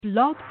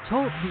Blog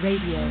Talk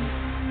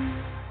Radio.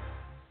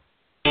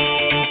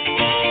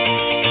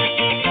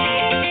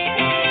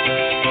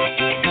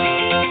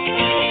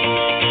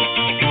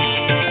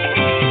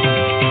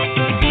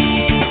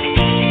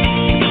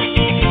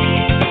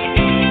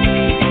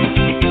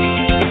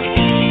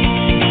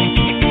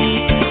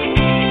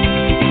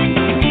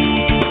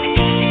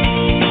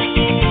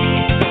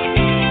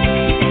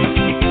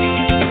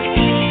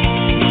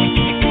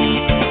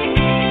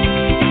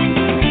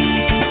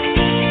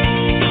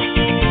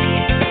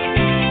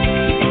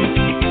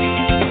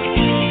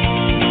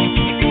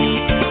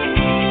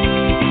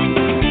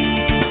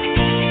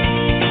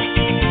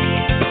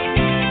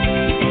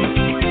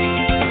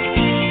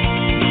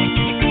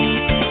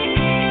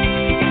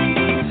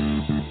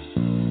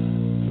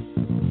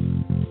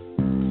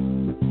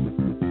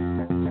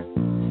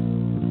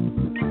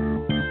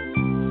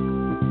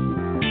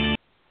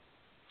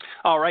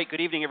 All right,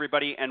 good evening,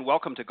 everybody, and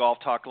welcome to Golf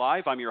Talk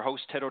Live. I'm your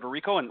host, Ted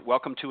Odorico, and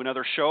welcome to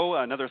another show,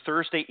 another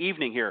Thursday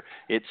evening here.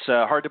 It's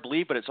hard to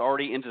believe, but it's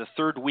already into the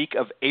third week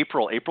of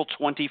April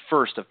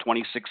 21st of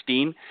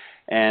 2016,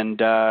 and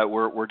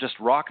we're just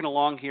rocking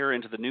along here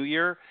into the new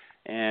year,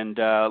 and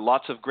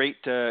lots of great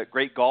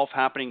golf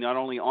happening, not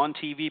only on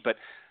TV, but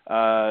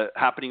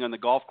happening on the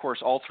golf course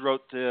all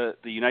throughout the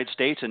United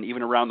States and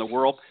even around the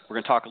world. We're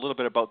going to talk a little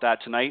bit about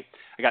that tonight.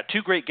 I got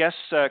two great guests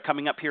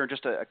coming up here in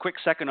just a quick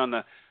second on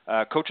the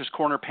Coach's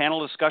Corner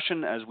panel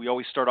discussion, as we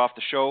always start off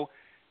the show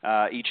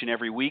each and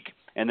every week.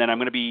 And then I'm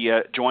going to be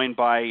joined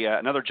by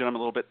another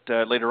gentleman a little bit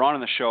later on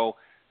in the show,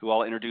 who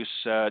I'll introduce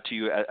to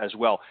you as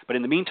well. But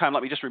in the meantime,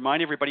 let me just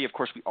remind everybody, of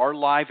course, we are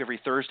live every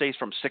Thursdays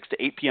from 6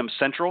 to 8 p.m.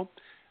 Central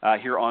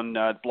here on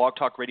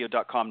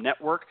blogtalkradio.com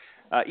network.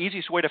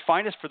 Easiest way to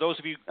find us, for those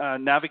of you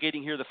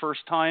navigating here the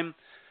first time,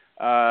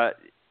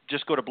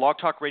 just go to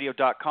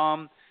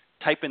blogtalkradio.com,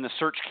 type in the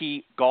search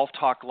key Golf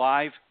Talk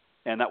Live,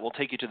 and that will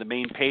take you to the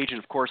main page. And,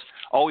 of course,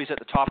 always at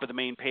the top of the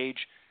main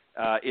page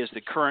is the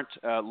current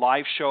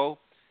live show.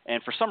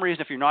 And for some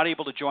reason, if you're not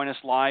able to join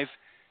us live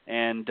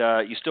and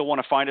you still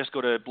want to find us, go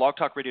to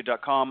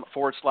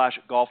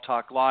blogtalkradio.com/Golf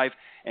Talk Live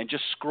and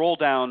just scroll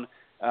down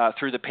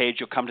through the page.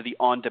 You'll come to the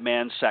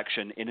on-demand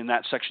section, and in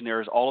that section there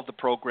is all of the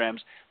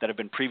programs that have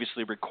been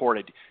previously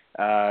recorded.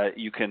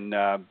 You can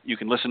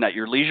listen at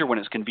your leisure when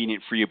it's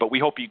convenient for you, but we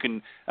hope you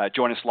can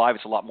join us live.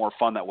 It's a lot more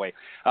fun that way.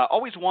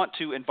 Always want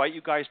to invite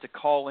you guys to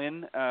call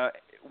in,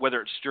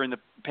 whether it's during the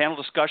panel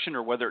discussion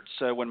or whether it's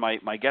when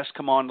my guests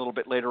come on a little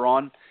bit later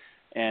on.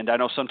 And I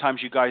know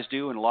sometimes you guys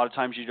do, and a lot of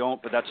times you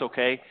don't, but that's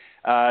okay.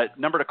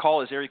 Number to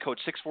call is area code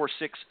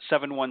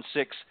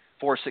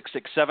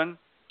 646-716-4667.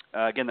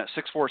 Again, that's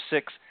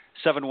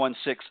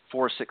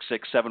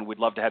 646-716-4667. We'd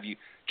love to have you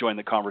join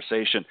the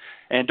conversation.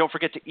 And don't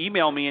forget to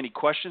email me any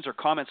questions or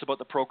comments about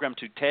the program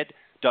to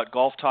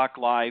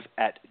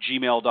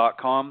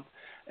ted.golftalklive@gmail.com.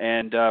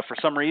 And for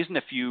some reason,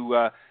 if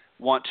you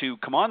want to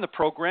come on the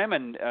program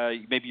and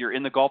maybe you're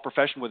in the golf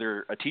profession, whether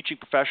you're a teaching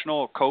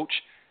professional, a coach,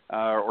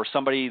 or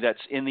somebody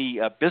that's in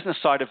the business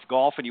side of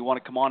golf, and you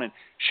want to come on and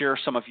share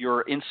some of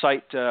your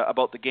insight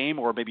about the game,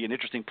 or maybe an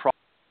interesting problem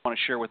you want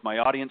to share with my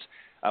audience,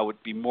 I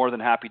would be more than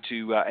happy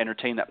to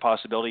entertain that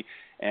possibility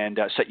and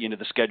set you into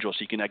the schedule.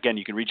 So you can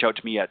reach out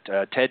to me at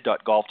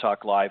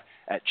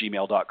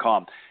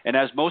ted.golftalklive@gmail.com. And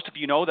as most of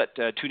you know that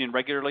tune in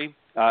regularly,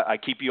 I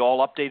keep you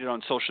all updated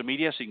on social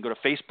media. So you can go to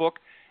Facebook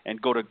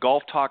and go to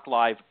Golf Talk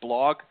Live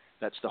blog.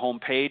 That's the home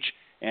page.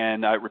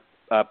 And I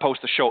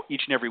post the show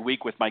each and every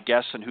week with my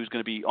guests and who's going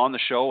to be on the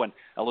show and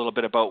a little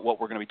bit about what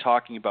we're going to be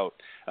talking about.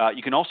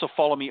 You can also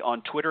follow me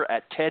on Twitter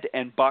at Ted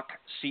and Buck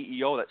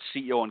CEO. That's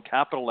CEO in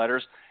capital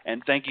letters.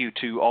 And thank you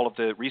to all of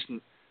the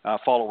recent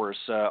followers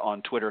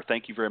on Twitter.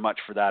 Thank you very much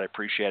for that. I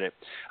appreciate it.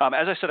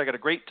 As I said, I got a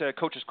great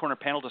Coach's Corner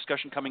panel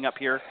discussion coming up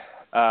here.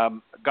 A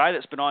guy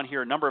that's been on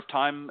here a number of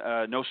times,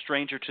 no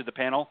stranger to the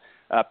panel,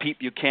 Pete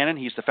Buchanan.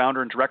 He's the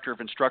founder and director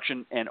of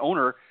instruction and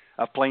owner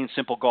of Plain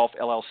Simple Golf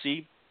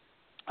LLC.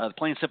 The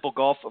Plain Simple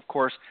Golf, of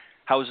course,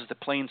 houses the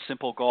Plain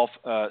Simple Golf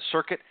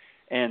circuit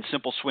and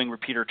Simple Swing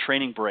Repeater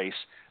training brace,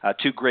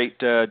 two great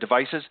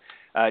devices.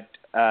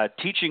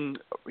 Teaching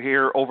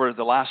here over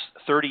the last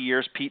 30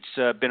 years, Pete's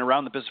been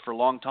around the business for a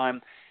long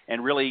time,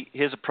 and really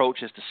his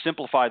approach is to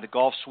simplify the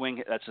golf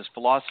swing. That's his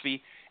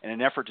philosophy, and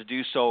in an effort to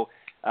do so,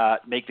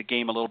 make the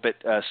game a little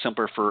bit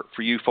simpler for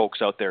you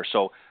folks out there.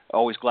 So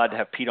always glad to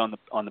have Pete on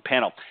the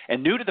panel.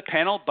 And new to the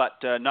panel,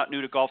 but not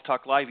new to Golf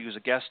Talk Live, he was a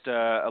guest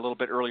a little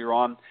bit earlier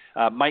on,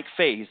 Mike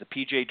Fay. He's the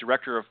PGA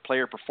Director of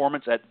Player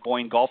Performance at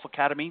BOYNE Golf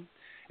Academy,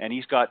 and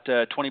he's got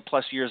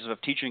 20-plus years of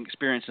teaching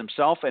experience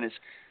himself, and it's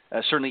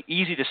certainly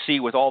easy to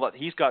see with all that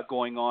he's got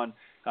going on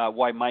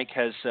why Mike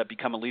has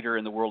become a leader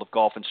in the world of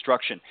golf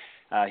instruction.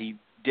 He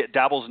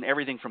dabbles in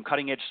everything from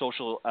cutting-edge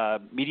social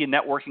media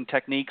networking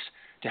techniques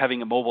to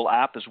having a mobile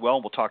app as well.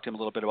 We'll talk to him a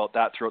little bit about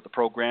that throughout the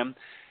program.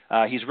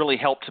 He's really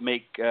helped to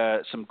make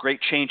some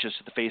great changes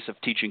to the face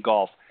of teaching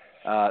golf.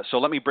 So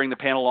let me bring the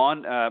panel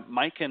on.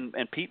 Mike and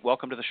Pete,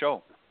 welcome to the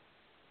show.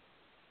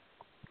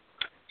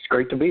 It's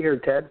great to be here,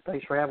 Ted.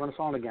 Thanks for having us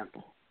on again.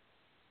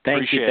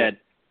 Thank you, Ted.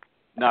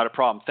 Not a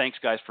problem. Thanks,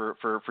 guys,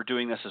 for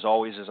doing this as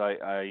always.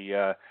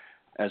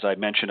 As I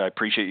mentioned, I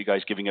appreciate you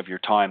guys giving of your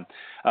time.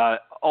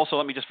 Also,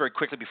 let me just very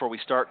quickly before we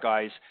start,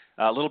 guys,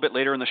 a little bit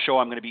later in the show,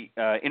 I'm going to be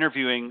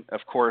interviewing,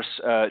 of course,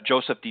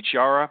 Joseph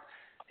DiChiara.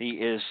 He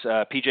is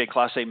a PGA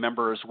Class A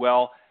member as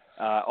well,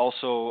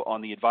 also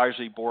on the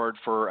advisory board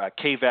for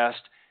KVest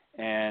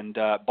and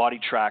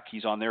BodiTrak.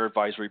 He's on their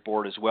advisory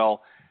board as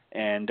well.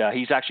 And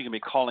he's actually going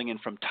to be calling in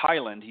from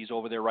Thailand. He's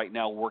over there right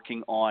now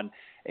working on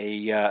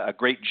a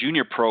great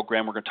junior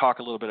program. We're going to talk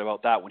a little bit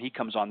about that when he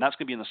comes on. That's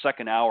going to be in the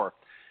second hour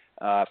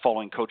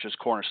following Coach's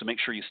Corner, so make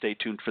sure you stay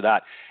tuned for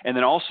that. And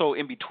then also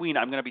in between,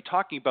 I'm going to be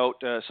talking about,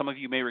 some of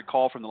you may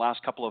recall from the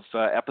last couple of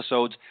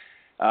episodes,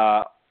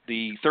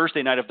 the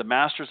Thursday night of the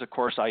Masters. Of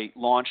course, I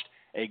launched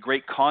a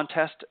great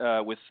contest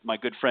with my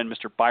good friend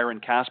Mr. Byron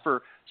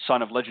Casper,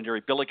 son of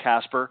legendary Billy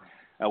Casper.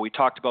 We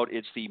talked about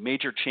it's the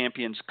Major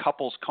Champions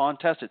Couples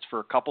Contest. It's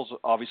for couples,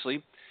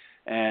 obviously.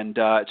 And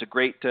it's a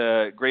great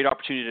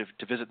opportunity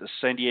to visit the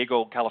San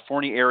Diego,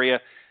 California area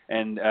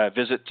and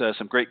visit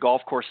some great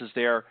golf courses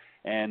there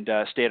and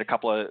stay at a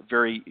couple of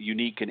very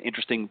unique and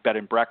interesting bed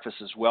and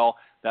breakfasts as well.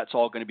 That's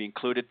all going to be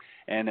included.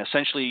 And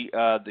essentially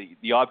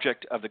the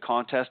object of the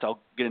contest, I'll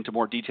get into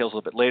more details a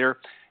little bit later,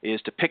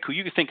 is to pick who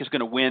you think is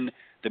going to win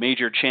the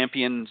Major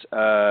Champions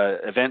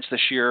events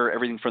this year,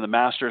 everything from the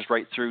Masters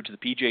right through to the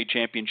PGA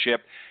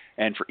Championship.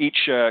 And for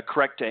each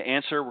correct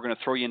answer, we're going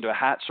to throw you into a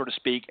hat, so to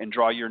speak, and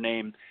draw your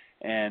name.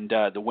 And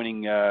the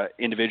winning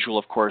individual,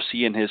 of course,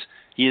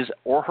 his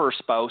or her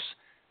spouse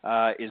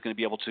is going to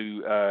be able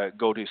to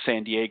go to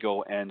San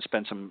Diego and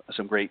spend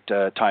some great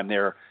time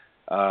there,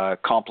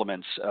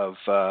 compliments of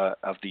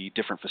the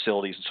different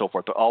facilities and so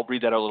forth. But I'll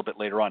read that a little bit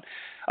later on.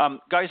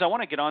 Guys, I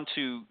want to get on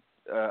to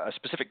a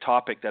specific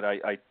topic that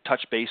I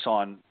touched base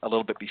on a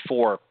little bit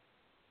before,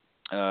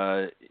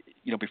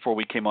 before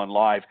we came on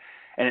live,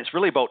 and it's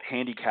really about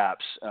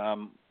handicaps.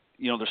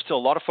 There's still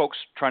a lot of folks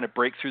trying to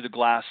break through the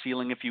glass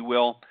ceiling, if you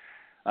will.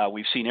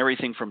 We've seen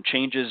everything from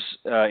changes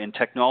in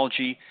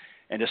technology,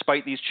 and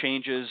despite these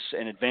changes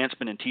and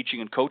advancement in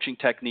teaching and coaching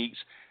techniques,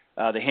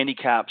 the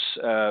handicaps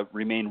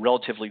remain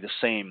relatively the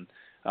same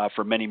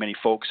for many, many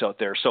folks out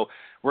there. So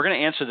we're going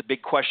to answer the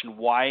big question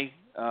why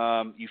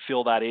you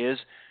feel that is,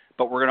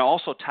 but we're going to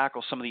also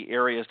tackle some of the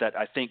areas that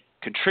I think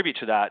contribute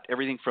to that,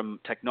 everything from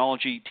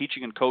technology,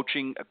 teaching and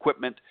coaching,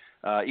 equipment,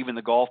 even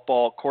the golf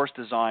ball, course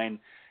design,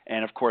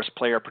 and, of course,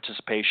 player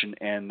participation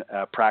and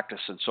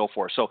practice and so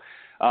forth. So,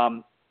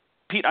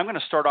 Pete, I'm going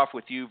to start off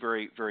with you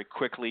very, very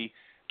quickly.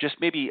 Just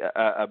maybe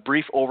a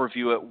brief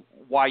overview of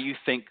why you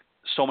think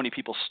so many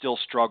people still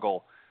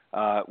struggle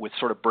with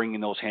sort of bringing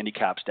those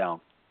handicaps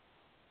down.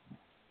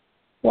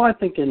 Well, I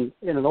think in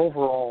an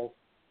overall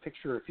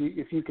picture,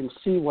 if you can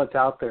see what's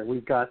out there,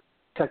 we've got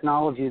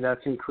technology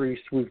that's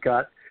increased. We've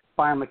got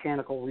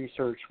biomechanical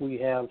research. We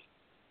have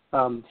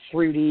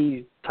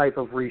 3D type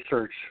of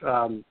research,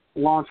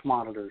 launch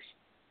monitors,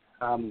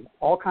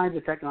 all kinds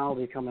of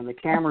technology coming. The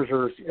cameras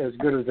are as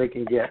good as they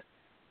can get.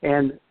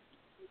 And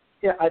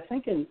yeah, I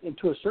think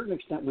to a certain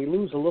extent we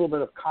lose a little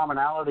bit of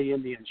commonality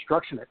in the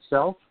instruction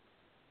itself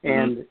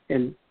and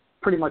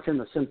pretty much in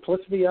the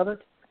simplicity of it.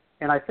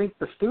 And I think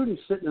the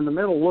students sitting in the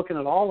middle looking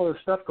at all of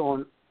this stuff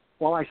going,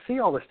 well, I see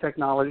all this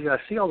technology, I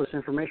see all this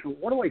information,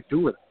 what do I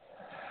do with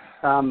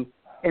it?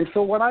 And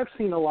so what I've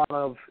seen a lot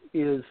of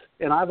is,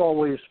 and I've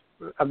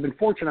been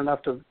fortunate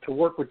enough to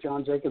work with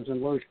John Jacobs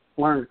and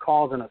learn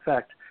cause and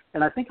effect.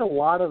 And I think a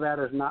lot of that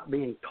is not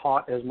being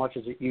taught as much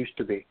as it used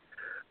to be.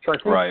 So I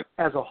think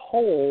as a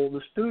whole, the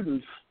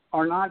students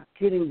are not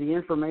getting the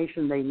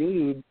information they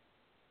need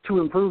to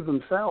improve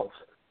themselves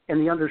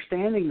and the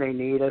understanding they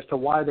need as to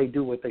why they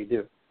do what they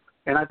do.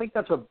 And I think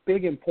that's a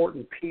big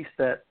important piece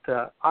that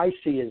I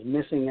see is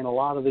missing in a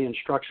lot of the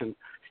instruction.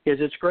 Is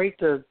it's great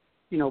to,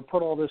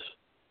 put all this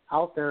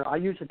out there. I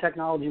use the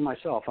technology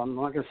myself. I'm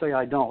not going to say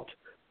I don't.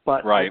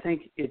 But I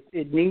think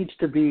it needs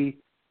to be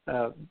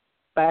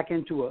back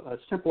into a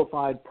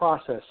simplified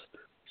process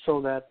so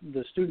that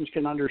the students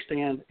can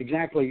understand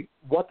exactly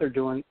what they're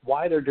doing,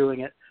 why they're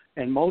doing it,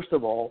 and most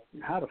of all,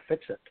 how to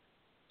fix it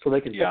so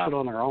they can fix it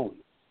on their own.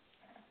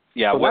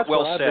 Yeah, so that's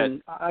well what said.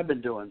 I've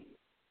been doing.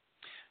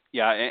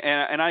 Yeah,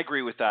 and I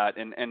agree with that.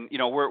 And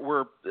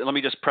we're let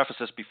me just preface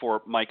this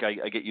before, Mike,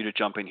 I get you to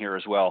jump in here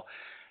as well.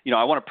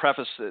 I want to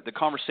preface the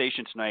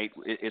conversation tonight.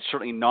 It's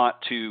certainly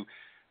not to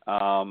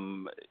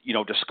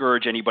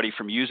discourage anybody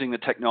from using the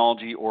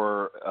technology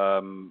or,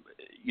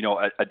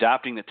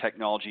 adapting the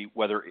technology,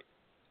 whether,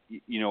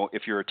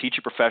 if you're a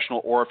teacher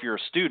professional or if you're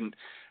a student.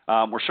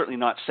 We're certainly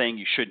not saying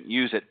you shouldn't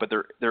use it, but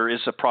there is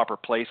a proper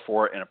place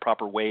for it and a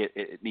proper way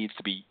it needs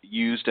to be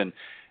used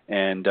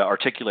and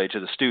articulated to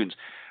the students.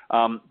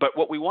 But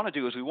what we want to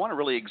do is we want to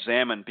really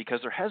examine, because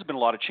there has been a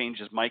lot of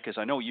changes, Mike, as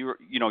I know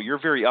you're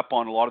very up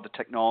on a lot of the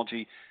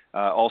technology,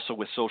 also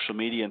with social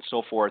media and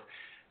so forth.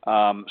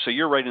 So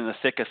you're right in the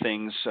thick of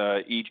things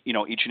each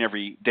and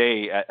every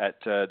day at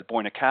the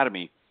BOYNE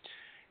Academy.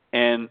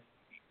 And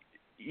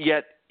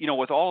yet,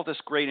 with all of this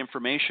great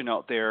information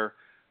out there,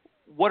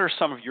 what are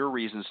some of your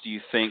reasons, do you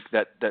think,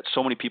 that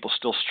so many people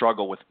still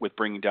struggle with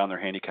bringing down their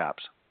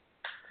handicaps?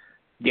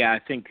 Yeah, I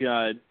think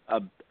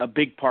a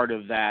big part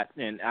of that,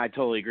 and I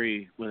totally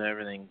agree with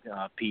everything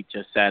Pete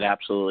just said.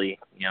 Absolutely,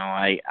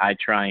 I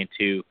try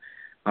to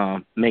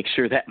make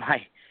sure that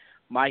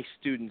my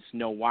students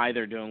know why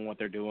they're doing what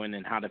they're doing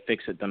and how to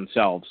fix it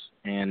themselves.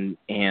 And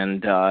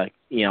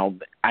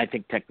I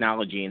think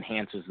technology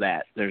enhances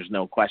that. There's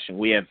no question.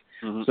 We have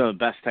some of the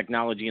best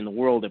technology in the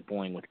world at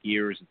BOYNE with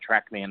gears and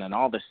TrackMan and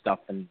all this stuff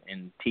and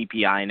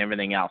TPI and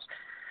everything else.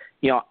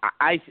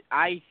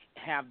 I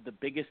have the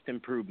biggest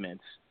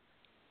improvements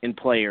in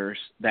players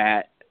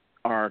that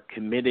are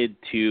committed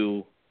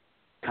to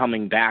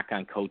coming back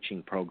on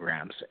coaching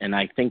programs. And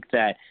I think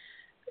that,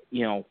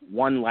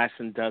 one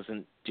lesson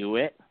doesn't do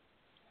it.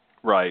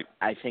 Right.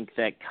 I think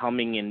that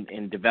coming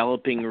and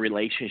developing a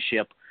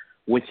relationship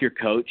with your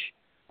coach,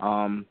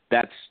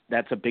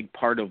 that's a big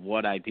part of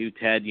what I do,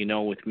 Ted,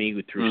 with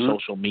me through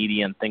social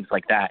media and things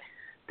like that.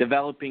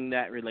 Developing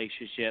that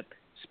relationship,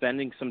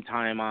 spending some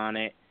time on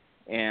it,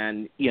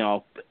 and,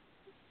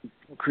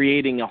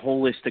 creating a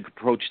holistic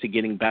approach to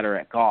getting better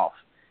at golf.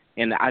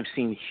 And I've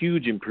seen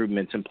huge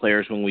improvements in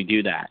players when we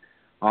do that.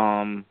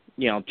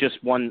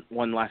 Just one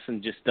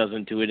lesson just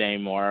doesn't do it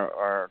anymore,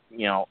 or,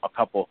 a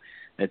couple.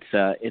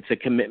 It's a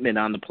commitment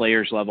on the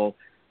player's level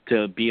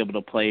to be able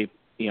to play,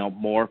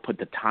 more, put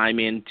the time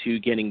into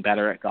getting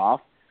better at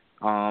golf.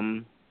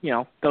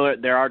 Though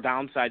there are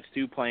downsides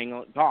to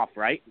playing golf,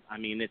 right? I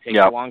mean, it takes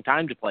a long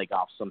time to play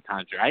golf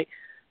sometimes, right?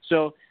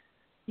 So,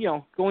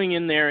 going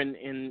in there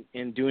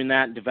and doing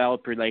that and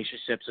develop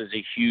relationships is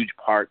a huge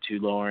part to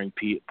lowering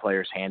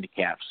players'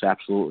 handicaps.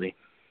 Absolutely.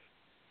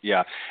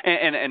 Yeah,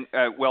 and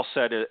well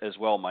said as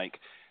well, Mike.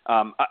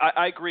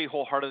 I agree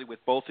wholeheartedly with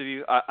both of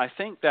you. I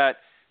think that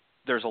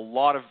there's a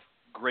lot of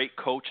great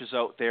coaches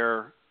out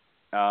there,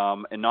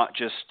 and not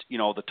just,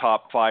 the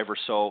top 5 or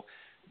so,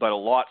 but a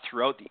lot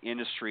throughout the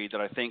industry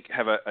that I think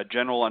have a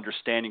general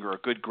understanding or a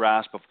good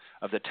grasp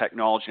of the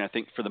technology. And I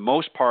think for the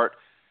most part,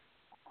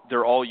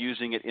 they're all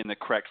using it in the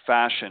correct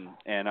fashion.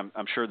 And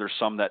I'm sure there's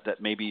some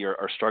that maybe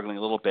are struggling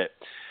a little bit.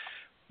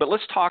 But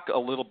let's talk a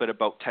little bit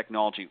about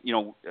technology.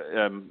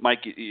 Mike,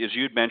 as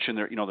you had mentioned,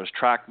 there's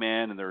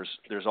TrackMan and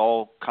there's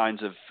all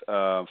kinds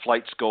of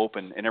Flight Scope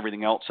and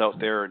everything else out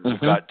there. And you've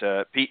got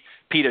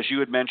Pete, as you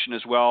had mentioned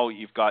as well.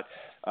 You've got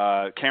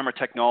camera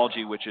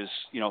technology, which is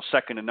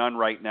second to none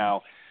right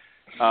now.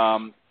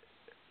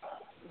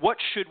 What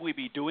should we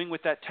be doing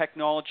with that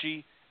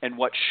technology, and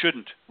what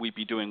shouldn't we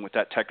be doing with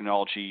that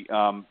technology?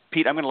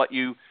 Pete, I'm going to let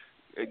you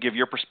give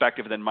your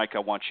perspective, and then Mike, I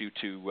want you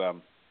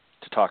to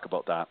talk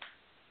about that.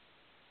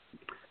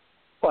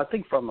 Well, I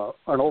think from an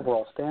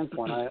overall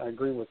standpoint, I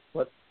agree with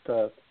what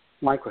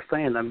Mike was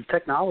saying.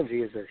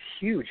 Technology is a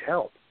huge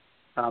help.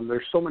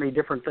 There's so many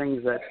different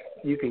things that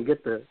you can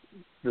get the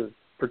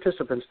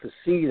participants to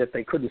see that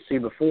they couldn't see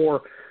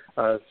before,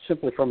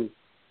 simply from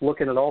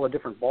looking at all the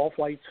different ball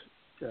flights,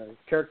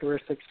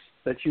 characteristics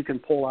that you can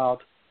pull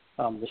out,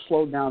 the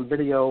slowed down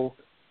video.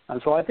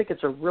 And so I think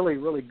it's a really,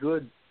 really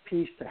good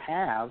piece to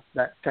have,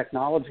 that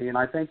technology. And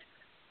I think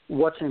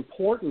what's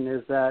important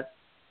is that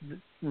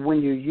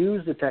when you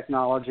use the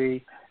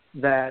technology,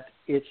 that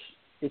it's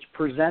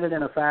presented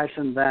in a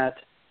fashion that,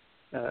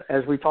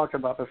 as we talked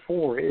about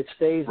before, it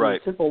stays in a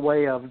simple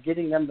way of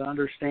getting them to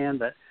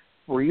understand that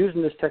we're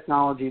using this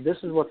technology, this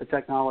is what the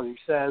technology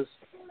says,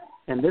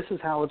 and this is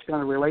how it's going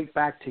to relate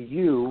back to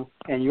you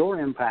and your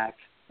impact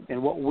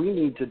and what we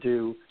need to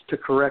do to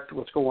correct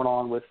what's going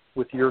on with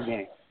your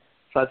game.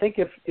 So I think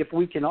if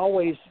we can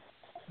always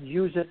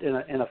use it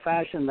in a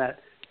fashion that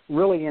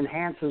really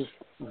enhances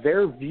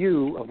their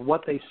view of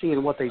what they see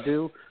and what they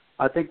do,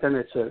 I think then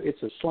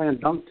it's a slam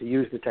dunk to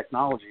use the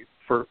technology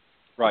for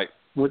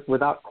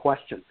without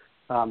question.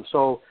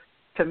 So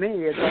to me,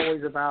 it's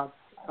always about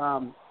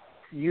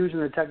using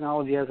the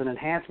technology as an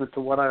enhancement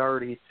to what I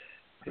already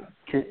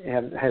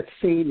have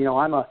seen.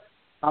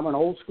 I'm an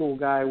old school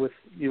guy with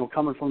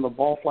coming from the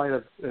ball flight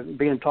of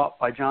being taught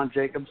by John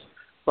Jacobs,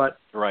 but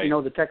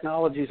the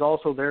technology is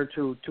also there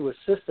to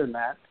assist in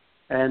that,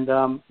 and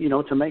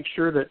to make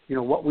sure that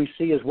what we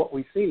see is what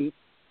we see,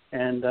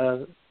 and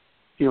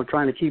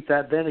trying to keep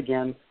that then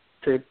again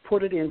to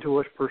put it into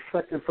a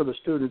perspective for the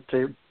student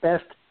to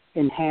best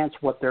enhance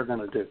what they're going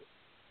to do.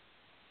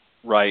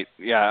 Right.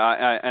 Yeah,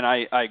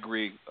 I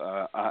agree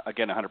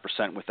again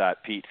 100% with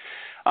that, Pete.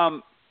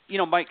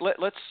 Mike,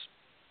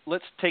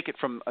 let's take it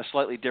from a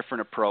slightly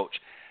different approach.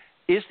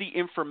 Is the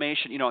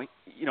information,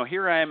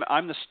 here I am,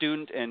 I'm the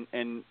student,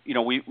 and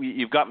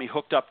you've got me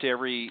hooked up to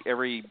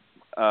every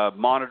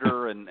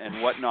monitor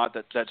and whatnot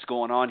that's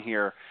going on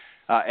here,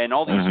 and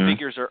all these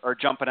figures are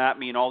jumping at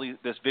me, and all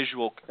this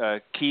visual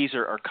keys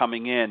are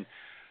coming in.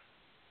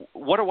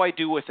 What do I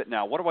do with it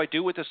now? What do I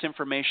do with this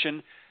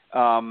information?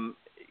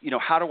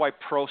 How do I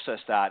process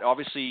that?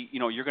 Obviously,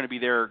 you're going to be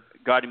there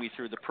guiding me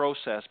through the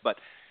process, but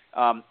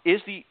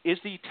is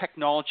the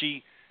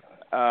technology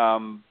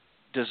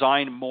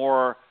designed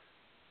more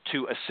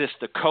to assist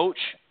the coach,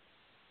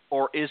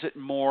 or is it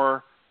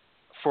more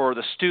for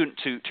the student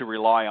to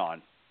rely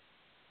on?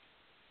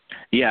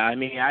 Yeah, I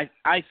mean,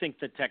 I think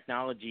the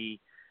technology,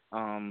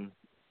 I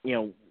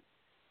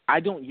I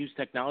don't use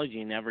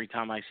technology in every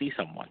time I see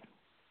someone.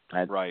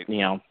 Right. You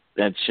know,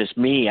 that's just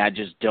me. I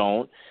just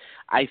don't.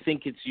 I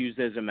think it's used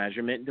as a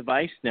measurement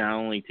device, not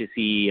only to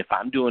see if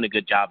I'm doing a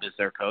good job as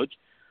their coach,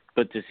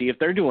 but to see if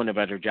they're doing a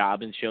better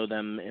job and show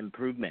them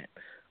improvement.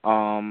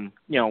 You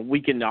know,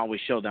 we can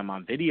always show them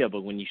on video,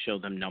 but when you show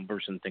them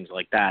numbers and things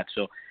like that.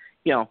 So,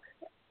 you know,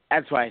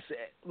 that's why I say,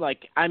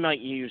 like, I might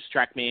use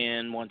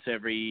TrackMan once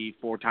every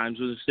 4 times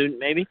with a student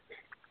maybe,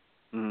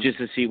 just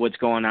to see what's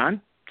going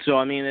on. So,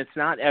 I mean, it's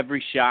not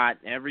every shot,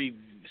 every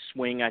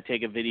swing I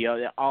take a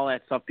video, all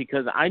that stuff,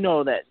 because I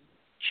know that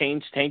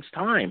change takes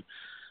time.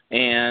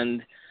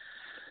 And,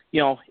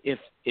 you know,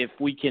 if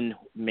we can,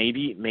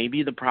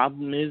 maybe the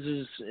problem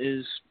is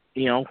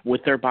you know,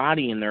 with their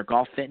body and their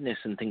golf fitness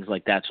and things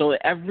like that. So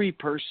every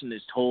person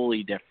is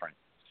totally different.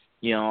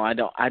 You know,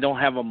 I don't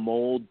have a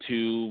mold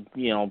to,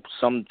 you know,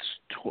 some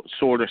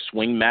sort of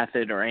swing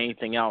method or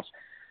anything else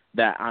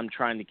that I'm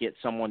trying to get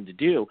someone to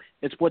do.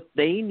 It's what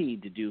they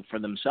need to do for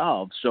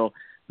themselves. So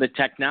the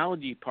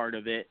technology part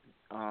of it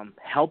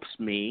helps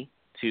me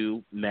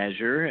to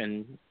measure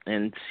and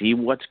see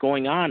what's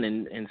going on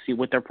and see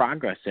what their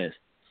progress is.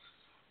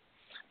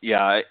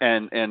 Yeah,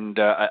 and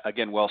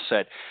again, well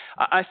said.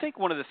 I think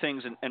one of the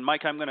things, and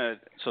Mike, I'm going to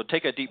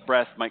take a deep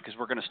breath, Mike, because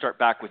we're going to start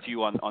back with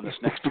you on this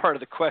next part of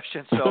the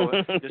question. So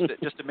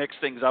just to mix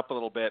things up a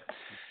little bit,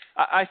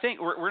 I think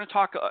we're going to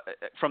talk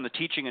from the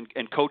teaching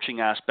and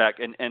coaching aspect.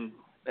 And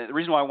the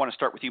reason why I want to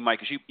start with you, Mike,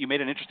 is you made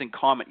an interesting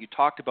comment. You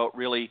talked about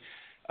really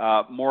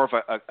more of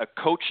a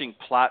coaching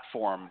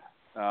platform,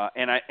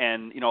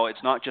 and you know,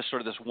 it's not just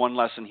sort of this one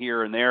lesson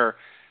here and there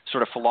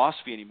sort of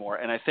philosophy anymore.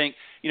 And I think,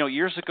 you know,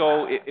 years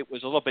ago it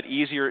was a little bit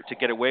easier to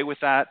get away with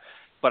that.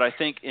 But I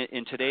think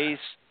in today's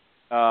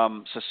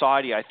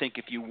society, I think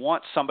if you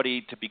want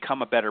somebody to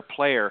become a better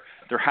player,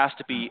 there has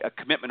to be a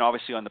commitment,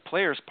 obviously, on the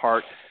player's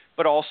part,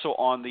 but also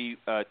on the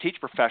teach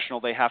professional.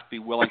 They have to be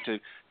willing to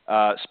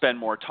spend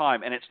more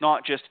time. And it's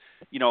not just,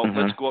 you know,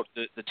 let's go up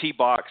to the tee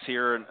box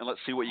here and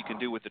let's see what you can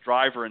do with the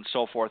driver and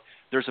so forth.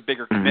 There's a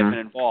bigger commitment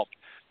involved.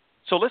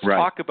 So let's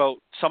talk about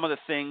some of the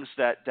things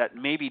that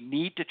maybe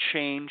need to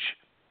change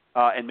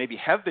and maybe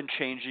have been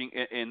changing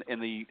in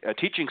the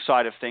teaching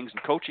side of things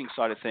and coaching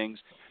side of things.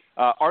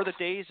 Are the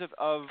days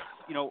of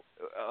you know,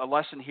 a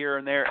lesson here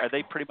and there, are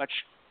they pretty much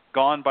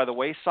gone by the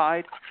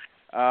wayside?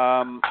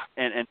 And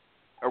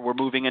or we're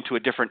moving into a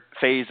different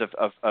phase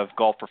of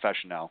golf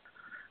profession now?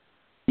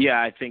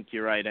 Yeah, I think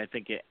you're right. I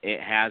think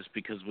it has,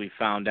 because we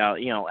found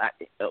out, you know,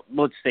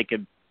 let's take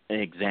an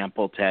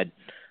example, Ted.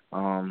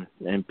 And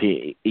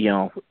you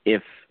know,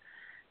 if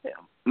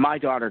my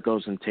daughter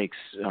goes and takes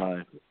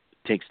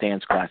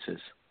dance classes,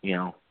 you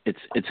know,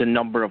 it's a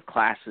number of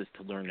classes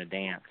to learn a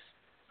dance.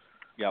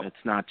 Yeah, it's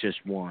not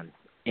just one.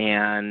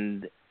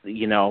 And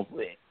you know,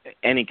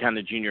 any kind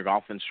of junior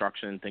golf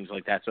instruction and things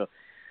like that. So,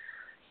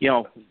 you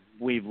know,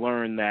 we've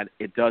learned that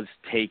it does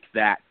take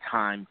that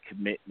time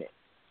commitment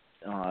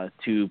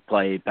to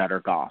play better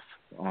golf.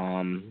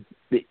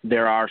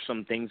 There are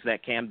some things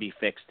that can be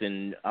fixed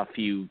in a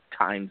few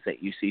times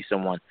that you see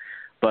someone,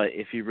 but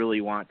if you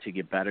really want to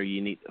get better,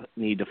 you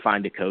need to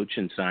find a coach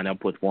and sign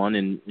up with one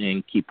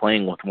and keep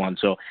playing with one.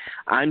 So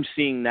I'm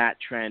seeing that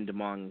trend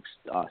amongst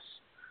us.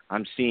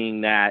 I'm seeing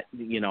that,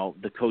 you know,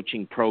 the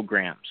coaching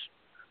programs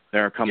that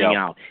are coming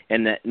out,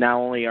 and that not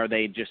only are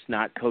they just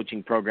not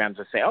coaching programs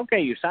that say,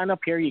 okay, you sign up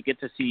here, you get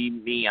to see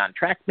me on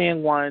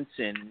TrackMan once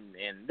and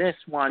this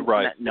one.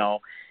 Right. No,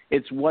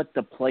 it's what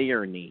the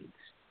player needs.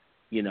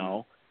 You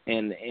know,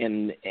 and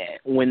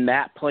when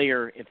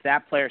if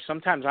that player,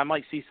 sometimes I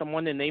might see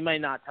someone and they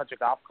might not touch a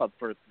golf club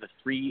for the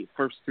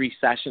first three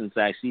sessions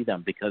that I see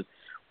them, because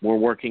we're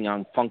working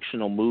on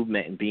functional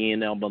movement and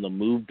being able to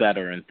move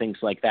better and things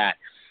like that,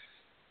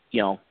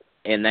 you know,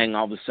 and then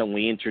all of a sudden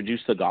we introduce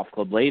the golf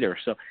club later.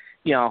 So,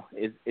 you know,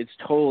 it's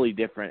totally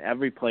different.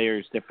 Every player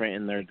is different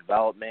in their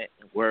development,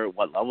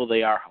 what level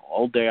they are, how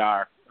old they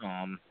are,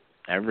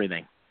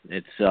 everything.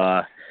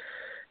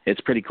 It's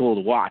pretty cool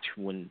to watch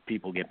when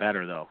people get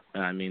better, though.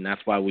 I mean,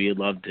 that's why we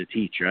love to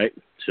teach, right?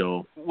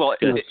 So, well,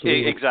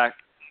 exactly.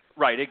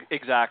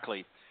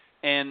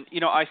 And you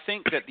know, I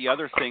think that the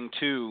other thing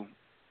too,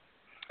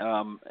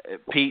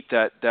 Pete,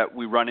 that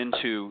we run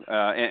into,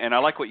 and I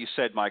like what you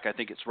said, Mike. I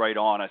think it's right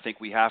on. I think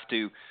we have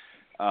to.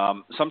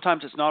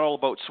 Sometimes it's not all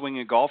about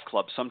swinging a golf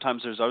club.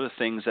 Sometimes there's other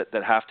things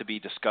that have to be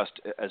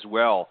discussed as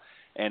well.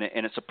 And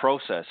it's a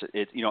process.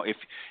 You know,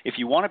 if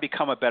you want to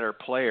become a better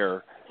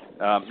player,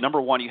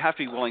 number one, you have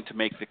to be willing to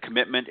make the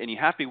commitment, and you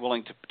have to be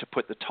willing to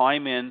put the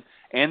time in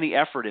and the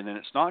effort in. And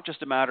it's not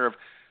just a matter of,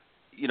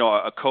 you know,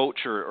 a coach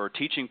or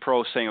teaching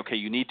pro saying, okay,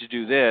 you need to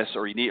do this,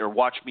 or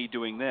watch me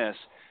doing this.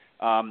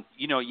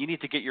 You know, you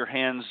need to get your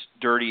hands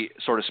dirty,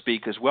 so to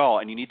speak, as well,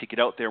 and you need to get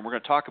out there. And we're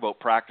going to talk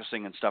about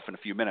practicing and stuff in a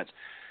few minutes.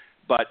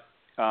 But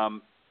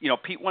you know,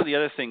 Pete, one of the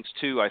other things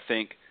too, I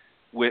think,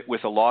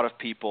 with a lot of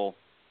people.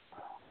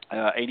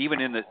 And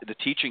even in the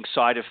teaching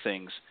side of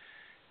things,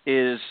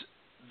 is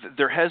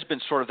there has been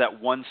sort of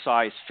that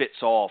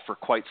one-size-fits-all for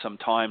quite some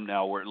time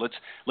now, where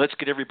let's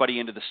get everybody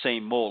into the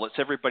same mold. Let's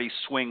everybody's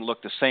swing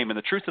look the same. And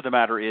the truth of the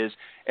matter is,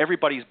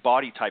 everybody's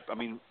body type, I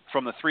mean,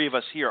 from the three of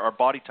us here, our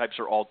body types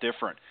are all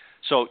different.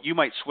 So you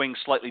might swing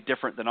slightly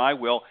different than I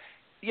will.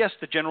 Yes,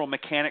 the general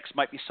mechanics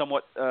might be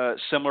somewhat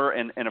similar,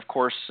 and of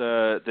course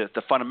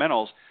the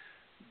fundamentals,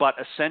 but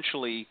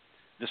essentially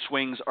the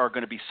swings are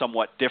going to be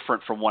somewhat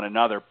different from one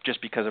another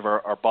just because of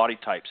our body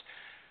types.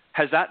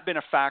 Has that been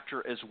a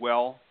factor as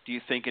well, do you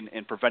think,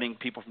 in preventing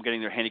people from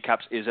getting their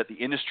handicaps, is that the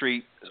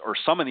industry, or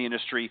some in the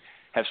industry,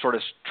 have sort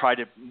of tried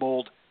to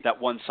mold that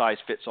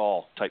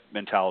one-size-fits-all type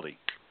mentality?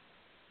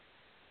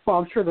 Well,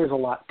 I'm sure there's a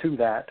lot to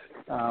that.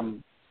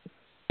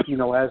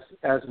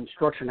 As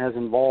instruction has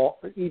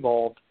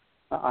evolved,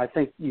 I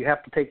think you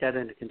have to take that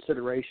into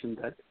consideration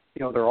that,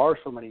 there are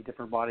so many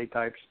different body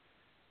types.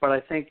 But I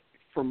think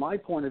from my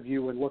point of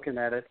view in looking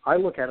at it, I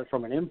look at it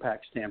from an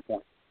impact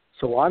standpoint.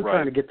 So I'm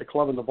trying to get the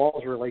club and the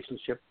balls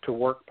relationship to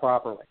work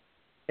properly.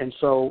 And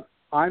so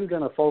I'm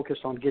going to focus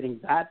on getting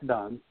that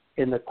done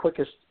in the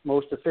quickest,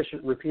 most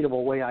efficient,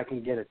 repeatable way I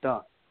can get it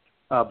done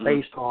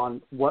based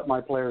on what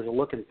my players are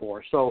looking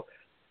for. So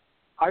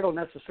I don't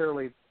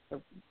necessarily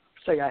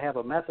say I have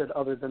a method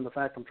other than the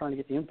fact I'm trying to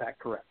get the impact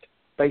correct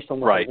based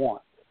on what I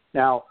want.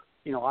 Now,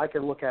 I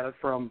can look at it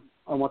from,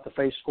 I want the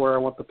face square, I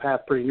want the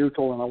path pretty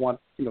neutral, and I want,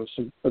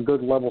 a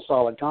good level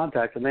solid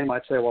contact. And they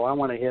might say, well, I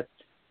want to hit,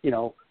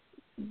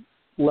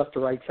 left to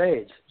right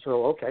fades.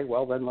 So, okay,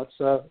 well, then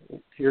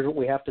here's what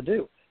we have to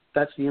do.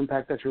 That's the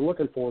impact that you're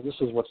looking for. This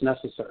is what's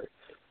necessary.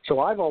 So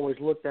I've always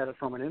looked at it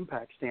from an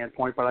impact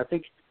standpoint, but I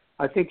think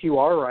you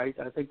are right.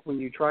 I think when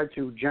you try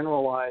to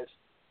generalize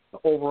the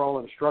overall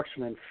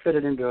instruction and fit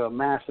it into a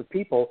mass of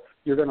people,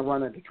 you're going to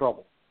run into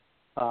trouble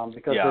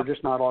because they're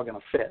just not all going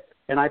to fit.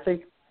 And I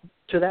think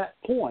to that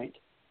point,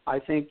 I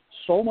think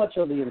so much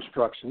of the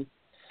instruction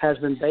has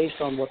been based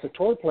on what the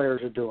tour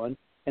players are doing,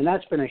 and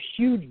that's been a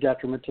huge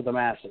detriment to the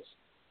masses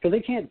because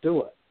they can't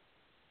do it.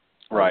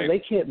 Right. They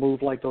can't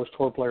move like those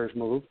tour players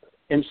move.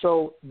 And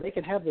so they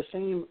can have the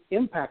same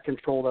impact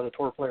control that a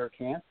tour player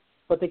can,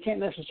 but they can't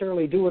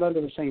necessarily do it under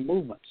the same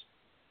movements.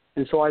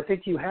 And so I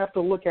think you have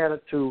to look at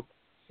it to,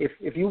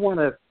 if you want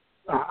to,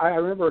 I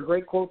remember a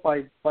great quote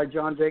by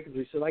John Jacobs.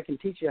 He said, I can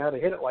teach you how to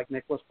hit it like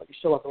Nicklaus, but you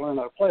still have to learn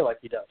how to play like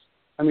he does.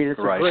 I mean, it's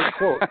a great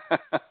quote.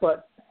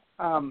 But,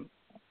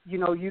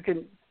 you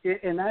can,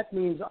 and that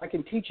means I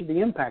can teach you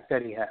the impact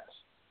that he has.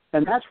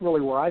 And that's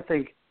really where I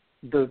think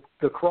the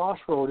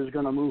crossroad is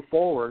going to move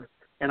forward.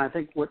 And I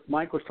think what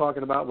Mike was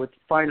talking about with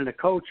finding a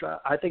coach,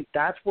 I think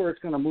that's where it's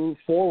going to move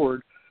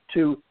forward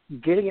to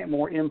getting it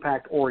more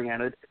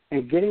impact-oriented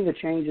and getting the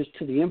changes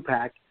to the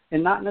impact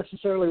and not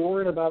necessarily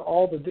worrying about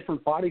all the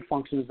different body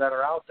functions that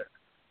are out there.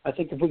 I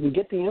think if we can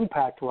get the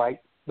impact right,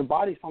 the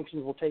body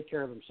functions will take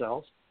care of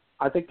themselves.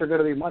 I think they're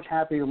going to be much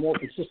happier, more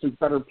consistent,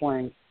 better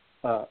playing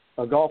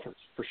golfers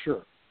for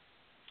sure.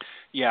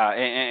 Yeah,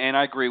 and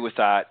I agree with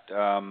that.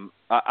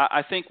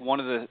 I think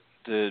one of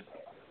the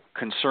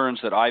concerns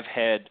that I've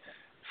had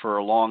for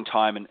a long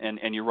time,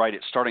 and you're right,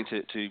 it's starting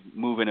to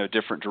move in a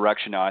different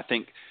direction now. I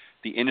think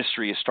the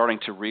industry is starting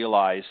to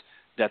realize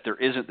that there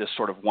isn't this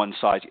sort of one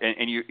size,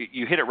 and you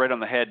hit it right on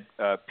the head,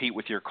 Pete,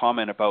 with your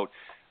comment about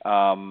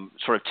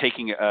sort of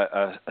taking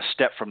a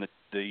step from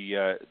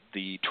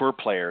the tour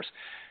players.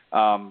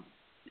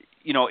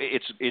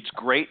 It's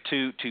great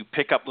to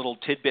pick up little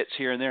tidbits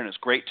here and there, and it's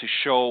great to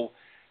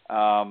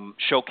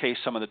showcase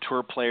some of the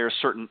tour players,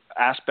 certain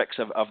aspects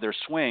of their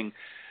swing,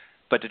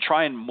 but to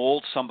try and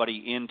mold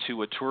somebody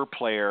into a tour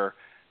player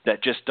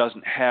that just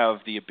doesn't have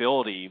the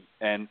ability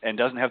and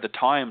doesn't have the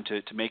time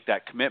to make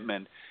that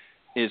commitment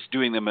is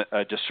doing them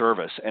a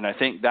disservice. And I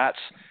think that's,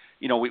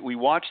 we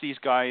watch these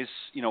guys,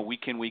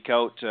 week in, week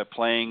out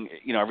playing,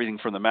 everything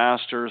from the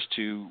Masters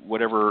to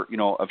whatever,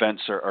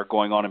 events are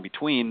going on in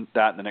between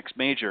that and the next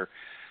major.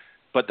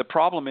 But the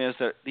problem is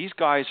that these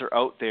guys are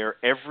out there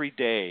every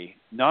day,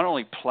 not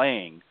only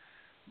playing,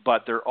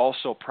 but they're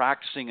also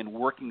practicing and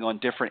working on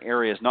different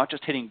areas, not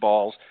just hitting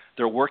balls.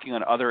 They're working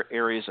on other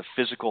areas of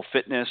physical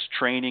fitness,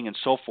 training, and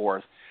so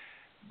forth,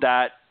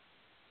 that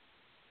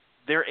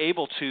they're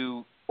able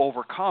to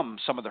overcome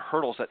some of the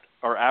hurdles that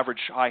our average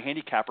high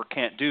handicapper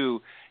can't do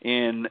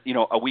in,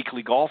 a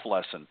weekly golf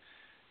lesson.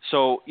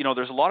 So,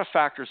 there's a lot of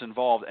factors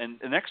involved. And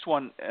the next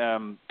one,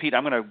 Pete,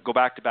 I'm going to go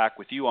back to back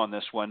with you on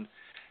this one.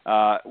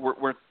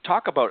 We're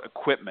talk about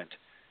equipment.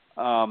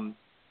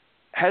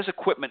 Has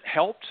equipment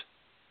helped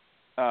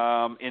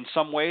in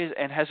some ways,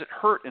 and has it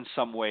hurt in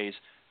some ways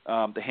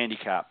the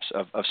handicaps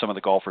of some of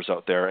the golfers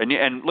out there?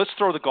 And let's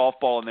throw the golf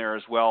ball in there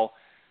as well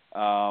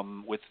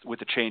with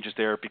the changes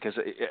there, because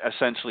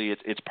essentially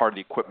it's part of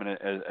the equipment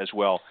as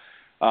well.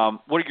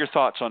 What are your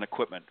thoughts on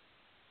equipment?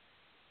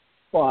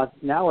 Well,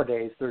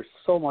 nowadays there's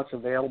so much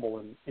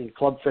available in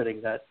club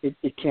fitting that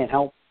it can't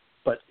help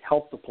but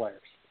help the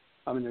players.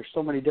 I mean, there's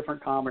so many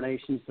different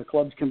combinations. The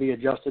clubs can be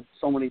adjusted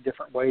so many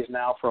different ways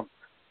now, from,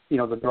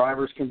 the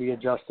drivers can be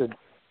adjusted,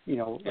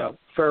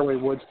 fairway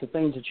woods to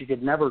things that you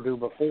could never do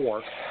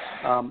before,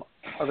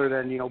 other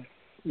than,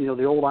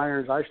 the old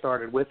irons I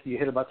started with, you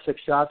hit about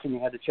 6 shots and you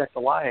had to check the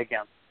lie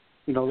again.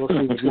 Those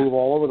things move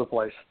all over the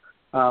place.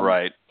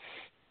 Right.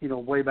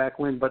 Way back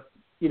when. But,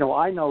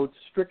 I know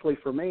strictly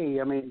for me,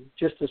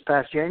 just this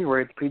past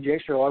January at the PGA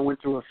show, I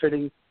went through a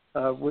fitting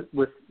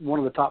with one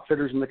of the top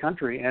fitters in the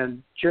country.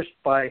 And just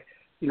by,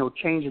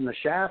 changing the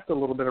shaft a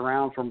little bit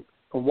around from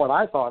what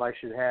I thought I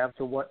should have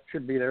to what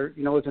should be there,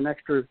 it's an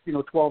extra,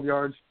 12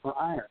 yards per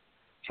iron.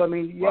 So,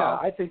 Wow.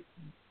 I think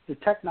the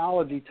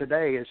technology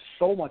today is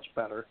so much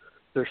better.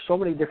 There's so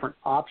many different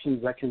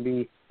options that can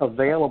be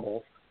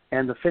available,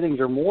 and the fittings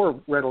are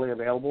more readily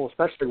available,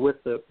 especially with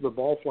the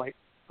ball flight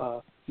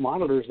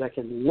monitors that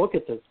can look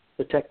at the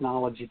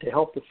technology to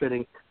help the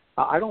fitting.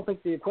 I don't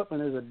think the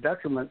equipment is a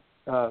detriment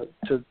to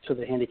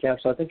the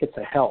handicaps. I think it's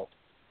a help.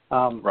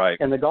 Right.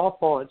 And the golf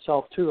ball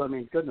itself, too,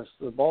 goodness,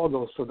 the ball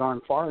goes so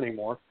darn far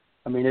anymore.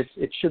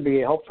 It should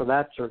be a help for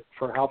that,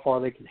 for how far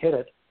they can hit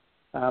it.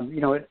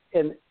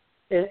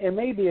 It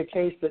may be a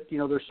case that,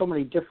 there's so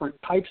many different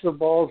types of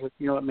balls that,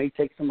 it may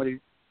take somebody,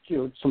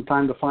 some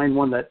time to find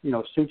one that,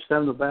 suits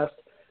them the best.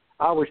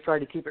 I always try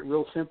to keep it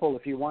real simple.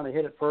 If you want to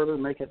hit it further,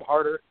 make it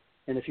harder.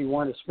 And if you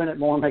want to spin it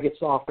more, make it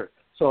softer.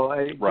 So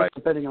right. just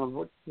depending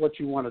on what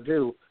you want to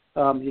do. I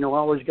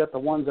always get the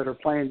ones that are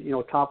playing,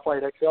 top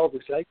flight XLs who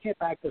say, I can't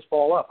back this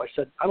ball up. I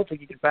said, I don't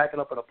think you can back it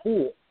up in a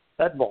pool,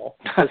 that ball,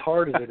 as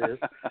hard as it is.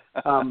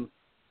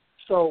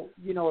 So,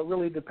 it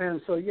really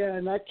depends. So,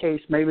 in that case,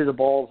 maybe the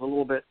ball's a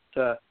little bit,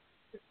 a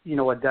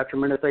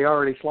detriment. If they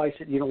already slice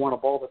it, you don't want a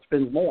ball that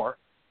spins more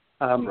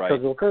because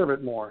they'll curve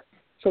it more.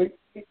 So,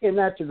 in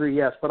that degree,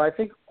 yes. But I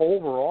think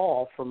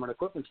overall, from an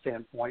equipment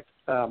standpoint,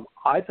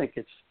 I think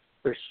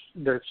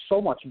there's so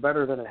much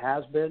better than it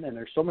has been, and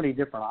there's so many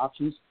different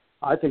options.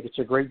 I think it's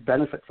a great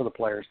benefit for the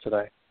players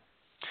today.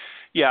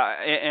 Yeah,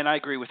 and I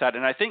agree with that.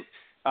 And I think,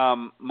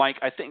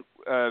 Mike,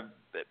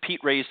 Pete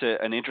raised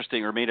an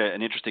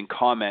interesting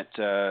comment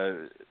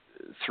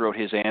throughout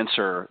his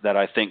answer that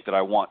I think that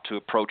I want to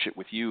approach it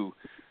with you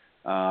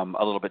a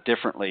little bit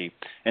differently,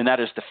 and that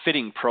is the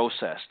fitting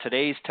process.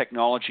 Today's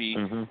technology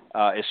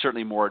is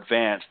certainly more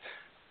advanced.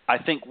 I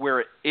think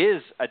where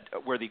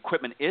the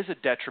equipment is a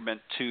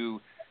detriment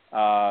to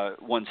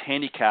one's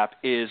handicap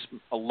is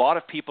a lot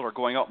of people are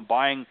going out and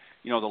buying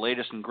the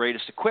latest and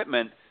greatest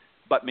equipment,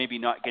 but maybe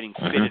not getting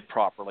fitted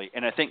properly.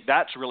 And I think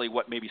that's really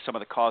what maybe some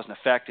of the cause and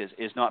effect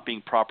is not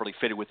being properly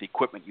fitted with the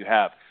equipment you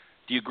have.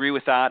 Do you agree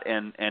with that?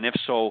 And if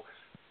so,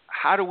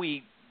 how do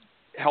we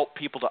help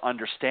people to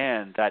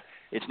understand that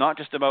it's not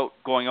just about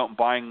going out and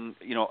buying,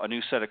 a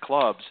new set of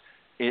clubs.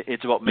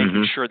 It's about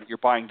making sure that you're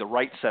buying the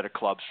right set of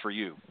clubs for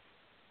you.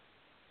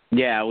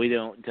 Yeah, we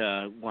don't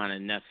want to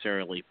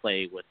necessarily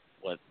play with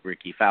what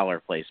Ricky Fowler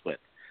plays with.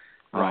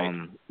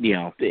 Right.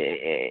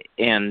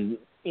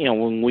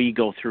 When we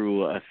go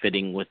through a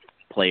fitting with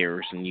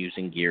players and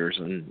using gears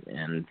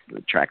and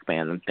the track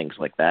band and things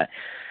like that,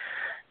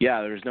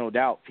 there's no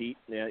doubt, Pete,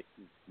 that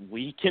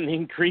we can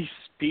increase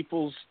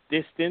people's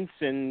distance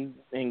and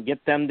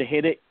get them to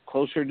hit it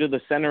closer to the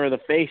center of the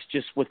face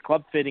just with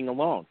club fitting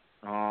alone.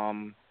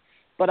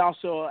 But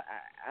also,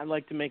 I'd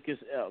like to make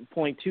a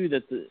point, too,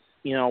 that,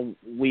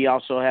 we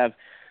also have,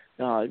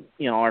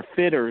 our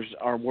fitters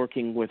are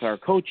working with our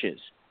coaches.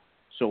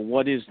 So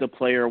what is the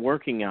player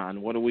working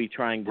on? What are we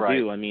trying to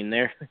do?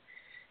 They're,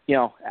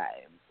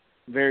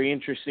 very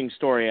interesting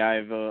story. I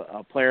have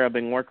a player I've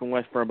been working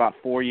with for about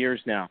 4 years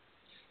now.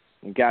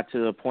 And got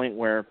to the point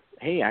where,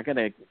 hey, I got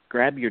to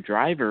grab your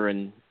driver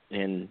and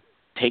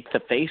take the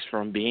face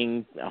from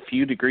being a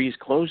few degrees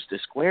close to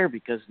square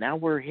because now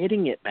we're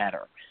hitting it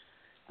better.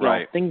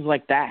 Things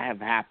like that have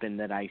happened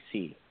that I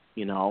see,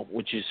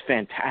 which is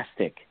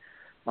fantastic.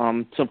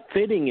 So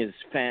fitting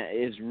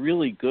is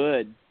really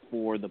good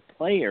for the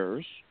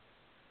players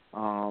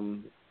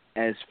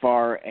as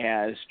far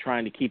as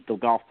trying to keep the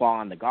golf ball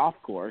on the golf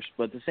course.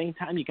 But at the same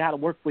time, you got to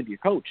work with your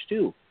coach,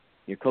 too.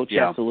 Your coach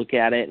has to look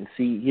at it and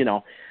see,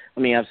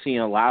 I've seen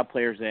a lot of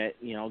players that,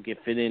 get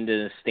fit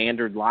into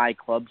standard lie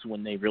clubs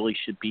when they really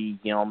should be,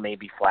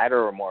 maybe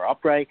flatter or more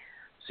upright.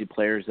 See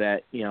players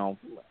that,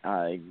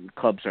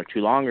 clubs are too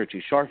long or too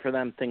short for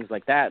them, things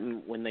like that.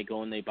 And when they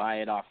go and they buy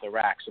it off the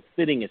rack. So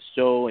fitting is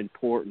so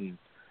important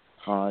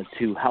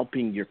to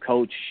helping your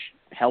coach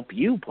help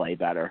you play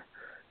better.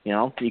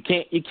 You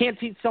can't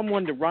teach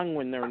someone to run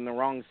when they're in the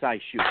wrong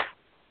size shoe.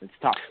 It's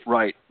tough.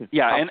 Right.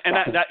 Yeah,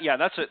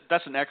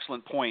 that's an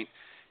excellent point.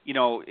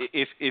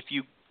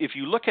 If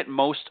you look at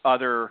most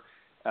other,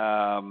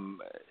 if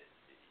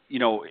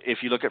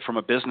you look at from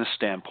a business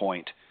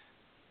standpoint,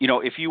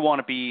 if you want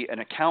to be an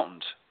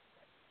accountant,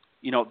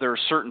 there are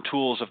certain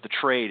tools of the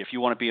trade. If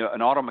you want to be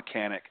an auto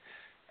mechanic,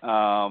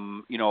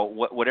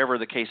 whatever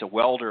the case, a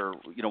welder,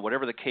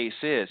 whatever the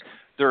case is,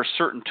 there are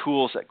certain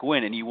tools that go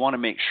in, and you want to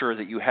make sure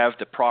that you have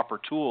the proper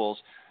tools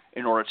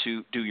in order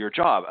to do your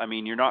job.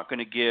 You're not going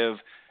to give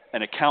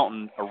an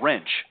accountant a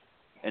wrench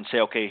and say,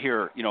 okay,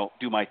 here,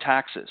 do my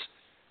taxes.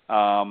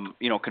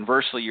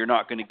 Conversely, you're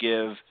not going to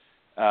give,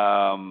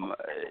 the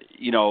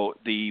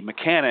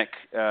mechanic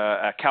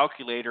a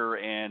calculator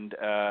and,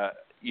 the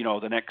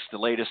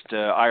latest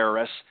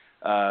IRS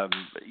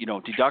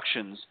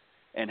deductions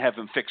and have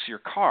them fix your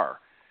car.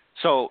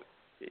 So,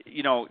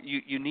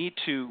 you need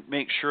to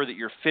make sure that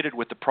you're fitted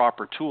with the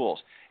proper tools.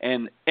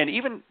 And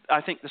even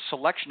I think the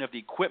selection of the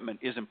equipment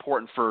is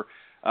important for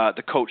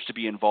the coach to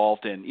be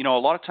involved in. A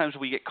lot of times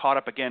we get caught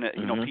up, again,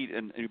 Pete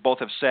and you both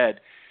have said,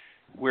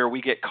 where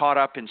we get caught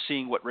up in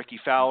seeing what Ricky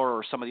Fowler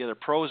or some of the other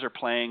pros are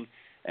playing,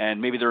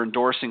 and maybe they're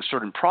endorsing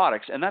certain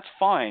products, and that's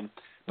fine,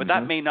 but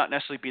that may not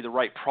necessarily be the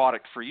right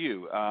product for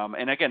you.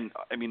 And again,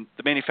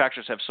 the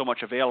manufacturers have so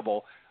much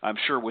available. I'm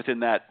sure within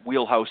that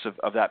wheelhouse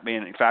of that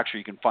manufacturer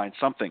you can find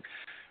something.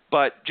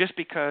 But just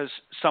because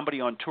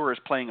somebody on tour is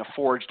playing a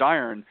forged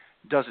iron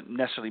doesn't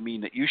necessarily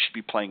mean that you should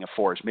be playing a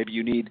forged. Maybe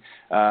you need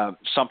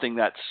something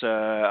that's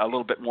a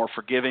little bit more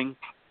forgiving,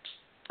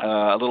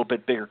 a little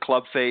bit bigger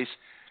club face.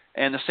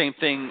 And the same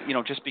thing,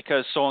 just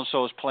because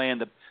so-and-so is playing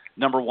the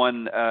number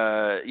one,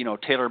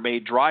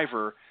 tailor-made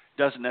driver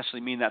doesn't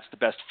necessarily mean that's the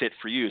best fit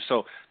for you.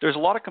 So there's a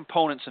lot of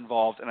components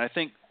involved. And I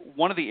think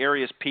one of the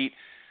areas, Pete,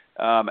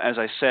 as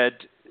I said,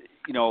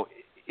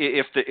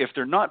 if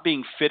they're not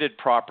being fitted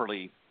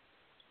properly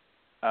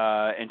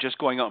and just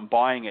going out and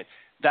buying it,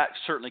 that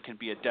certainly can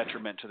be a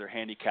detriment to their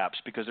handicaps,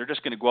 because they're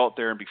just going to go out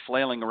there and be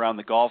flailing around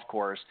the golf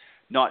course,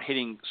 not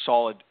hitting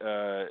solid,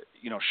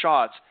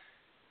 shots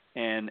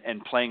and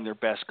playing their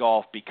best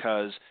golf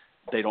because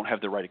they don't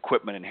have the right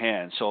equipment in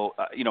hand. So,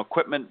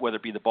 equipment, whether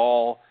it be the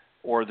ball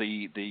or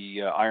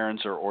the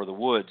irons or the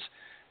woods,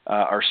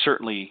 are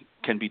certainly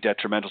can be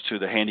detrimental to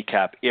the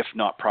handicap if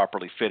not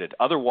properly fitted.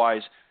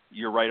 Otherwise,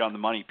 you're right on the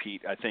money,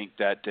 Pete. I think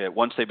that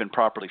once they've been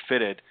properly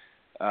fitted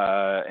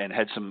and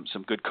had some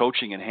good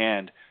coaching in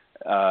hand,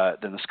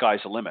 then the sky's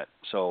the limit.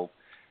 So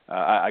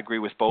I agree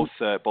with both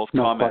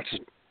comments.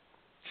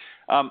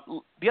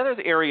 The other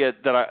area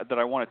that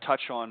I want to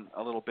touch on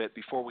a little bit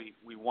before we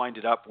wind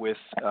it up with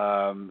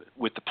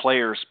the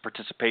players'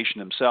 participation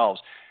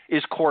themselves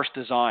is course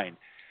design.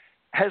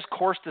 Has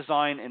course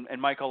design,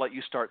 and Mike, I'll let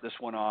you start this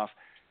one off,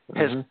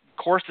 has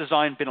course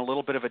design been a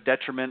little bit of a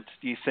detriment,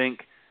 do you think,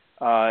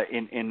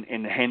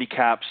 in the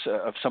handicaps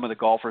of some of the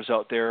golfers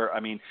out there?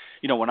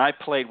 When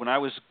I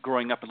was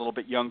growing up a little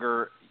bit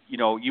younger,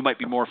 you might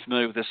be more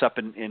familiar with this up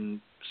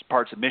in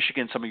parts of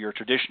Michigan, some of your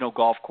traditional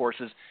golf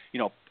courses,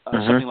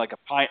 something like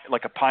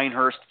a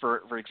Pinehurst,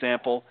 for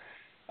example.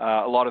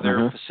 A lot of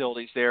their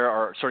facilities there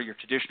are sort of your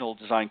traditional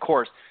design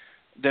course.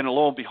 Then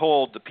lo and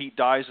behold, the Pete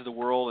Dyes of the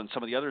world and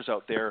some of the others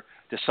out there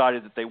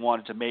decided that they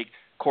wanted to make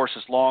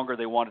courses longer.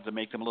 They wanted to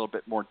make them a little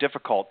bit more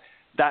difficult.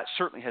 That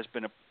certainly has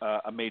been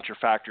a major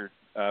factor.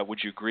 Would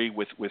you agree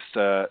with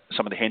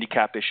some of the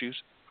handicap issues?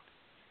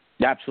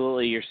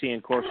 Absolutely. You're seeing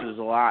courses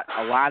a lot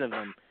of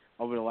them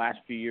over the last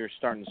few years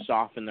starting to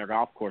soften their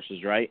golf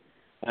courses, right?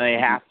 And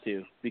they have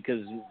to,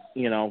 because,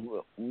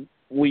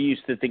 we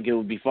used to think it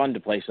would be fun to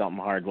play something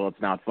hard. Well,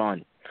 it's not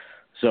fun.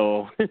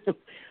 So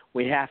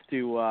we have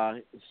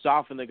to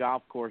soften the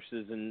golf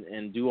courses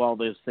and do all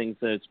those things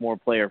that it's more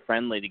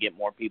player-friendly to get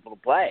more people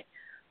to play.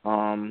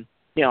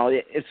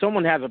 If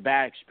someone has a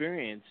bad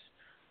experience,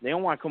 they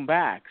don't want to come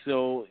back.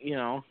 So,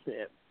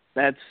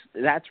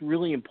 that's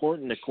really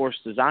important to course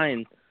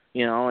design,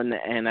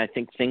 and I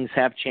think things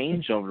have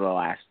changed over the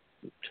last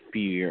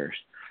few years.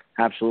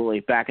 Absolutely.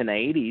 Back in the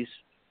 80s,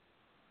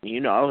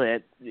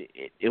 that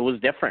it was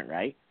different,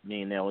 right?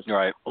 It was,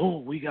 right. Oh,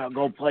 we got to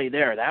go play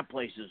there. That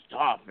place is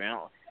tough,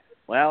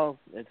 Well,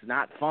 it's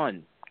not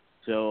fun.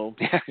 So,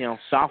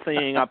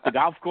 softening up the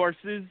golf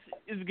courses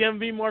is going to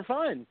be more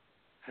fun.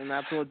 And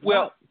that's what it's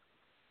about.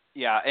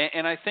 Yeah,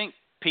 and I think,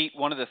 Pete,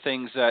 one of the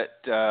things that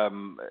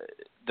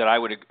I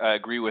would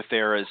agree with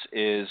there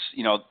is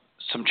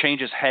some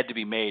changes had to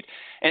be made.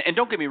 And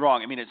don't get me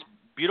wrong, it's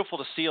beautiful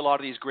to see a lot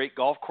of these great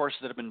golf courses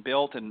that have been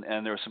built, and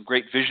there were some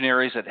great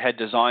visionaries that had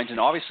designs, and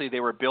obviously they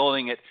were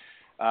building it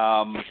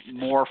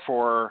more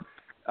for,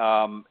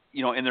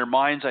 in their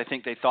minds, I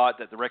think they thought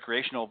that the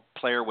recreational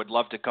player would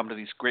love to come to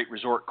these great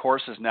resort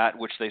courses, and that,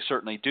 which they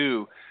certainly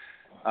do.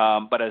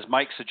 But as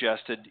Mike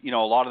suggested, a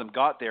lot of them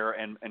got there,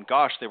 and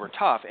gosh, they were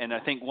tough. And I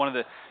think one of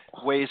the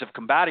ways of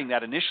combating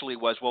that initially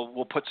was, well,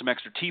 we'll put some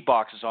extra tee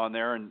boxes on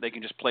there, and they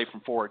can just play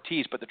from forward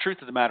tees. But the truth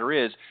of the matter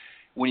is,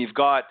 when you've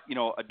got,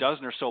 a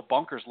dozen or so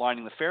bunkers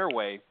lining the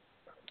fairway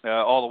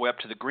all the way up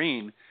to the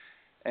green,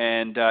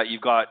 and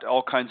you've got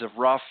all kinds of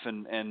rough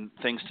and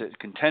things to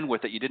contend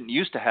with that you didn't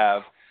used to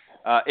have,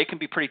 it can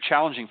be pretty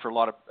challenging for a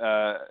lot of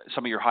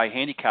some of your high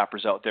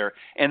handicappers out there.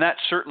 And that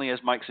certainly, as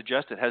Mike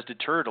suggested, has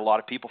deterred a lot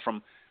of people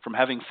from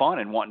having fun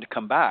and wanting to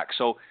come back.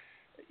 So,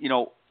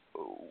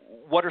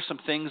 what are some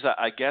things that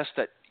I guess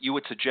that you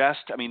would suggest?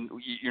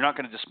 You're not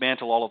going to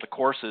dismantle all of the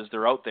courses.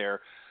 They're out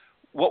there.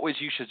 What would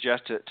you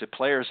suggest to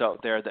players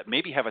out there that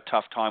maybe have a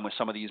tough time with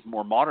some of these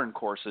more modern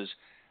courses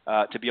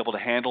to be able to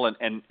handle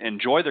and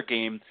enjoy their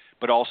game,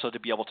 but also to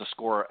be able to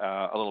score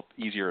a little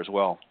easier as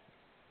well?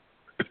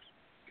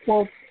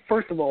 Well,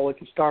 first of all, we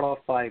can start off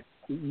by,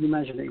 you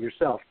mentioned it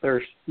yourself,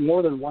 there's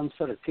more than one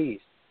set of tees.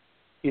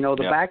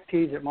 The back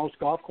tees at most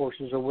golf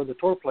courses are where the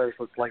tour players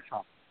would play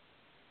from,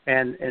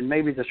 and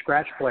maybe the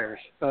scratch players.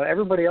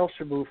 Everybody else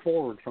should move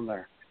forward from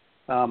there.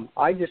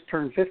 I just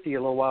turned 50 a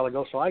little while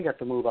ago, so I got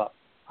to move up.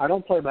 I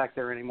don't play back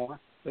there anymore.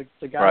 The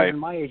guys Right. in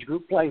my age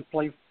group play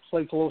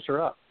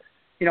closer up.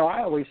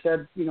 I always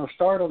said,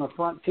 start on the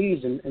front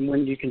tees, and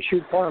when you can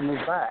shoot far,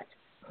 move back.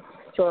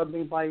 So, I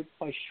mean, by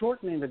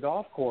shortening the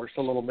golf course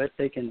a little bit,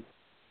 they can,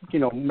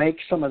 make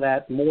some of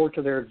that more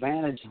to their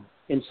advantage.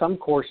 In some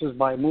courses,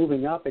 by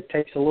moving up, it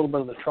takes a little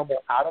bit of the trouble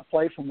out of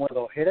play from where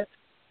they'll hit it.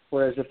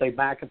 Whereas if they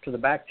back up to the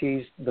back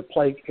tees,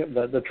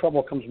 the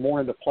trouble comes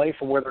more into play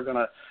for where they're going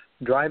to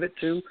drive it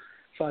to.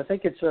 So I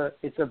think it's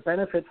a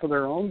benefit for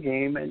their own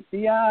game. And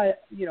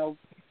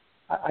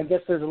I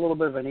guess there's a little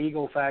bit of an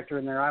ego factor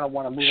in there. I don't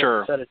want to move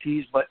up a set of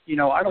tees, but I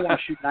don't want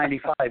to shoot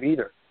 95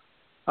 either,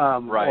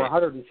 or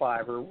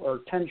 105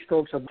 or 10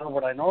 strokes above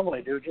what I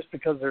normally do, just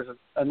because there's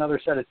another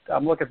set of.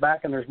 I'm looking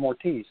back and there's more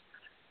tees.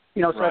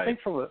 So I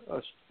think from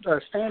a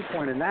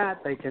standpoint in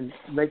that, they can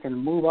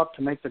move up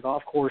to make the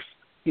golf course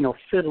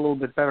fit a little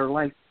bit better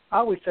length. I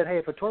always said, hey,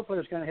 if a tour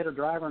player is going to hit a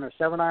driver and a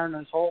 7-iron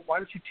in this hole, why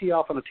don't you tee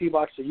off on a tee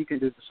box so you can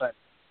do the same?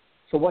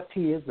 So what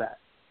tee is that?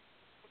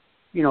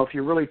 If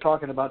you're really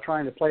talking about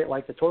trying to play it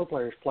like the tour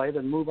players play,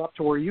 then move up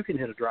to where you can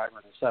hit a driver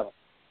in a 7.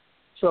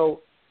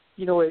 So,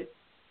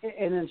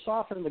 and then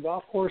softening the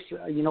golf course,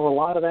 a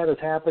lot of that has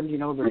happened.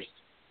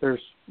 There's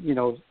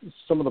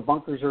some of the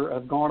bunkers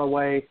have gone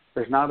away.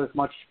 There's not as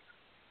much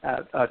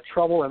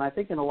trouble. And I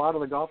think in a lot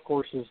of the golf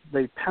courses,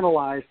 they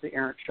penalize the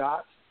errant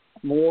shots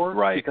more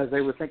because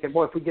they were thinking,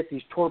 boy, if we get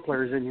these tour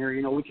players in here,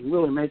 we can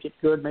really make it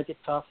good, make it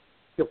tough.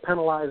 You'll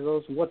penalize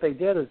those. And what they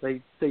did is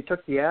they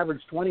took the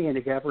average 20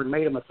 handicapper and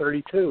made them a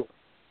 32,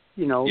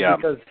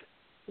 because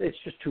it's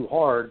just too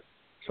hard.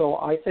 So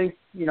I think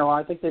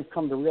they've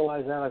come to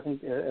realize that. I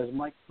think, as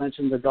Mike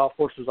mentioned, the golf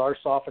courses are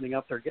softening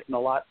up. They're getting a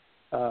lot,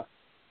 I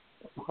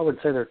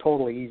wouldn't say they're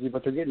totally easy,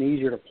 but they're getting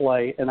easier to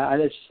play. And I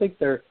just think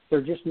they're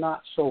just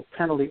not so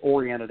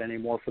penalty-oriented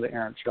anymore for the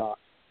errant shot.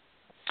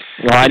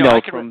 Well, I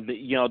know from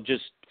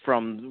just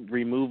from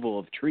removal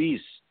of trees,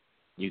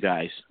 you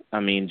guys. I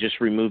mean, just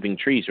removing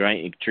trees,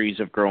 right? Trees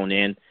have grown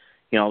in.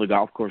 The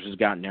golf course has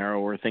gotten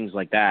narrower, things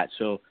like that.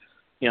 So,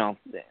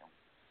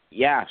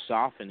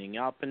 softening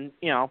up and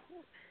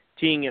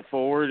teeing it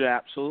forward,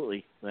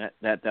 absolutely.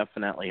 That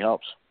definitely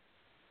helps.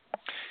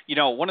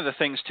 One of the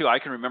things too, I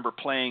can remember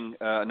playing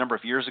a number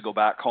of years ago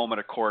back home at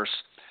a course,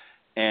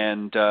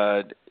 and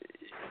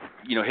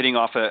hitting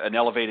off an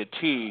elevated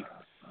tee.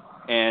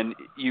 And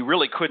you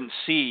really couldn't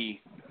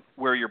see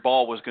where your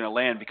ball was going to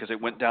land because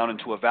it went down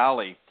into a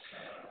valley.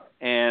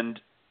 And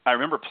I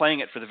remember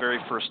playing it for the very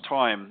first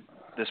time,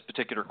 this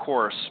particular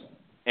course,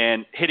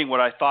 and hitting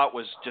what I thought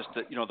was just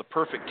the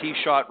perfect tee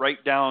shot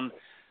right down,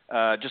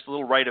 just a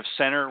little right of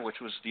center, which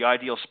was the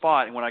ideal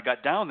spot. And when I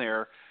got down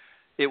there,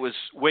 it was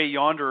way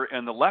yonder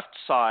on the left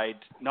side,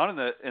 not in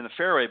the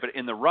fairway, but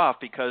in the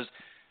rough, because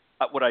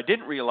what I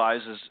didn't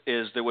realize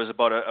is there was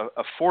about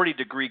a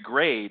 40-degree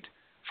grade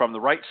from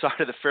the right side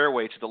of the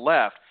fairway to the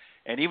left,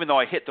 and even though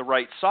I hit the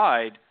right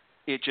side,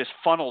 it just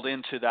funneled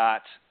into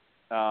that,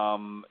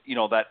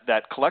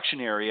 that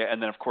collection area,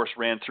 and then of course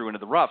ran through into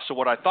the rough. So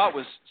what I thought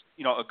was,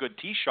 a good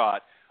tee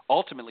shot,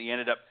 ultimately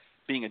ended up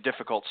being a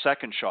difficult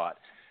second shot.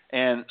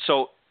 And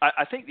so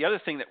I think the other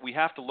thing that we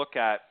have to look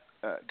at,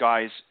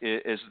 guys,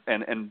 is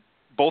and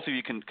both of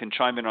you can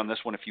chime in on this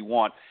one if you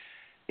want,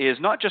 is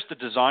not just the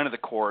design of the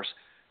course,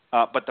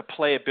 but the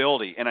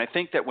playability. And I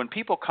think that when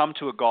people come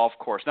to a golf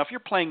course, now if you're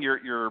playing your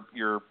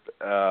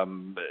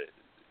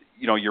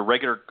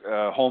regular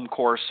home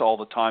course all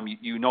the time,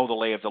 you know the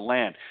lay of the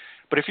land.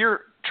 But if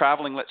you're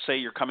traveling, let's say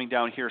you're coming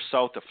down here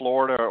south to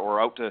Florida or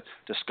out to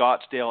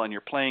Scottsdale and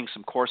you're playing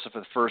some course for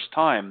the first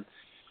time,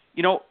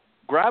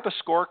 grab a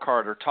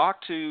scorecard or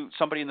talk to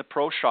somebody in the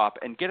pro shop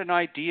and get an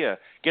idea,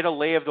 get a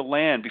lay of the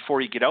land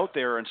before you get out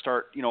there and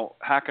start,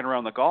 hacking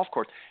around the golf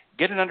course.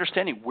 Get an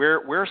understanding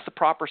where's the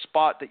proper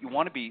spot that you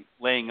want to be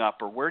laying up,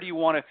 or where do you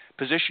want to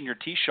position your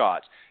tee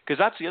shots? Because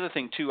that's the other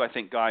thing too, I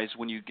think, guys,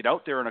 when you get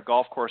out there in a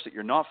golf course that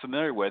you're not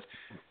familiar with,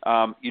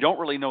 you don't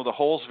really know the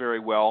holes very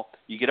well.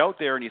 You get out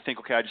there and you think,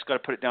 okay, I just got to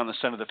put it down the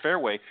center of the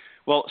fairway.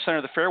 Well, center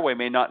of the fairway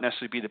may not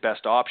necessarily be the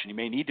best option. You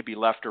may need to be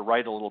left or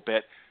right a little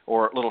bit,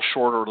 or a little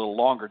shorter or a little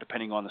longer,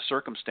 depending on the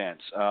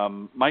circumstance.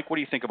 Mike, what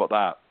do you think about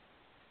that?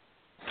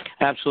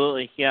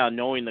 Absolutely. Yeah,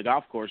 knowing the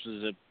golf course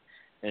is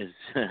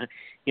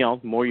the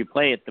more you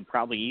play it, the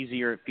probably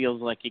easier it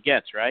feels like it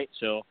gets, right?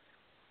 So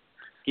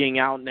getting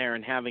out there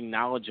and having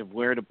knowledge of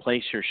where to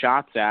place your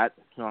shots at,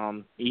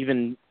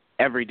 even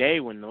every day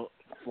when the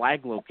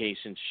flag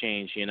locations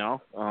change,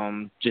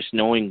 just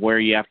knowing where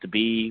you have to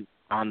be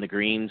on the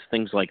greens,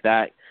 things like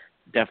that,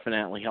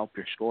 definitely help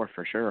your score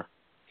for sure.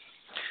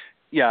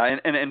 Yeah,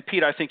 and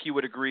Pete, I think you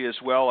would agree as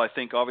well. I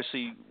think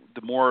obviously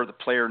the more the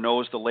player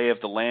knows the lay of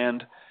the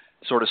land,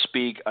 so to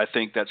speak, I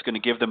think that's going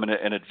to give them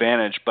an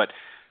advantage. But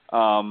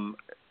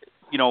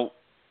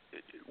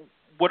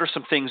what are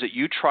some things that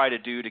you try to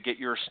do to get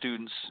your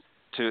students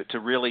to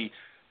really,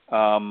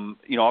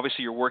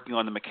 obviously you're working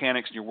on the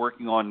mechanics and you're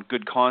working on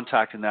good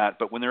contact in that,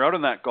 but when they're out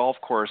on that golf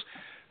course,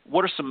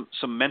 what are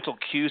some mental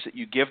cues that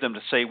you give them to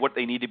say what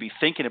they need to be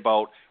thinking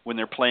about when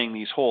they're playing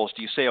these holes?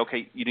 Do you say,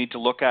 okay, you need to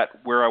look at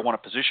where I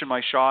want to position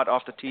my shot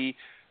off the tee,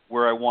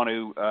 where I want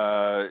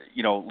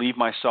to, leave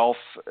myself,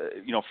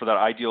 for that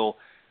ideal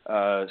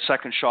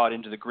second shot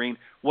into the green?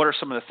 What are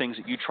some of the things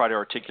that you try to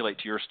articulate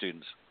to your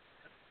students?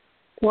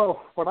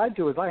 Well, what I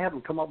do is I have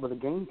them come up with a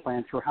game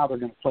plan for how they're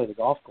going to play the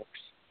golf course.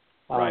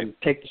 Right.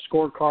 Take the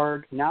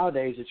scorecard.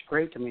 Nowadays, it's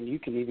great. I mean, you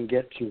can even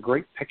get some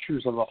great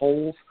pictures of the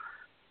holes,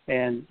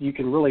 and you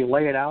can really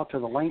lay it out to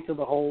the length of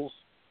the holes.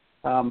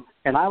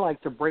 And I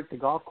like to break the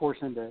golf course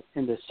into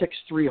 6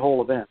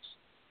 3-hole events.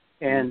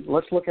 And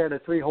let's look at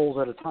it 3 holes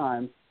at a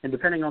time. And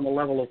depending on the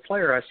level of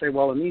player, I say,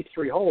 well, in these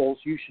 3 holes,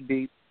 you should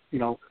be,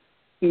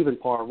 even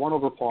par, 1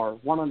 over par,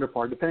 1 under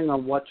par, depending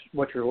on what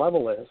your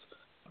level is.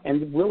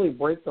 And really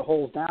break the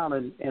holes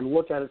down and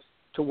look at it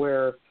to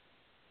where,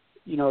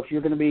 if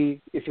you're going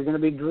to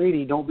be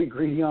greedy, don't be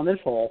greedy on this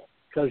hole,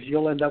 because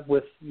you'll end up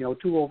with 2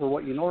 over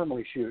what you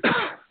normally shoot.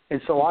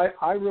 And so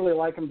I really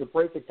like them to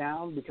break it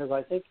down, because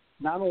I think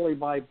not only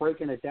by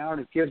breaking it down,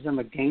 it gives them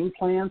a game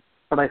plan,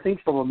 but I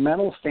think from a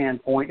mental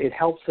standpoint, it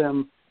helps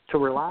them to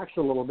relax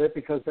a little bit,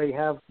 because they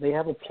have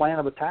a plan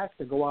of attack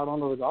to go out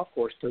onto the golf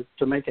course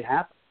to make it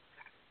happen.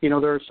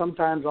 There are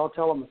sometimes I'll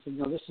tell them,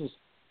 this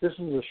is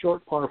a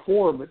short par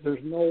 4, but there's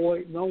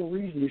no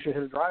reason you should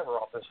hit a driver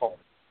off this hole.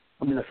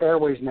 I mean, the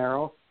fairway's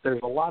narrow.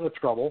 There's a lot of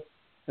trouble.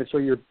 And so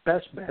your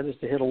best bet is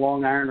to hit a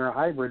long iron or a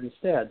hybrid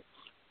instead.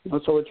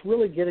 So it's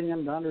really getting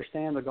them to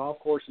understand the golf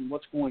course and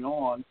what's going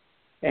on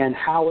and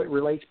how it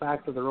relates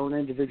back to their own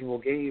individual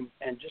game,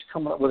 and just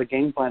coming up with a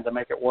game plan to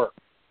make it work.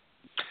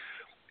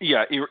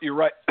 Yeah, you're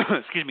right.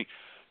 Excuse me.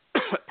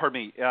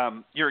 Pardon me.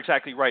 You're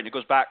exactly right. It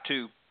goes back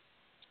to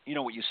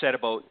what you said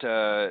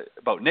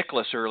about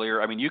Nicklaus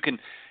earlier. I mean, you can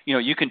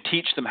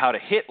teach them how to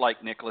hit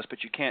like Nicklaus,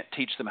 but you can't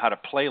teach them how to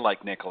play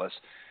like Nicklaus.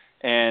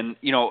 And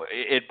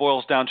it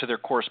boils down to their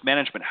course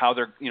management, how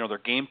they're their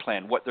game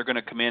plan, what they're going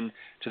to come in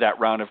to that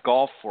round of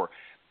golf for,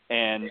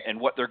 and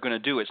what they're going to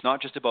do. It's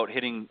not just about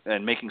hitting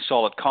and making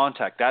solid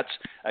contact. That's,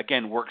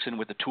 again, works in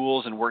with the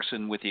tools and works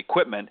in with the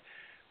equipment.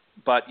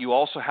 But you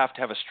also have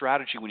to have a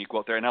strategy when you go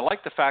out there. And I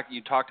like the fact that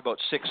you talked about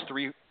 6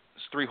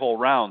 3-hole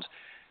rounds.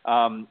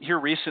 Here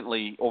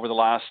recently, over the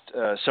last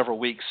several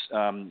weeks,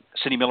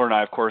 Cindy Miller and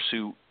I, of course,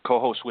 who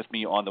co-hosts with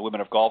me on the Women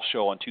of Golf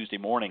show on Tuesday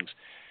mornings,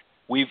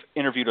 we've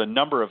interviewed a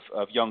number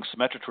of young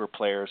Symetra Tour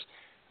players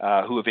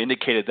who have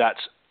indicated that's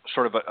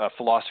sort of a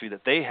philosophy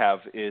that they have,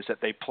 is that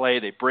they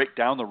break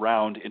down the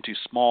round into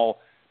small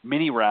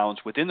mini rounds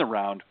within the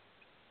round,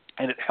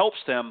 and it helps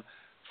them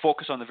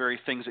focus on the very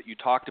things that you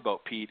talked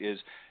about, Pete, is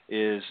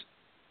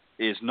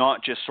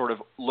not just sort of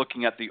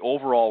looking at the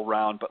overall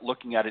round, but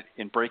looking at it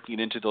and breaking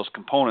it into those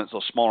components,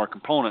 those smaller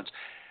components,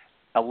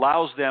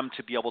 allows them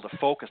to be able to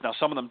focus. Now,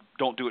 some of them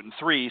don't do it in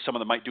 3, some of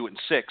them might do it in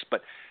 6,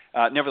 but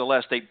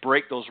nevertheless, they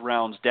break those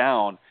rounds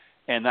down,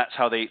 and that's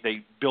how they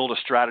build a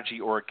strategy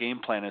or a game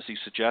plan, as you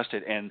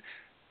suggested, and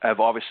have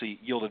obviously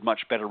yielded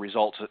much better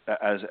results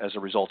as a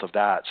result of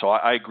that. So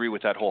I agree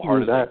with that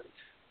wholeheartedly.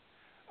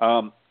 I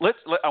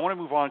want to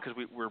move on, because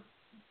we're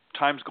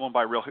time's going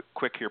by real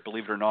quick here,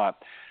 believe it or not.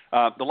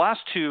 The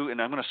last 2,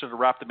 and I'm going to sort of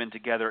wrap them in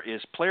together,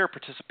 is player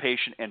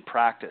participation and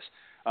practice.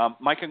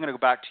 Mike, I'm going to go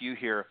back to you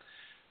here.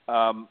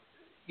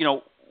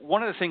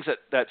 One of the things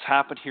that's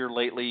happened here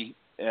lately,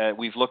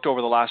 we've looked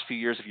over the last few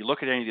years. If you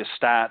look at any of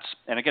the stats,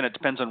 and again, it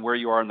depends on where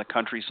you are in the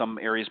country. Some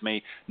areas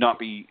may not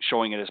be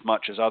showing it as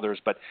much as others,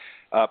 but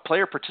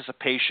player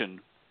participation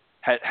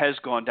has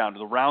gone down.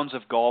 The rounds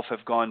of golf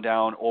have gone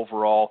down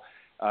overall,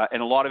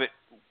 and a lot of it,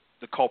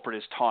 the culprit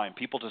is time.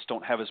 People just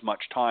don't have as much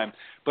time,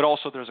 but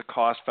also there's a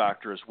cost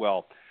factor as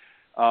well.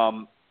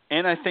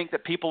 And I think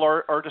that people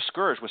are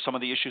discouraged with some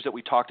of the issues that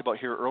we talked about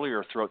here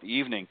earlier throughout the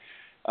evening.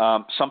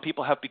 Some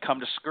people have become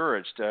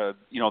discouraged.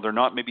 They're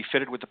not maybe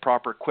fitted with the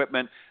proper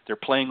equipment. They're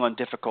playing on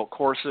difficult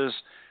courses,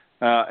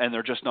 and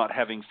they're just not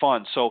having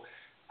fun. So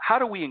how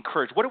do we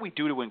encourage? What do we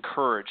do to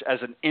encourage as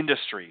an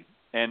industry?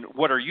 And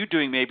what are you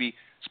doing maybe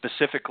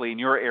specifically in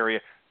your area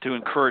to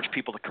encourage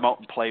people to come out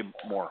and play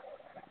more?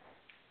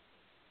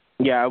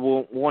 Yeah,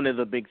 well, one of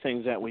the big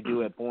things that we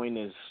do at BOYNE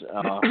is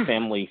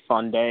family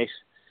fun days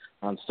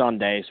on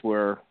Sundays,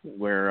 where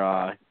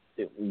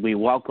we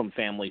welcome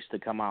families to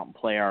come out and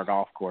play our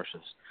golf courses.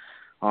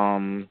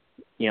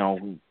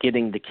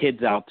 Getting the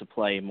kids out to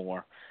play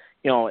more.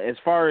 As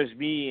far as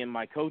me and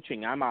my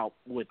coaching, I'm out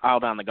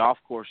on the golf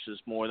courses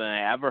more than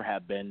I ever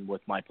have been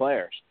with my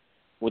players,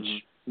 which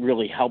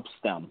really helps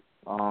them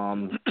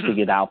to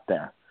get out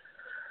there.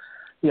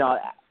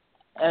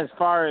 As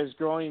far as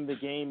growing the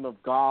game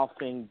of golf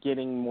and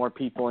getting more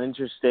people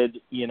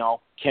interested,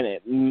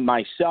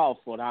 myself,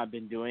 what I've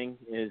been doing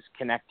is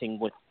connecting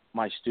with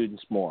my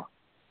students more.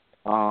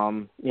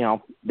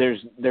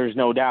 There's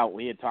no doubt,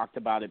 we had talked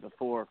about it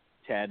before,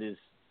 Ted, is,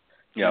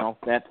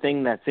 that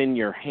thing that's in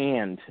your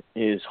hand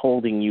is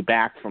holding you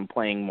back from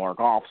playing more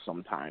golf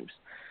sometimes,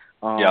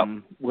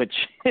 which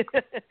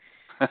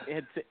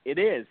it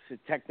is.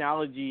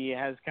 Technology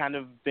has kind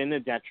of been a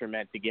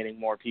detriment to getting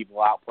more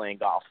people out playing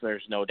golf.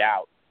 There's no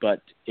doubt.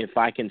 but if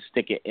I can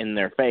stick it in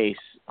their face,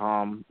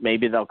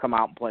 maybe they'll come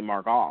out and play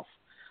more golf,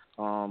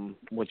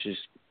 which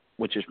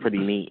is pretty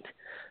neat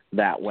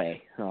that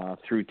way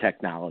through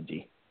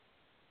technology.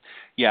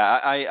 Yeah,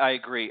 I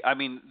agree. I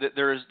mean,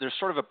 there's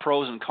sort of a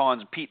pros and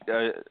cons. Pete,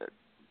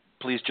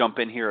 please jump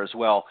in here as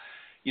well.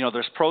 You know,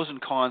 there's pros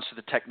and cons to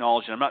the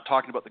technology. I'm not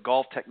talking about the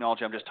golf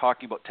technology. I'm just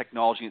talking about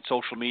technology and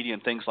social media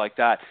and things like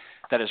that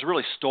has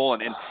really stolen.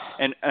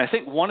 And I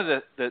think one of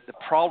the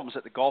problems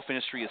that the golf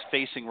industry is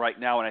facing right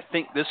now, and I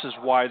think this is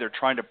why they're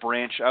trying to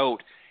branch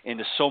out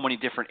into so many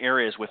different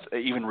areas with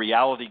even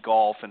reality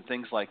golf and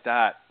things like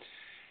that,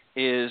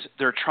 is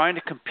they're trying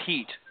to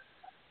compete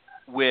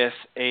with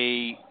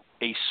a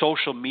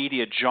social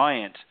media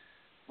giant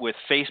with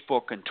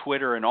Facebook and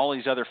Twitter and all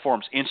these other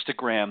forms,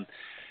 Instagram,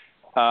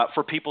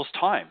 for people's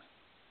time.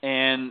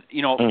 And,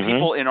 you know,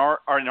 people in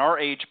our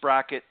age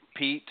bracket,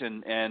 Pete,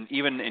 and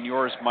even in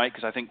yours, Mike,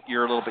 because I think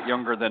you're a little bit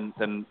younger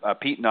than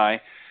Pete and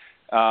I,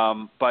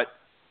 but,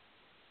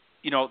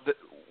 you know,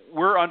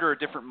 we're under a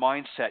different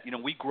mindset. You know,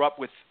 we grew up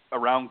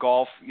around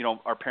golf. You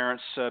know, our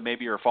parents,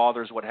 maybe our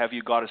fathers, what have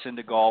you, got us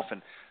into golf,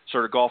 and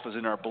sort of golf is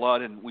in our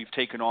blood, and we've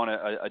taken on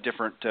a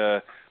different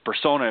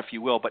persona, if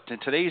you will. But in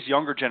today's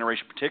younger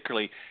generation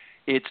particularly,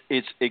 it's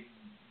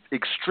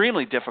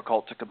extremely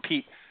difficult to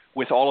compete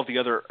with all of the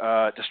other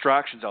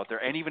distractions out there,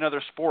 and even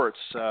other sports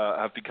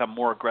have become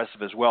more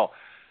aggressive as well.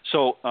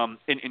 So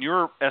in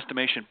your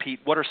estimation, Pete,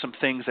 what are some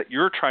things that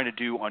you're trying to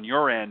do on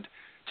your end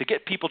to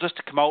get people just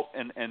to come out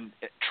and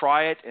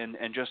try it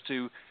and just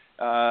to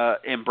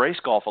embrace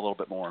golf a little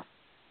bit more?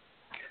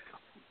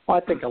 Well,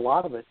 I think a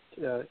lot of it,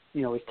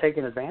 you know, is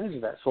taking advantage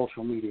of that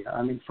social media.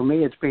 I mean, for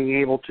me, it's being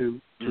able to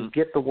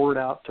get the word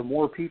out to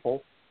more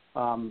people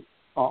on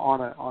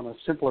a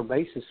simpler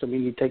basis. I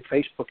mean, you take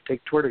Facebook,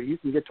 take Twitter, you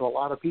can get to a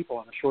lot of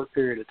people in a short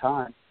period of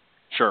time.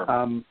 Sure.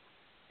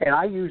 And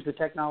I use the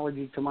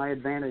technology to my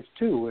advantage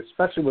too,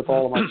 especially with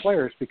all of my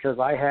players, because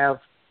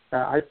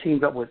I've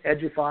teamed up with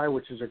Edify,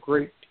 which is a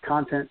great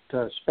content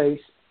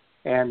space,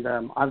 and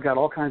I've got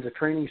all kinds of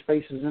training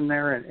spaces in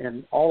there,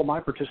 and all of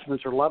my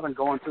participants are loving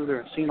going through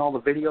there and seeing all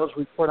the videos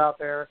we put out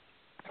there.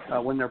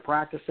 When they're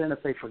practicing,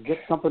 if they forget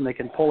something, they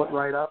can pull it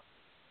right up.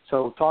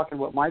 So talking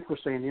what Mike was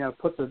saying, you know,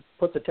 put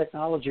the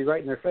technology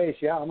right in their face.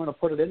 Yeah, I'm going to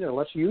put it in there.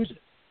 Let's use it.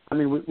 I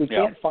mean, we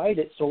can't fight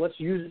it, so let's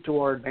use it to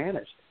our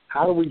advantage.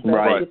 How do we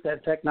best get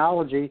that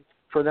technology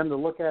for them to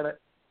look at it?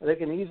 They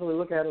can easily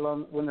look at it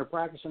when they're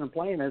practicing and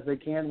playing as they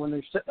can when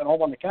they're sitting at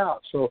home on the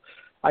couch. So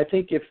I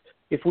think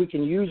if we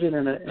can use it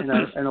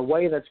in a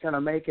way that's going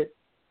to make it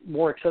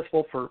more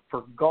accessible for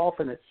golf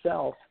in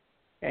itself,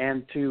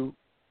 and to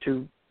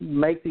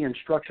make the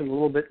instruction a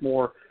little bit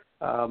more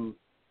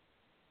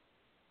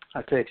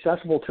I'd say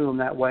accessible to them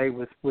that way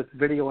with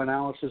video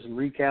analysis and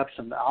recaps,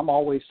 and I'm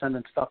always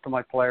sending stuff to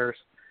my players.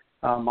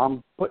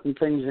 I'm putting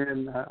things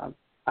in.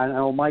 I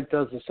know Mike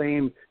does the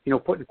same, you know,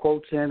 putting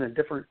quotes in and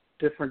different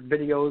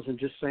videos and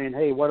just saying,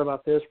 hey, what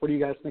about this? What do you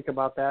guys think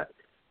about that?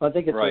 I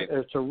think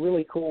it's a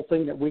really cool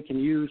thing that we can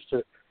use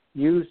to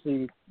use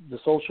the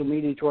social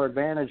media to our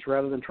advantage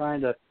rather than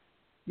trying to,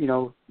 you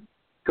know,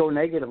 go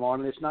negative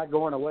on it. It's not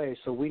going away,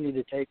 so we need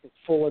to take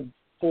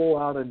full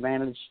out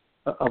advantage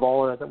of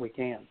all of that we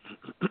can.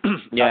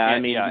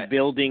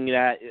 Building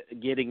that,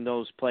 getting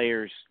those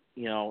players,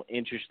 you know,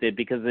 interested,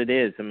 because it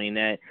is. I mean,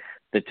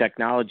 the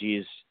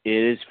technology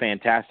is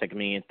fantastic. I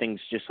mean, things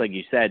just like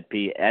you said,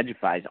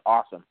 Edify is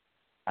awesome.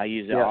 I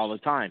use it all the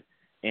time,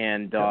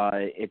 and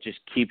it just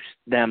keeps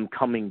them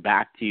coming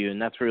back to you,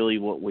 and that's really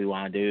what we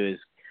want to do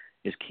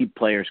is keep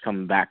players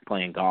coming back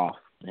playing golf,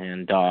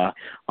 and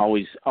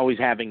always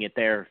having it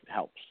there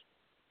helps.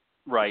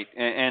 Right,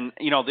 and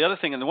you know, the other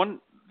thing, and the one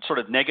sort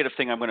of negative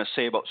thing I'm going to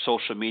say about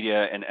social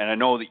media, and I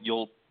know that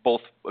you'll both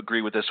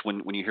agree with this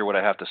when you hear what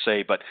I have to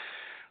say, but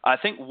I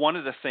think one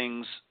of the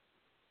things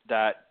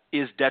that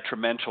is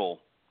detrimental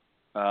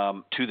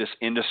to this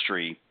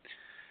industry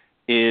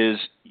is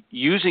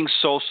using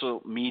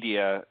social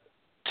media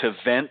to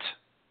vent,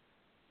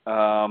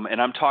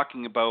 and I'm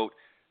talking about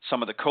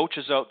some of the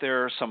coaches out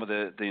there, some of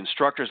the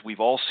instructors.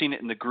 We've all seen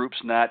it in the groups,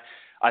 and that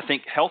I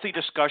think healthy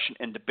discussion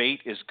and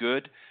debate is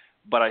good,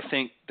 but I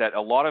think that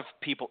a lot of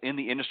people in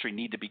the industry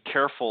need to be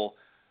careful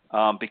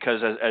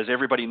because as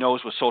everybody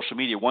knows with social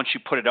media, once you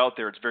put it out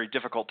there, it's very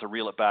difficult to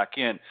reel it back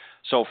in.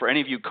 So for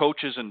any of you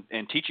coaches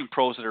and teaching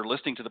pros that are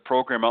listening to the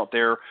program out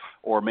there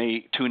or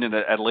may tune in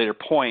at a later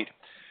point,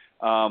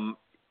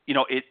 you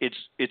know,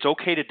 it's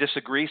okay to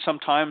disagree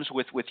sometimes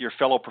with your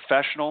fellow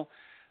professional,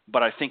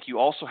 but I think you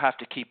also have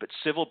to keep it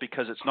civil,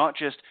 because it's not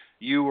just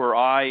you or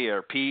I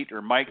or Pete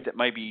or Mike that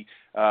might be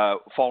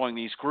following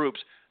these groups.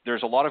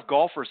 There's a lot of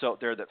golfers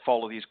out there that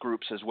follow these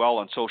groups as well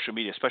on social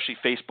media, especially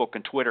Facebook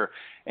and Twitter.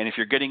 And if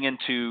you're getting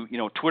into, you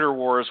know, Twitter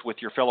wars with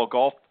your fellow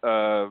golf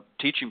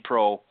teaching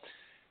pro,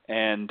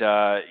 and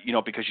you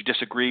know, because you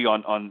disagree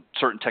on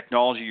certain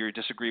technology or you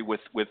disagree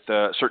with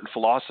certain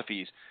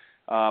philosophies,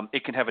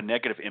 it can have a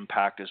negative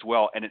impact as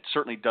well. And it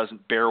certainly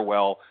doesn't bear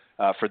well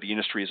for the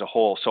industry as a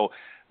whole. So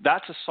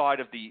that's a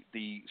side of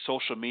the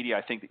social media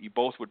I think that you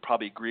both would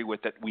probably agree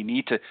with, that we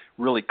need to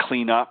really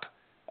clean up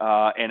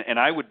And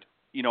I would,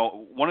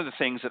 one of the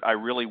things that I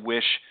really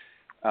wish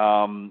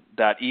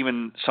that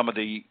even some of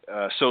the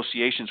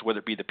associations, whether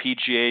it be the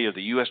PGA or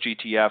the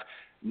USGTF,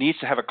 needs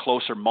to have a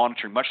closer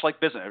monitoring, much like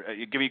business. I'll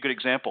give you a good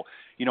example.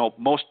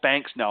 Most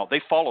banks now,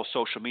 they follow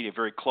social media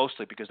very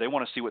closely because they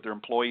want to see what their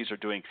employees are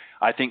doing.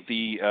 I think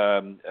the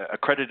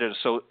accredited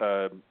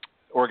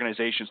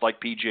organizations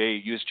like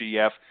PGA,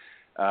 USGTF,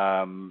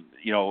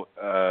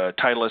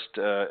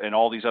 Titleist, and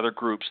all these other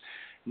groups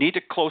need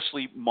to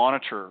closely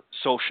monitor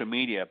social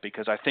media,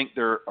 because I think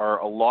there are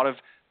a lot of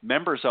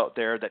members out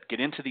there that get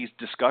into these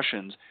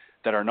discussions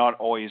that are not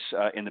always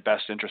in the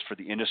best interest for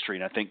the industry.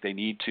 And I think they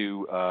need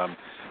to,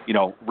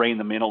 rein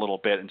them in a little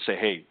bit and say,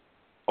 hey,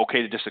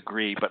 okay to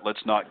disagree, but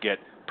let's not get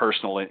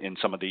personal in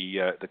some of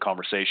the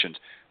conversations.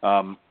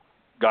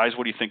 Guys,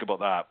 what do you think about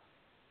that?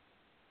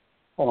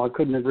 Oh, I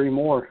couldn't agree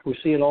more. We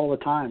see it all the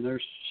time.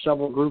 There's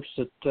several groups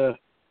that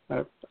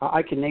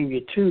I can name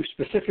you two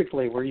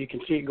specifically where you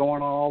can see it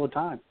going on all the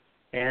time.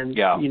 And,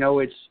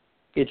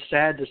 it's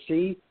sad to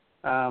see.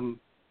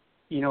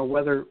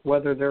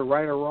 Whether they're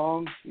right or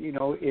wrong, and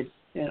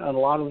a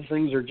lot of the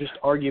things are just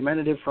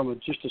argumentative from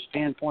just a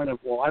standpoint of,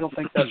 well, I don't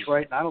think that's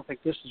right, and I don't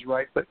think this is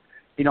right. But,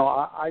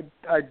 I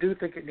do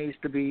think it needs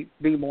to be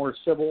more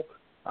civil.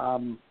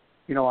 I'm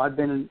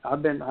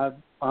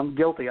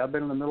guilty. I've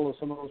been in the middle of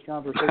some of those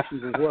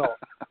conversations as well.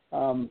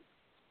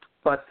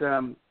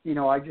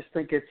 I just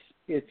think it's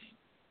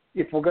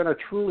if we're going to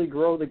truly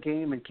grow the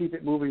game and keep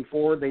it moving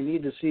forward, they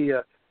need to see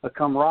a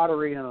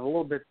camaraderie and a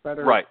little bit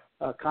better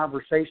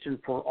conversation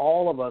for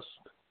all of us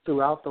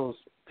throughout those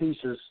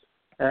pieces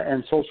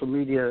and social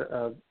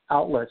media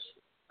outlets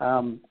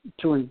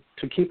to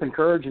keep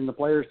encouraging the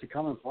players to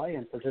come and play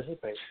and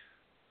participate.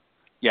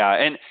 Yeah,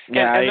 and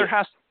there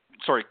has.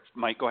 Sorry,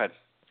 Mike, go ahead.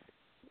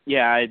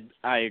 Yeah,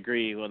 I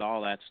agree with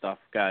all that stuff,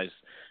 guys.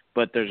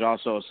 But there's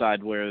also a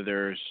side where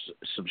there's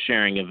some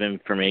sharing of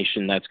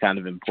information that's kind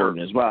of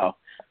important as well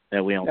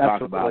that we don't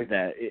talk about.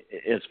 That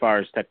as far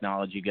as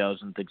technology goes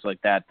and things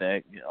like that,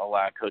 that a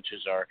lot of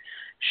coaches are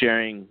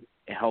sharing,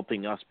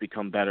 helping us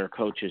become better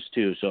coaches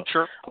too. So,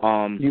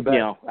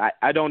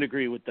 I don't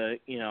agree with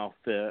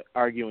the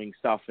arguing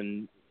stuff,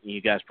 and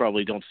you guys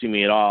probably don't see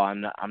me at all.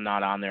 I'm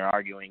not on there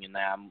arguing, and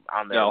I'm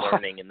on there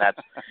learning, and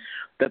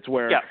that's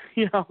where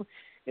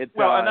it's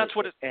and that's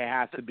what it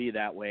has to be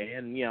that way.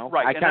 And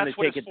right. I kind of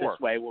take it this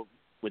way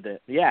with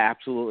it. Yeah,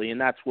 absolutely, and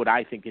that's what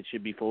I think it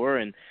should be for.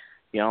 And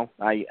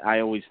I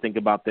always think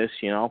about this.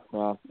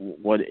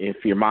 What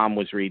if your mom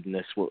was reading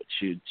this? What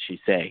should she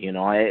say?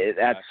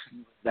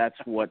 That's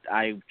what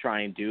I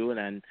try and do, and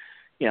then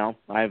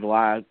I have a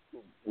lot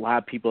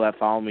of people that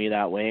follow me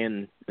that way,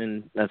 and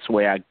that's the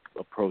way I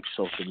approach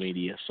social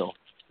media. So.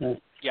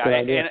 Yeah,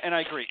 and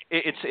I agree.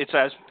 It's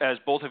as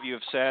both of you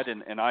have said,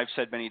 and I've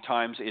said many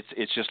times.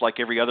 It's just like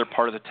every other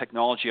part of the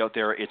technology out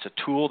there. It's a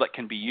tool that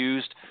can be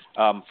used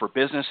for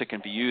business. It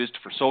can be used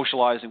for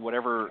socializing,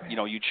 whatever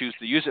you choose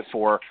to use it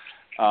for.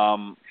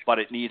 But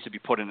it needs to be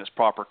put in its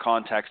proper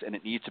context, and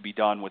it needs to be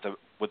done with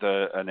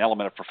an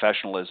element of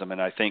professionalism.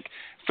 And I think,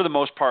 for the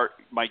most part,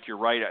 Mike, you're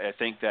right. I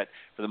think that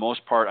for the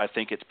most part,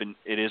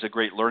 it is a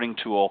great learning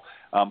tool.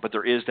 But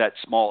there is that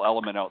small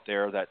element out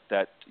there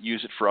that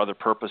use it for other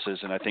purposes,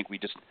 and I think we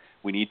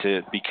need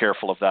to be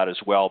careful of that as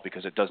well,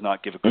 because it does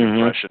not give a good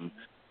impression.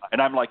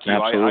 And I'm like you,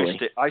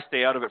 I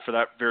stay out of it for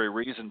that very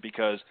reason,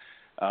 because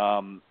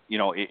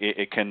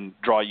it can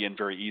draw you in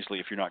very easily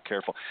if you're not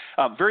careful.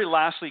 Very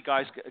lastly,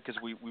 guys, because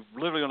we've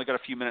literally only got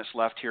a few minutes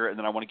left here, and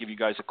then I want to give you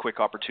guys a quick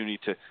opportunity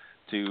to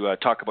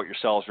talk about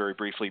yourselves very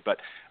briefly. But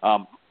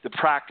the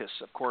practice,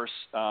 of course,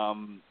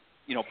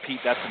 Pete,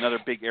 that's another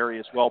big area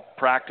as well.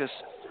 Practice.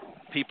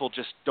 People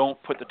just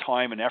don't put the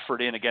time and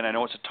effort in. Again, I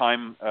know it's a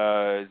time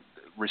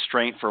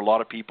restraint for a lot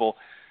of people.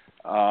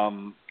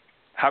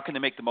 How can they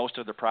make the most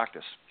of their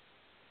practice?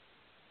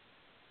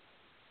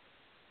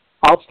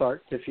 I'll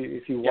start if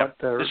you want.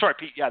 Sorry,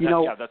 Pete.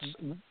 That's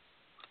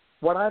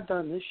what I've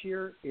done this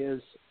year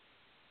is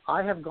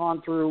I have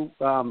gone through.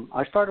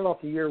 I started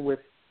off the year with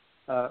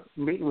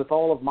meeting with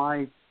all of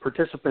my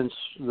participants.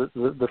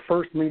 The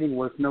first meeting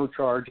was no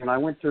charge, and I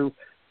went through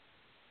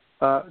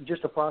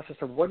just a process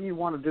of what do you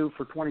want to do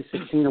for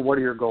 2016 and what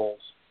are your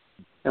goals.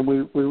 And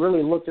we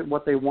really looked at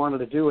what they wanted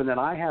to do, and then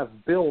I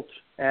have built,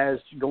 as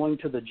going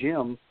to the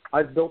gym,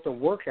 I've built a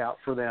workout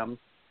for them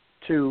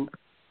to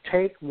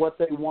take what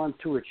they want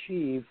to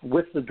achieve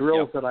with the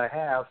drills that I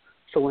have.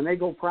 So when they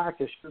go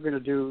practice, you're going to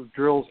do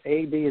drills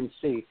A, B, and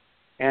C.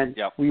 And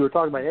we were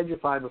talking about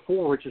Edgify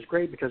before, which is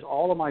great because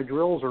all of my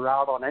drills are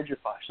out on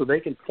Edgify. So they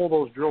can pull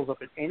those drills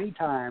up at any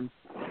time,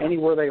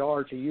 anywhere they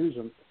are to use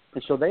them.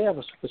 And so they have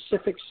a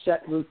specific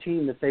set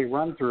routine that they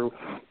run through.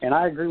 And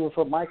I agree with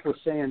what Mike was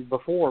saying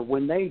before.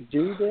 When they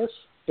do this,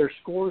 their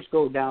scores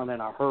go down in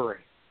a hurry.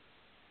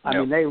 I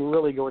mean, they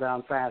really go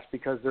down fast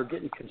because they're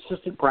getting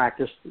consistent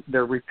practice.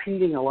 They're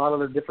repeating a lot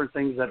of the different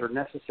things that are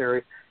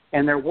necessary,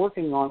 and they're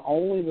working on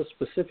only the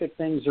specific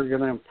things that are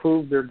going to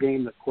improve their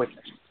game the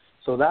quickest.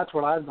 So that's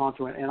what I've gone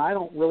through, and I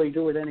don't really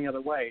do it any other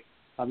way.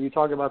 You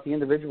talk about the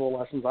individual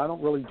lessons. I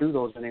don't really do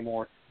those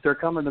anymore. they're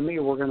coming to me.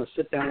 We're going to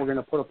sit down. We're going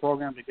to put a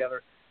program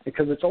together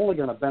because it's only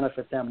going to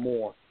benefit them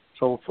more.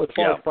 So as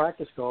far as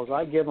practice goes,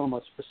 I give them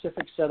a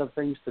specific set of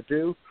things to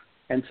do,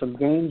 and some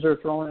games are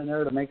thrown in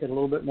there to make it a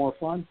little bit more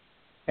fun.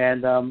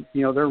 And,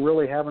 they're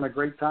really having a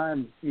great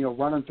time,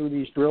 running through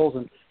these drills.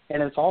 And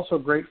it's also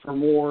great for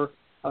more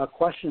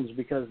questions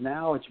because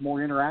now it's more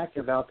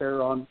interactive out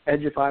there on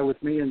Edgify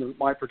with me and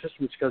my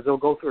participants because they'll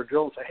go through a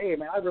drill and say, hey,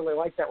 man, I really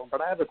like that one,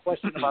 but I have a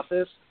question about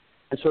this.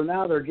 And so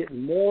now they're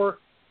getting more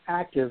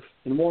active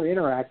and more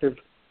interactive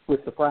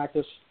with the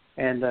practice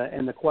and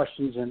the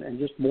questions and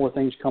just more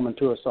things coming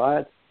to us. So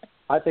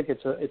I think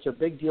it's a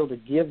big deal to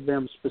give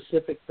them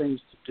specific things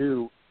to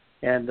do.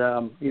 And,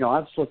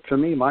 for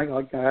me, my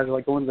guys are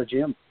like going to the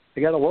gym.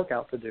 They got a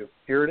workout to do.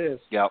 Here it is.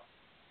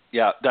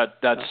 Yeah,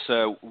 that's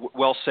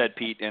well said,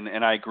 Pete,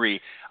 and I agree.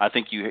 I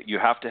think you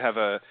have to have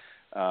a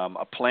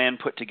plan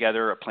put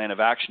together, a plan of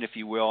action, if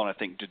you will, and I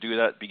think to do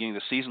that at the beginning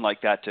of the season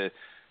like that to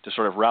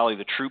sort of rally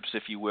the troops,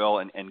 if you will,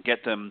 and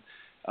get them,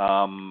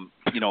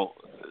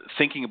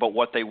 thinking about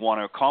what they want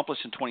to accomplish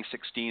in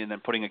 2016 and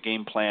then putting a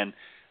game plan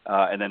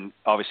and then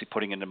obviously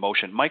putting it into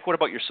motion. Mike, what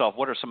about yourself?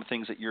 What are some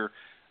things that you're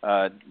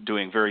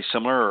doing very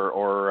similar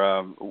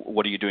or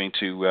what are you doing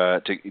to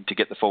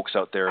get the folks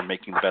out there and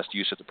making the best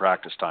use of the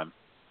practice time?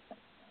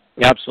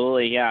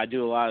 Absolutely, yeah. I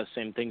do a lot of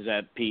the same things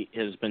that Pete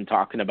has been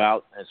talking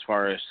about as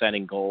far as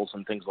setting goals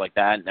and things like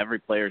that. And every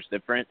player is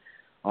different,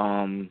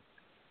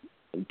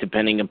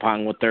 depending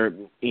upon what their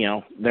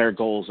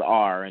goals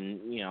are. And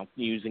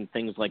using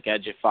things like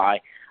Edgify.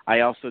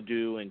 I also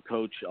do and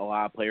coach a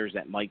lot of players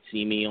that might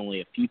see me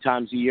only a few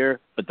times a year,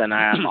 but then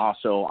I am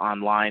also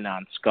online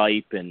on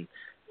Skype and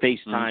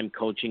FaceTime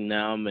coaching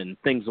them and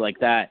things like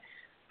that,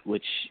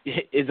 which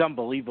is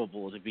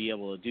unbelievable to be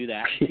able to do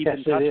that. Keep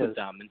in touch with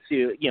them and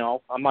see,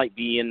 I might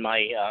be in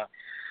my,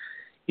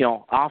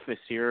 office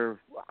here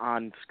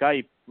on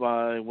Skype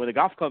with a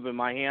golf club in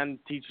my hand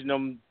teaching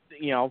them,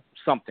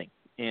 something.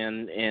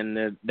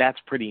 And that's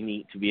pretty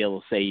neat to be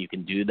able to say you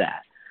can do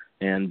that.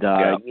 And,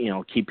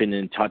 keeping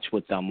in touch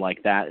with them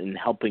like that and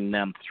helping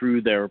them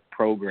through their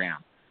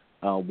program,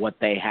 what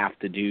they have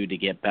to do to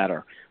get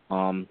better.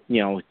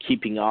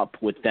 Keeping up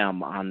with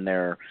them on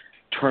their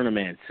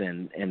tournaments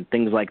and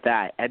things like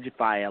that.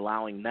 Edgify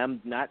allowing them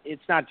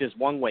it's not just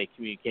one-way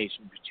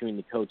communication between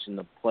the coach and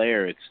the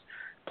player. It's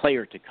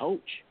player to coach.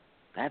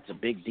 That's a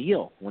big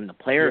deal when the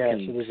player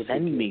can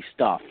send me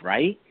stuff,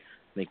 right?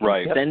 They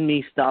can send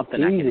me stuff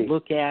and I can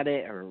look at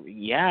it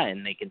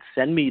and they can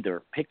send me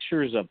their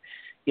pictures of,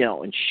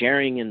 and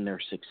sharing in their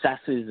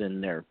successes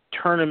and their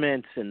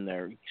tournaments and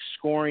their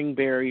scoring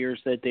barriers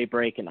that they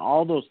break and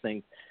all those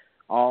things.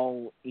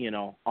 All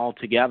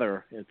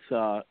together,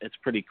 it's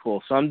pretty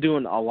cool. So I'm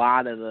doing a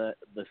lot of the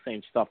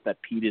same stuff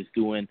that Pete is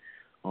doing,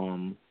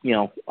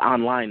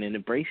 online and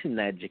embracing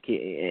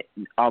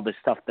all the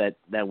stuff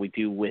that we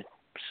do with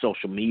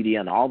social media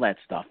and all that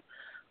stuff.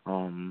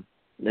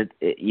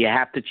 You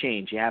have to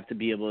change. You have to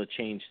be able to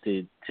change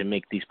to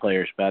make these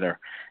players better,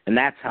 and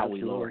that's how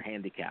we lower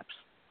handicaps.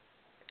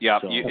 Yeah,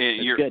 so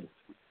you're good.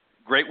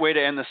 Great way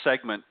to end the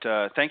segment.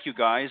 Thank you,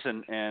 guys,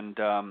 and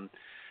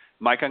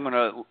Mike, I'm going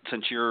to,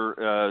 since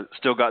you're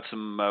still got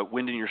some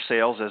wind in your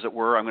sails, as it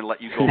were, I'm going to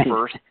let you go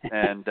first,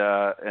 and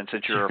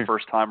since you're a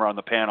first-timer on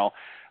the panel.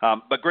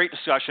 But great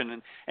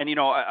discussion, and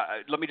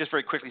let me just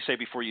very quickly say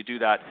before you do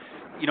that,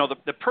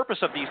 the purpose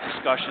of these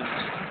discussions,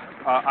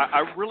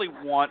 I really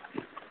want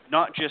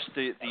not just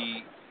the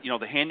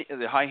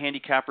high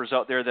handicappers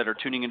out there that are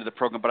tuning into the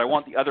program, but I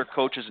want the other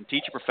coaches and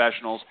teacher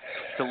professionals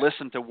to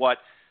listen to what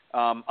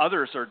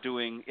others are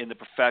doing in the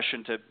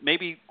profession, to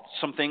maybe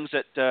some things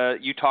that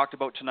you talked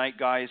about tonight,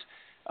 guys,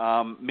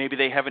 maybe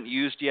they haven't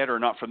used yet or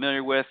not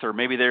familiar with, or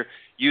maybe they're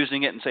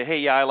using it and say, hey,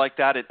 yeah, I like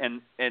that,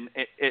 and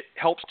it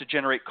helps to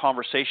generate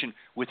conversation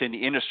within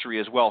the industry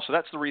as well. So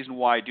that's the reason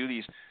why I do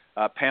these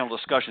panel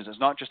discussions. It's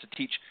not just to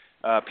teach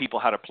people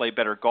how to play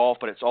better golf,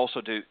 but it's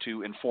also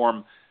to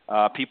inform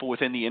people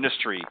within the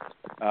industry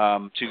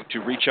to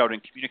reach out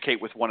and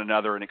communicate with one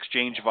another and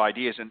exchange of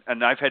ideas.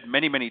 And I've had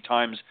many, many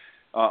times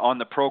on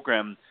the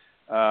program,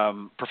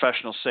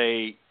 professionals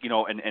say,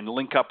 and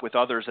link up with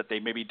others that they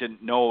maybe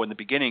didn't know in the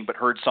beginning but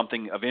heard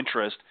something of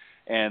interest,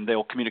 and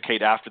they'll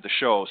communicate after the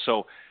show.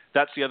 So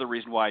that's the other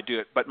reason why I do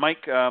it. But,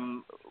 Mike,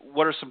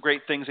 what are some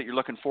great things that you're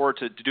looking forward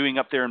to doing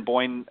up there in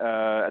BOYNE,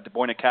 at the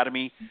BOYNE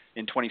Academy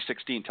in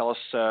 2016? Tell us,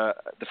 the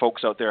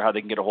folks out there, how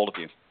they can get a hold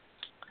of you.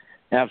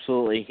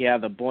 Absolutely. Yeah,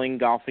 the BOYNE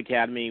Golf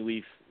Academy,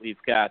 we've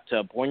got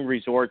BOYNE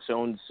Resorts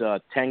owns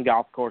 10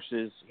 golf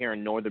courses here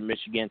in northern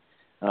Michigan.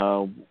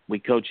 We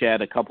coach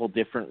at a couple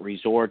different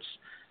resorts.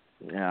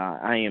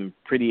 I am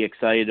pretty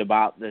excited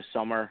about this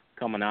summer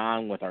coming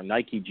on with our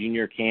Nike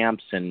Junior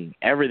camps and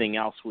everything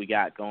else we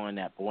got going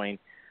at BOYNE.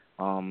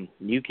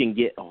 You can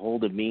get a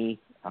hold of me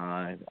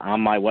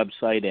on my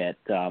website at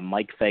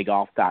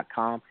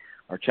mikefagolf.com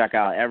or check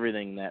out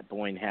everything that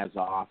BOYNE has to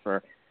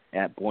offer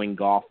at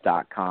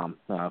BOYNEGolf.com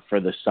for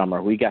the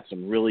summer. We got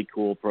some really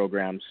cool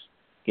programs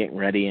getting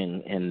ready,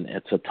 and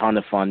it's a ton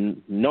of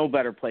fun. No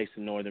better place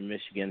in northern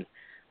Michigan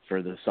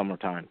for the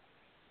summertime.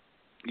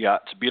 Yeah,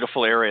 it's a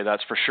beautiful area,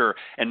 that's for sure.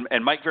 And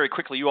Mike, very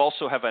quickly, you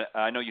also have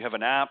I know you have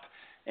an app,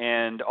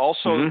 and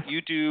also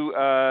you do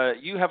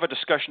you have a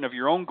discussion of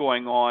your own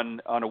going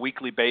on a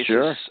weekly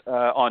basis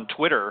on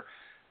Twitter.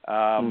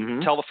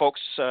 Tell the folks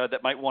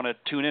that might want to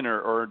tune in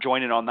or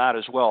join in on that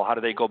as well. How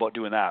do they go about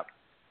doing that?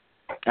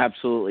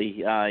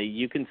 Absolutely.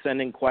 You can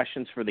send in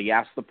questions for the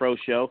Ask the Pro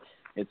show.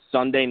 It's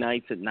Sunday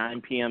nights at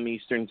 9 p.m.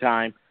 Eastern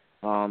Time.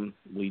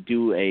 We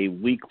do a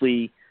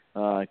weekly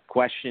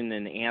question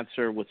and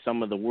answer with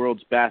some of the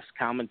world's best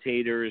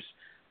commentators,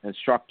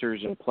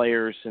 instructors, and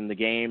players in the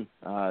game.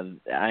 I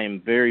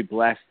am very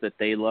blessed that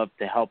they love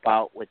to help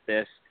out with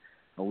this.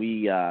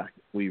 We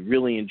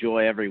really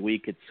enjoy every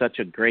week. It's such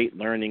a great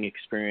learning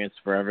experience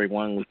for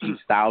everyone. We teach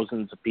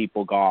thousands of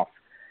people golf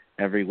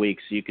every week.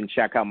 So you can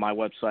check out my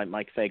website,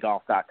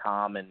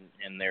 mikefeygolf.com,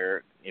 and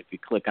there, if you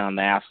click on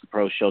the Ask the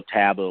Pro Show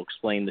tab, it'll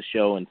explain the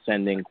show and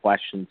send in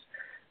questions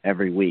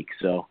every week.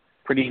 So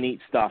pretty neat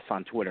stuff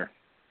on Twitter.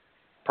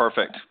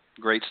 Perfect.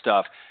 Great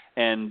stuff.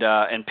 And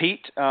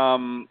Pete,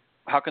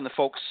 how can the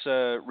folks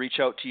reach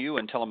out to you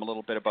and tell them a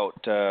little bit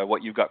about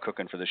what you've got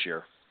cooking for this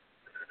year?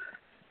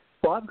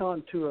 Well, I've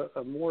gone to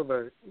a more of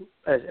a,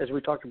 as we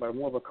talked about,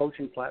 more of a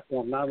coaching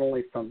platform, not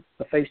only from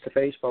the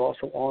face-to-face, but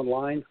also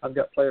online. I've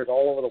got players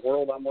all over the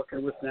world I'm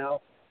working with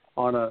now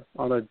on a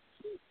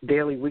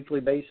daily,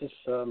 weekly basis,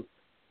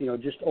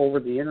 just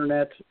over the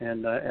internet.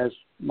 And as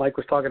Mike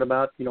was talking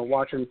about,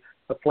 watching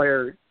a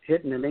player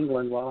hitting in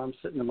England while I'm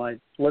sitting in my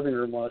living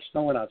room while it's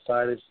snowing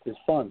outside is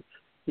fun,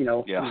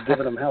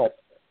 giving them help.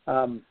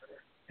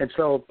 And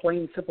so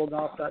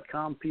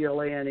plainsimplegolf.com,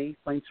 PLANE,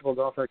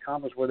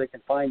 plainsimplegolf.com is where they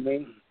can find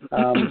me.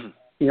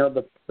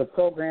 The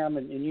program,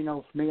 and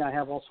for me, I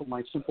have also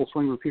my Simple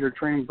Swing Repeater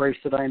training brace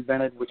that I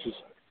invented, which is,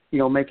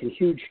 making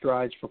huge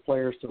strides for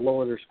players to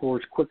lower their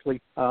scores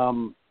quickly,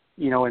 and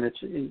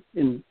it's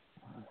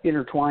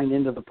intertwined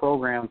into the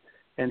program.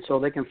 And so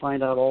they can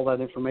find out all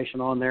that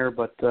information on there.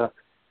 But, the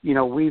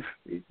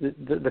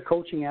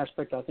coaching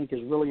aspect, I think,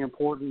 is really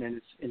important, and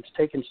it's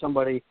taken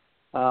somebody –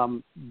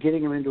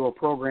 getting them into a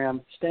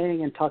program,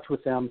 staying in touch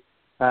with them,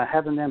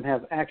 having them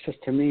have access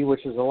to me,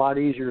 which is a lot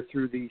easier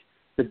through the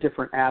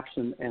different apps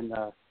and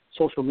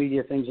social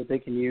media things that they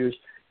can use.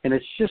 And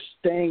it's just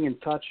staying in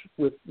touch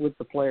with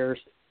the players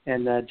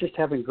and just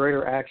having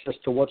greater access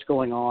to what's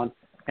going on.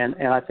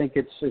 And I think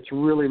it's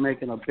really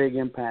making a big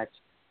impact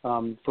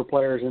for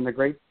players. And the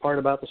great part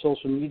about the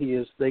social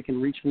media is they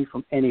can reach me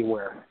from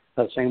anywhere.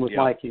 Same with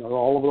Mike.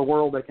 All over the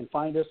world they can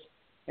find us,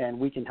 and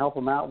we can help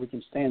them out. We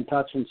can stay in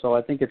touch, and so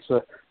I think it's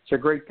a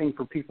great thing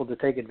for people to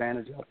take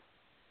advantage of.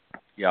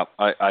 Yeah,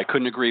 I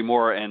couldn't agree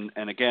more. And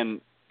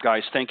again,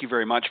 guys, thank you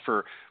very much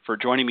for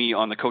joining me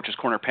on the Coach's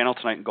Corner panel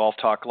tonight in Golf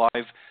Talk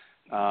Live.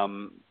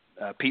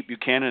 Pete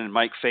Buchanan and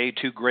Mike Fay,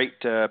 two great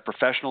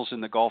professionals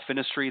in the golf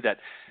industry that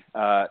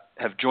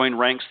have joined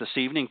ranks this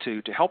evening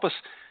to help us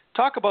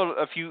talk about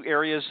a few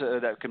areas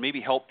that could maybe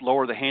help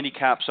lower the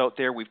handicaps out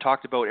there. We've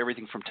talked about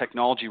everything from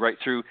technology right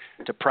through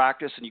to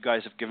practice, and you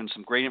guys have given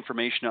some great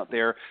information out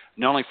there,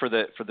 not only for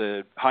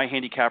the high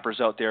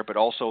handicappers out there, but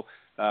also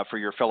for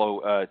your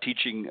fellow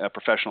teaching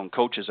professional and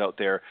coaches out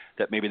there,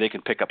 that maybe they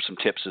can pick up some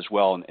tips as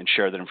well and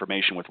share that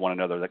information with one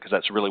another, because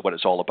that's really what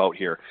it's all about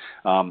here.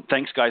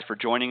 Thanks, guys, for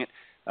joining it.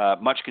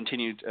 Much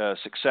continued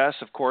success,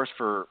 of course,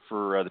 for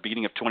the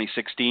beginning of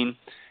 2016,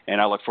 and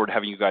I look forward to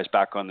having you guys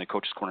back on the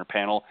Coach's Corner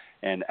panel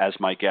and as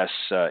my guests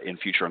in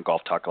future on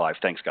Golf Talk Live.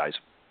 Thanks, guys.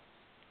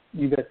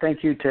 You bet.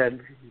 Thank you, Ted.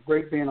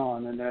 Great being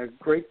on, and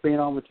great being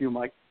on with you,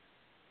 Mike.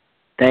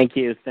 Thank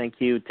you,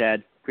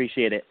 Ted.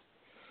 Appreciate it.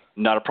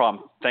 Not a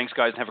problem. Thanks,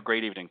 guys, and have a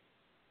great evening.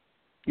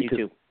 You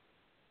too.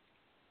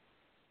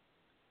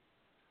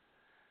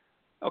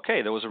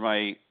 Okay, those are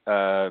my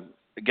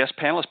guest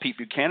panelists, Pete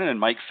Buchanan and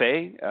Mike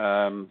Fay,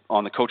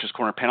 on the Coach's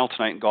Corner panel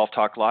tonight in Golf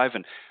Talk Live.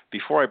 And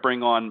before I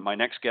bring on my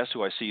next guest,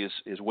 who I see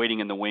is waiting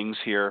in the wings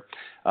here,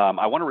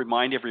 I want to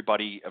remind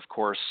everybody, of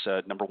course,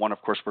 number one, of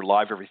course, we're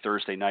live every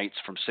Thursday nights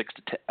from 6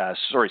 to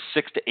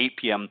 8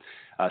 p.m.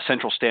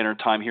 Central Standard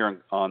Time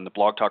here on the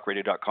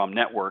blogtalkradio.com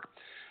network.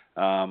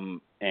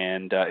 And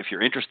if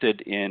you're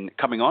interested in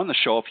coming on the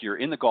show, if you're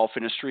in the golf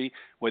industry,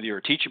 whether you're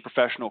a teaching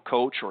professional,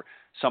 coach, or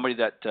somebody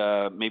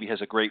that maybe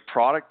has a great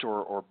product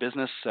or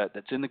business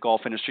that's in the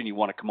golf industry and you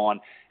want to come on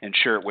and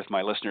share it with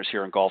my listeners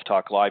here on Golf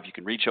Talk Live, you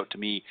can reach out to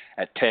me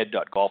at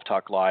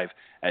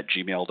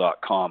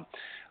ted.golftalklive@gmail.com.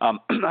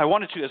 I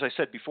wanted to, as I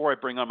said, before I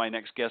bring on my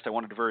next guest, I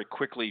wanted to very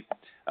quickly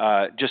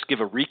just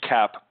give a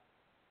recap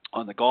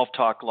on the Golf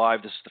Talk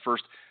Live. This is the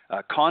first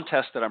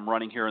contest that I'm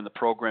running here in the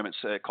program.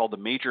 It's called the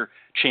Major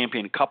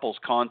Champion Couples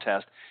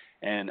Contest.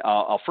 And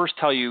I'll first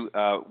tell you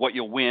what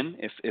you'll win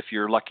if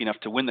you're lucky enough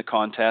to win the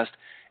contest,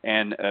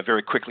 and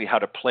very quickly how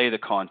to play the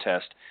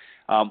contest.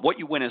 What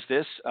you win is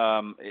this.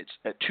 It's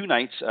at 2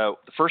 nights. The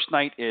first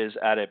night is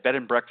at a bed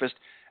and breakfast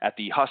at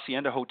the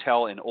Hacienda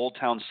Hotel in Old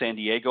Town, San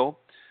Diego.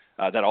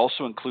 That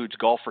also includes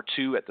golf for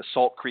 2 at the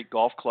Salt Creek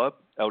Golf Club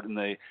out in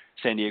the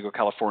San Diego,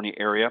 California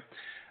area.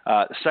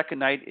 The second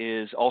night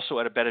is also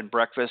at a bed and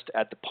breakfast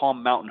at the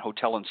Palm Mountain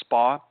Hotel and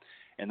Spa,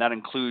 and that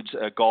includes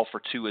golf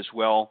for 2 as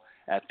well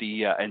at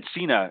the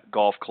Encina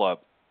Golf Club.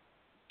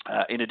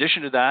 In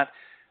addition to that,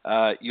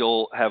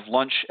 you'll have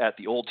lunch at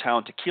the Old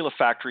Town Tequila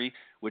Factory,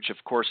 which of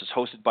course is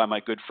hosted by my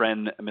good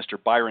friend Mr.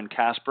 Byron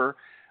Casper.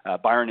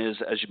 Byron is,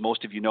 as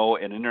most of you know,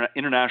 an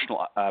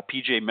international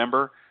PGA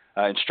member,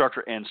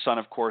 instructor, and son,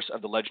 of course,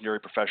 of the legendary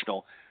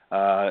professional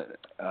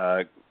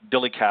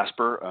Billy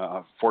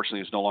Casper.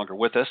 Fortunately, he's no longer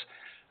with us.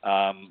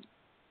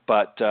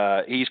 But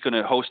he's going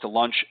to host a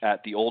lunch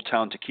at the Old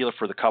Town Tequila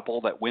for the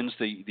couple that wins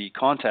the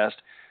contest,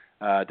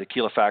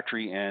 Tequila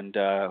Factory, and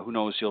who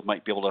knows, you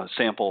might be able to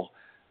sample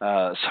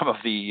some of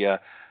the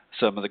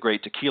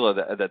great tequila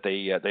that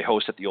they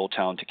host at the Old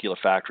Town Tequila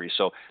Factory.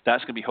 So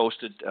that's going to be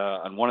hosted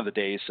on one of the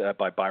days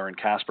by Byron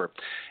Casper.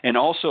 And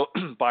also,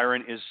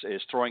 Byron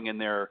is throwing in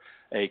there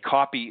a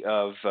copy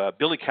of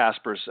Billy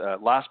Casper's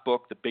last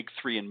book, The Big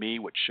Three and Me,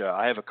 which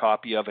I have a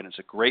copy of, and it's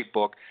a great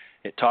book.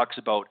 It talks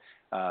about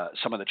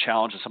some of the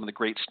challenges, some of the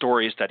great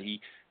stories that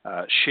he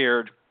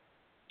shared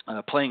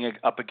playing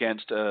up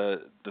against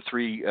the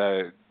three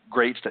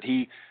greats that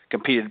he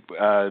competed,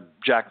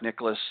 Jack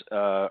Nicklaus,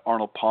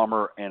 Arnold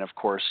Palmer, and of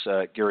course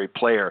Gary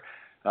Player,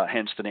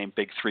 hence the name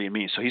Big Three and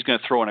Me. So he's going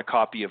to throw in a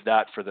copy of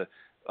that for the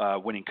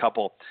winning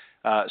couple.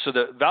 So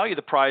the value of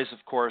the prize,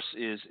 of course,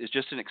 is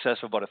just in excess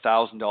of about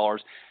 $1,000.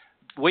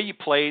 The way you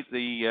play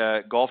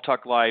the Golf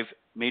Talk Live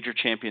Major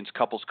Champions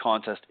Couples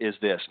Contest is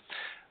this.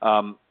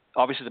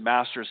 Obviously, the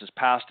Masters is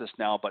past us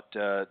now, but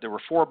there were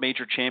 4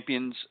 major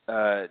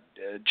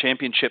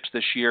championships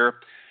this year.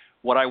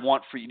 What I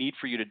need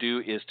for you to do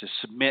is to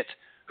submit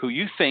who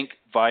you think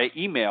via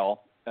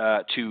email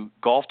to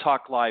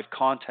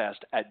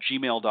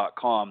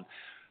golftalklivecontest@gmail.com,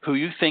 who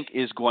you think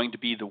is going to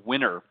be the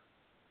winner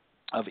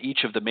of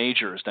each of the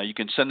majors. Now, you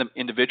can send them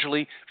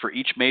individually for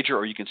each major,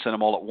 or you can send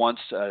them all at once,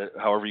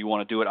 however you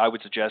want to do it. I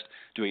would suggest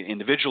doing it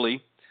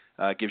individually.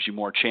 Gives you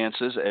more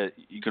chances.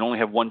 You can only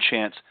have one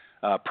chance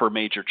per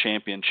major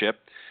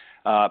championship.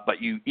 But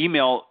you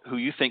email who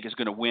you think is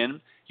going to win.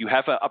 You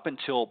have up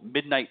until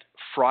midnight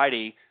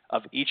Friday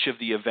of each of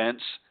the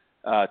events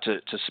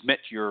to submit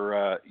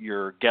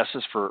your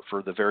guesses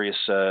for the various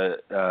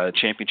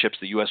championships.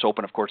 The U.S.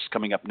 Open, of course, is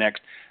coming up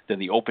next, then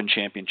the Open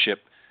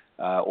Championship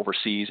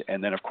overseas,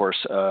 and then, of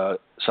course,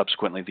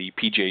 subsequently the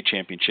PGA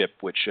Championship,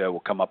 which will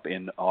come up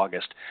in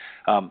August.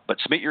 But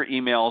submit your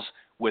emails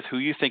with who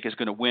you think is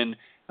going to win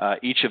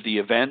each of the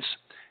events,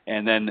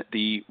 and then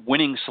the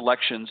winning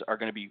selections are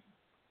going to be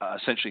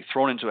essentially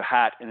thrown into a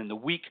hat, and in the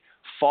week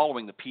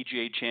following the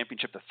PGA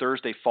Championship, the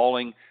Thursday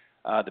following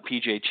the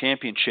PGA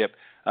Championship,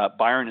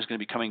 Byron is going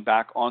to be coming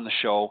back on the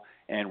show,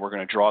 and we're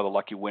going to draw the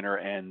lucky winner,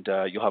 and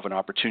you'll have an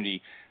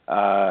opportunity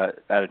at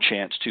a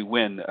chance to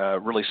win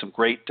really some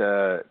great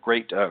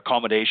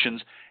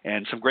accommodations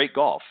and some great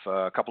golf,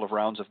 a couple of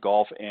rounds of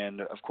golf,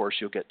 and of course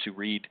you'll get to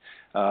read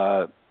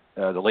the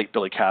late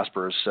Billy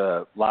Casper's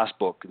last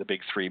book, The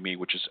Big Three Me,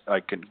 which is, I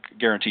can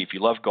guarantee, if you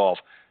love golf,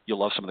 you'll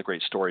love some of the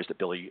great stories that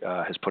Billy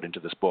has put into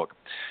this book.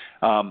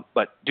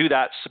 But do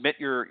that. Submit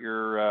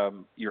your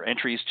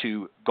entries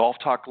to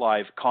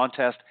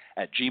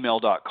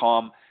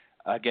golftalklivecontest@gmail.com.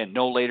 Again,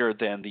 no later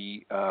than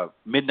the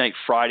midnight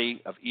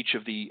Friday of each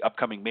of the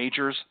upcoming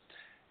majors.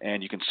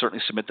 And you can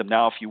certainly submit them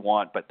now if you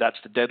want, but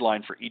that's the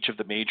deadline for each of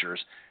the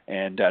majors.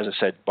 And as I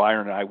said,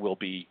 Byron and I will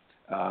be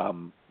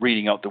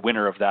reading out the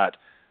winner of that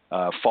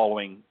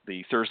following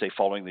the Thursday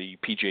following the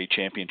PGA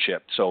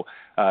Championship. So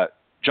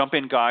jump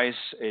in, guys.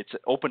 It's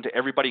open to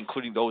everybody,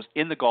 including those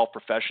in the golf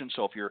profession.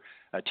 So if you're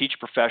a teacher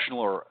professional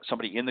or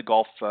somebody in the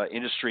golf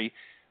industry,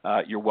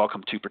 you're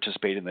welcome to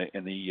participate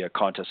in the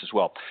contest as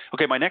well.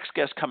 Okay, my next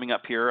guest coming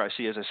up here, I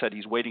see, as I said,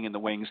 he's waiting in the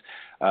wings,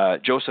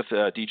 Joseph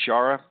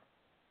DiChiara.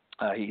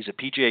 He's a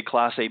PGA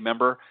Class A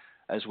member,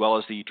 as well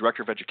as the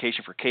Director of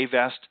Education for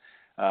K-Vest.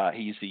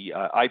 He's the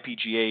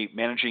IPGA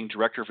Managing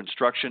Director of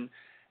Instruction,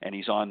 and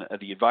he's on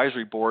the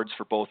advisory boards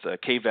for both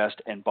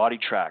K-Vest and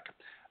BodiTrak.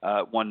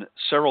 Won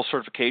several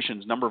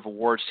certifications, number of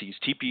awards. He's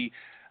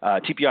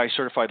TPI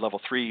Certified Level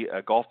 3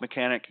 Golf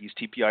Mechanic. He's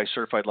TPI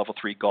Certified Level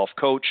 3 Golf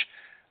Coach,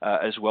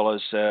 as well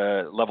as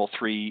Level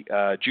 3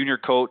 Junior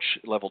Coach,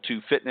 Level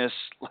 2 Fitness,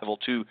 Level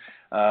 2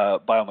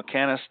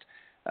 Biomechanist,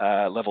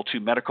 Level 2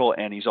 Medical,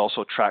 and he's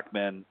also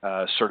TrackMan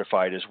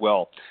certified as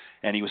well.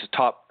 And he was a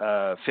top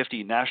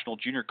 50 national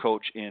junior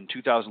coach in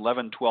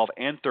 2011, 12,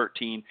 and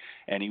 13,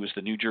 and he was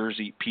the New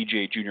Jersey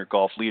PGA Junior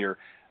Golf Leader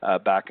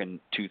back in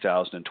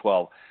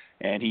 2012.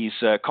 And he's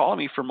calling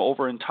me from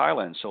over in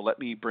Thailand, so let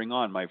me bring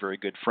on my very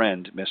good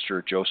friend,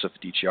 Mr. Joseph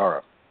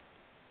DiChiara.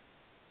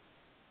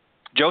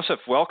 Joseph,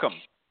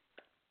 welcome.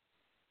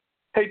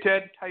 Hey,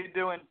 Ted. How you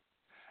doing?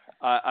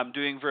 I'm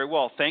doing very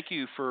well. Thank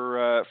you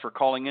for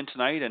calling in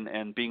tonight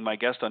and being my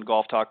guest on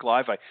Golf Talk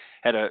Live. I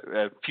had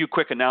a few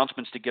quick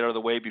announcements to get out of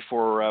the way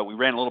before we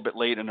ran a little bit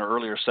late in our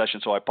earlier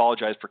session, so I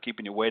apologize for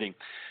keeping you waiting.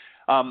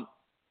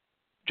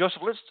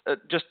 Joseph, let's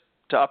just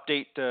to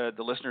update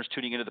the listeners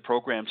tuning into the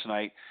program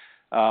tonight,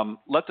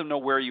 let them know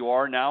where you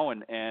are now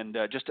and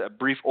just a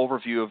brief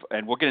overview of,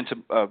 and we'll get into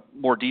a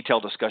more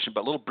detailed discussion,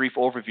 but a little brief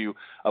overview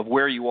of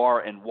where you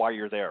are and why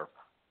you're there.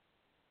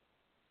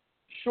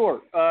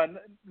 Sure,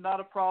 not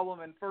a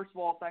problem. And first of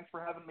all, thanks for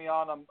having me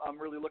on. I'm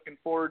really looking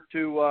forward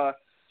to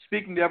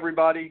speaking to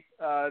everybody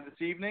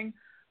this evening.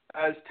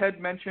 As Ted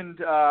mentioned,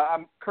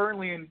 I'm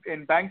currently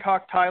in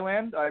Bangkok,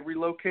 Thailand. I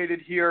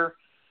relocated here.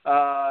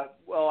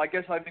 I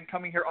guess I've been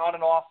coming here on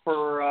and off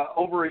for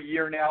over a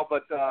year now,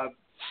 but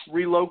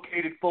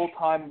relocated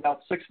full-time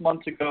about 6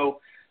 months ago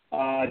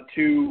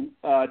to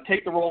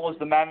take the role as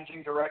the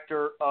managing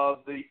director of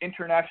the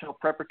International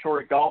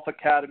Preparatory Golf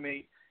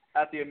Academy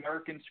at the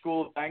American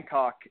School of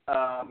Bangkok.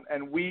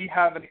 And we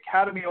have an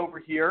academy over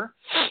here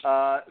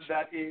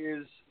that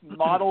is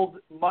modeled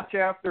much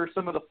after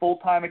some of the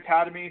full-time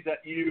academies that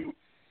you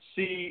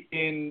see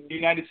in the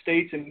United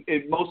States and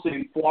mostly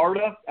in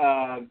Florida,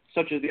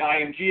 such as the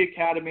IMG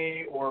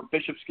Academy or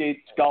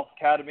Bishopsgate Golf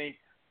Academy,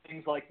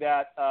 things like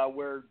that,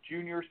 where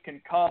juniors can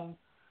come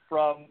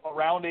from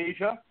around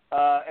Asia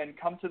and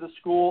come to the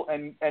school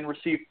and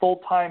receive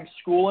full-time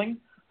schooling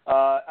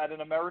at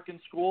an American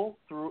school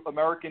through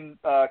American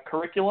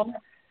curriculum,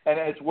 and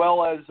as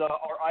well as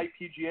our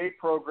IPGA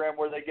program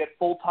where they get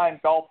full-time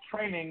golf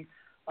training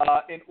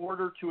in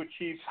order to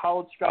achieve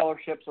college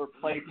scholarships or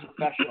play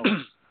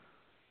professionally.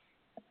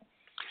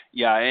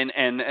 Yeah,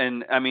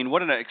 and I mean,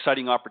 what an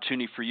exciting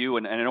opportunity for you,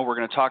 and I know we're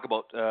going to talk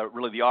about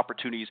really the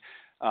opportunities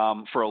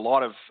for a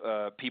lot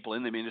of people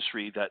in the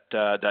industry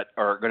that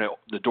are going to,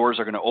 the doors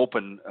are going to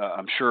open,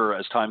 I'm sure,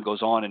 as time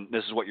goes on, and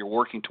this is what you're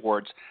working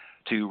towards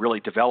to really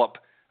develop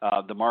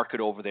the market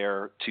over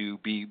there to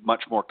be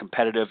much more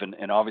competitive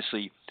and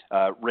obviously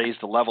raise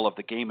the level of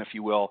the game, if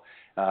you will,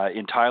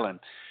 in Thailand.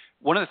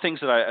 One of the things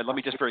that let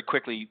me just very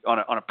quickly, on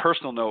a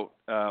personal note,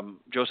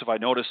 Joseph, I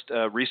noticed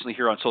recently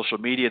here on social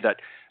media that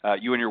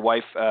you and your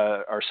wife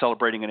are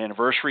celebrating an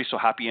anniversary, so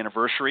happy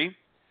anniversary.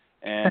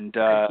 And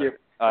Thank you.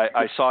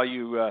 I saw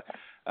you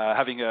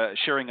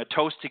sharing a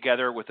toast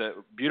together with a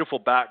beautiful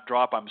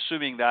backdrop. I'm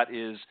assuming that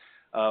is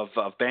of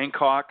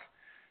Bangkok,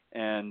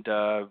 and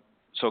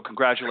so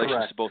congratulations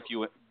Correct. to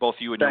both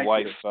you and your Thank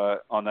wife you.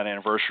 on that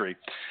anniversary.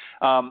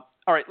 All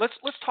right,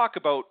 let's talk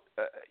about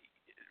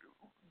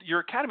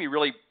your academy.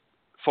 Really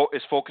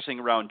is focusing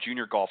around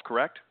junior golf,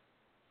 correct?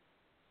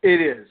 It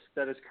is.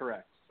 That is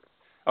correct.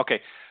 Okay,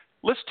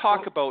 let's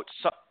talk about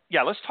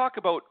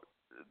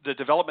the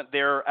development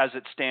there as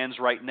it stands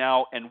right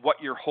now and what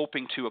you're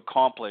hoping to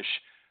accomplish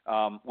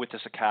with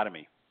this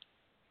academy.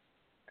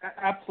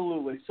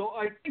 Absolutely. So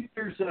I think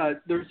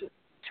there's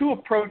two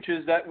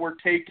approaches that we're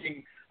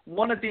taking.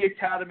 One at the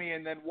academy,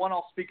 and then one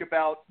I'll speak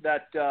about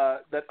that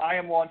I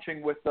am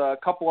launching with a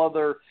couple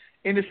other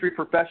industry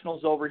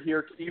professionals over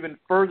here to even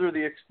further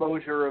the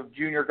exposure of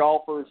junior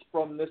golfers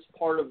from this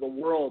part of the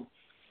world.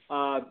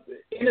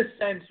 In a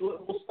sense,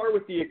 we'll start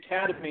with the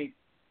academy.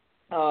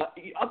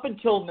 Up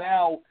until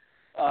now,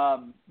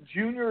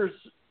 juniors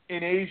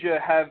in Asia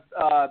have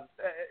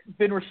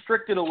been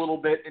restricted a little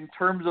bit in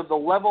terms of the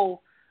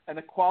level and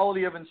the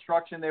quality of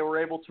instruction they were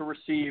able to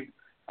receive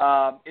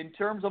in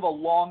terms of a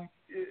long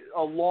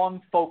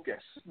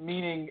focus,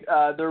 meaning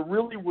there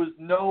really was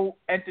no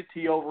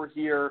entity over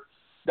here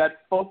that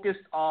focused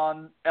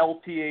on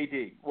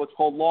LTAD, what's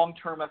called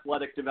long-term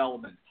athletic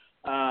development.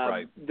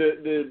 Right.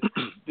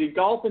 The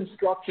golf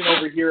instruction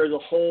over here as a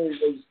whole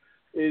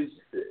is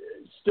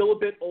still a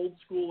bit old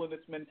school in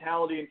its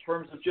mentality in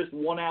terms of just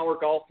 1 hour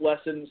golf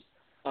lessons,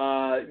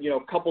 a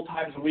couple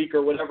times a week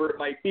or whatever it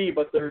might be,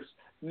 but there's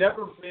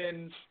never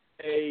been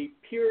a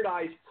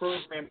periodized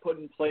program put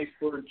in place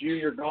for a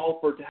junior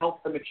golfer to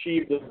help them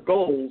achieve their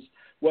goals,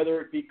 whether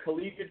it be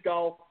collegiate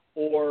golf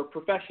or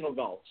professional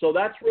golf. So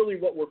that's really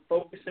what we're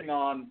focusing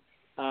on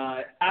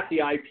at the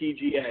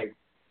IPGA.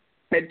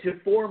 And to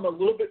form a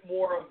little bit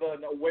more of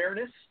an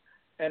awareness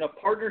and a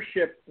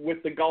partnership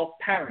with the golf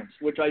parents,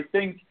 which I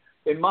think,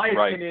 in my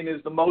opinion,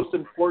 is the most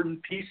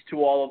important piece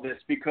to all of this,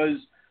 because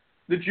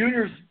the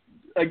juniors,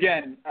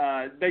 again,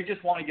 they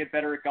just want to get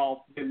better at golf.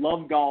 They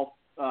love golf.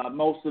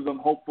 Most of them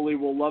hopefully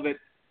will love it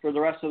for the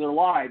rest of their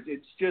lives.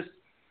 It's just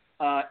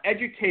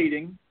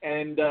educating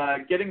and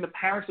getting the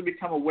parents to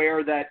become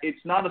aware that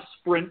it's not a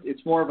sprint,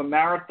 it's more of a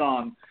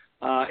marathon.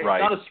 It's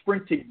not a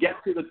sprint to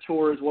get to the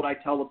tour is what I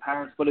tell the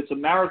parents, but it's a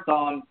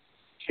marathon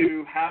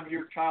to have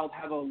your child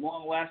have a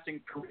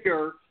long-lasting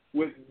career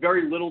with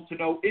very little to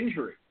no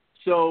injury.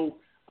 So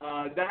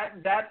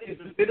that is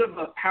a bit of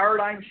a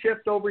paradigm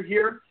shift over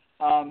here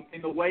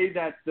in the way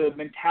that the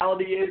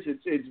mentality is.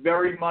 It's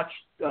very much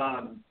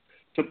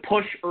to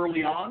push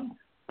early on.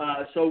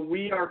 So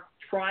we are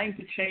trying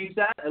to change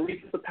that, at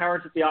least with the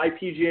parents at the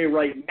IPGA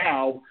right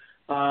now.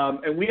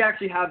 And we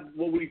actually have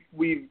what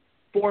we've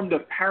formed a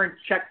parent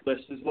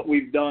checklist is what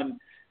we've done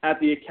at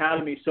the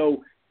academy.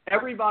 So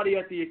everybody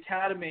at the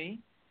academy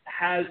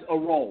has a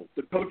role.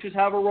 The coaches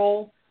have a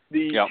role,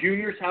 the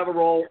juniors have a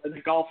role, and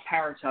the golf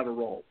parents have a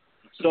role.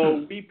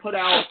 So we put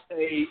out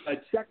a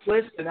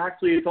checklist, and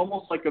actually it's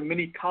almost like a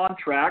mini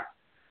contract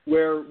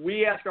where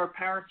we ask our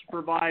parents to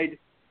provide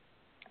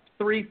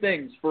 3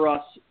 things for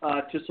us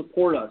to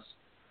support us.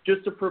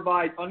 Just to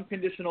provide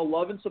unconditional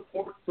love and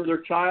support for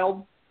their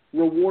child,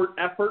 reward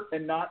effort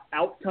and not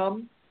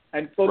outcome,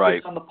 and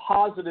focus on the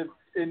positive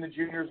in the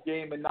juniors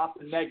game and not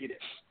the negatives.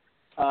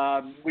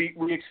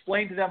 We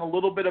explained to them a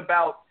little bit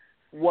about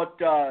what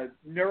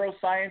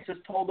neuroscience has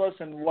told us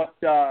and what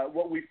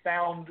we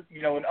found,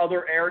 in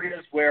other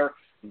areas where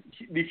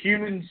the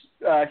human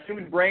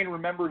brain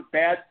remembers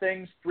bad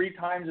things 3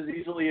 times as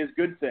easily as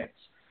good things.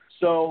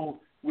 So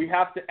we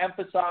have to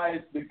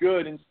emphasize the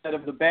good instead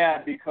of the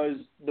bad, because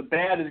the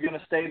bad is going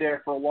to stay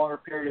there for a longer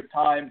period of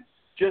time,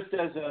 just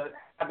as a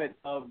habit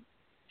of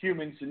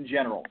humans in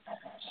general.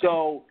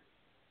 So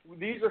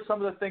these are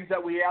some of the things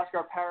that we ask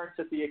our parents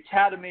at the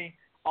academy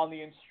on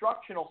the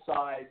instructional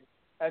side.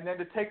 And then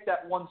to take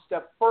that one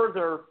step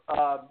further,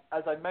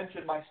 as I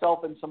mentioned,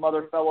 myself and some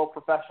other fellow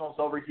professionals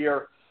over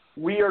here,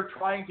 we are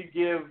trying to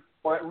give,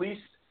 or at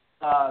least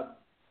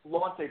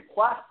launch a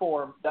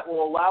platform that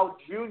will allow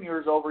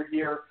juniors over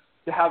here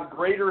to have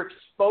greater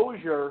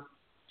exposure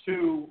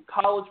to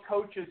college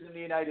coaches in the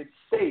United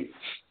States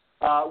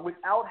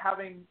without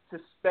having to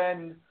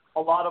spend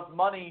a lot of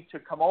money to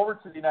come over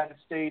to the United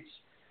States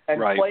and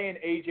play an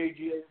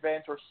AJGA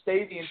event or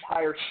stay the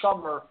entire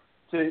summer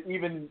to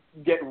even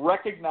get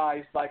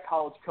recognized by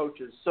college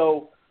coaches.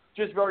 So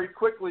just very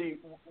quickly,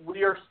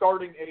 we are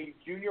starting a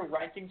junior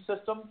ranking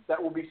system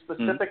that will be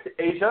specific to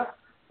Asia.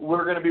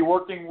 We're going to be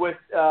working with,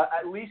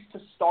 at least to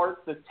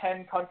start, the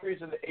 10 countries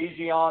in the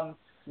ASEAN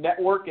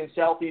network in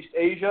Southeast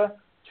Asia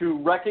to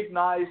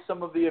recognize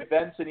some of the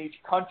events in each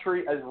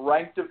country as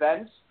ranked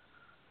events.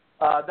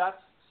 That's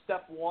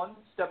step 1.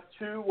 Step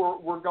 2,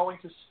 we're going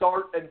to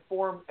start and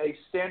form a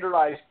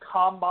standardized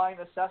combine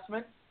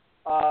assessment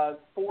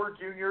for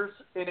juniors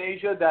in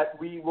Asia that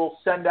we will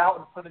send out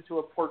and put into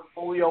a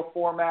portfolio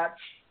format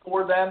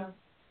for them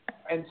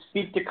and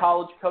speak to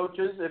college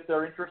coaches if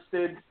they're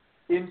interested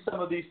in some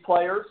of these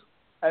players.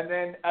 And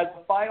then as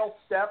a final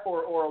step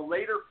or a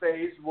later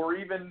phase, we're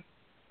even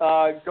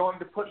going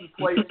to put in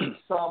place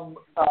some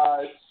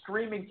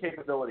streaming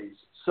capabilities.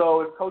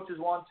 So if coaches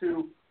want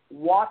to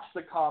watch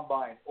the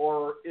combine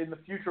or in the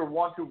future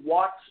want to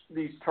watch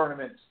these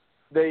tournaments,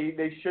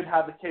 they should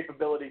have the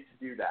capability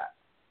to do that.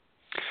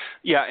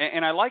 Yeah,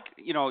 and I like,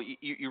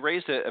 you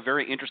raised a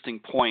very interesting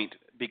point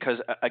because,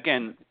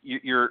 again,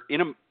 you're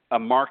in a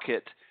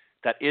market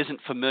that isn't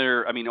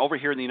familiar. I mean, over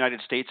here in the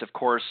United States, of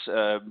course,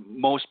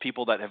 most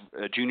people that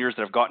have juniors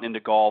that have gotten into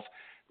golf,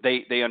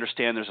 they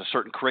understand there's a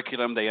certain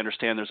curriculum. They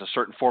understand there's a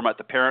certain format.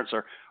 The parents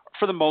are,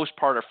 for the most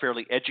part, are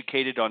fairly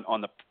educated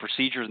on the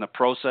procedures and the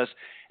process,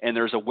 and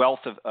there's a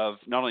wealth of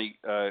not only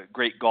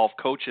great golf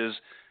coaches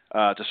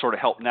to sort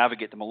of help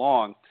navigate them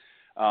along,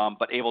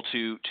 but able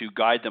to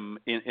guide them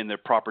in the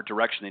proper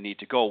direction they need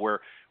to go.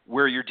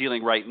 Where you're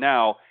dealing right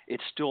now,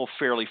 it's still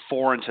fairly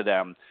foreign to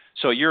them.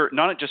 So you're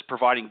not just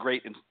providing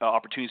great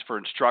opportunities for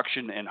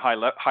instruction and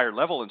higher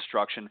level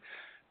instruction,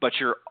 but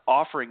you're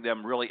offering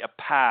them really a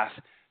path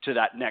to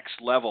that next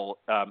level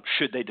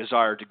should they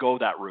desire to go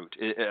that route,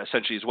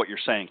 essentially is what you're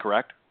saying,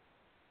 correct?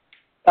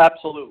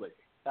 Absolutely.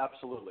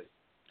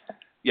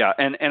 Yeah,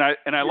 and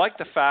I like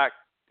the fact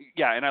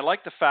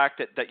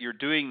that you're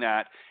doing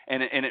that,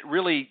 and it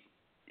really,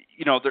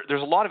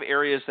 there's a lot of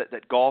areas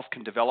that golf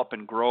can develop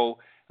and grow,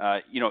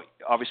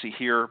 obviously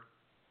here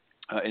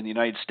in the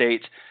United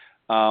States,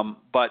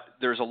 but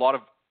there's a lot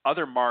of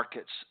other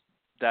markets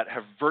that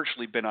have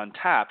virtually been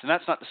untapped. And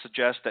that's not to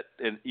suggest that,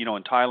 in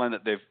Thailand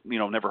that they've,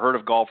 never heard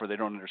of golf or they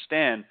don't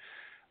understand,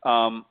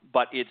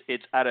 but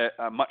it's at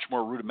a much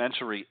more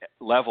rudimentary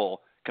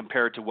level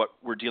compared to what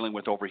we're dealing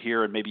with over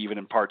here and maybe even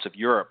in parts of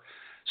Europe.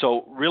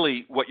 So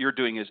really what you're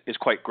doing is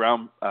quite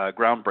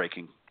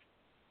groundbreaking.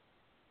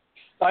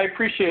 I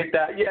appreciate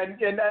that. Yeah,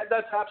 and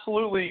that's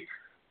absolutely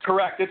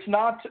correct. It's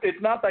not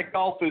that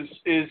golf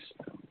is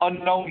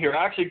unknown here.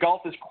 Actually,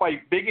 golf is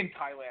quite big in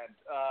Thailand.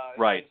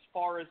 As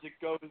far as it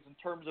goes in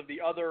terms of the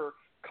other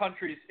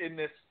countries in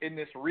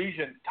this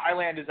region,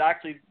 Thailand is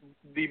actually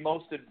the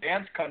most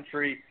advanced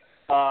country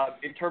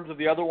in terms of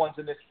the other ones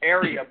in this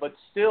area. But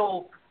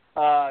still,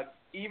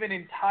 even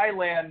in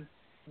Thailand,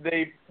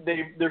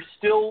 they're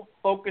still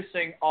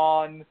focusing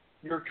on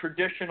your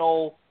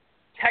traditional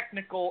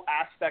technical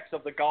aspects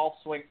of the golf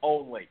swing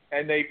only,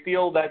 and they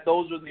feel that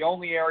those are the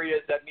only areas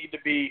that need to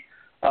be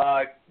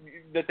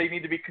that they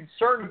need to be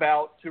concerned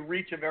about to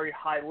reach a very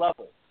high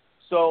level.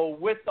 So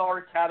with our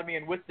academy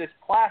and with this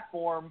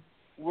platform,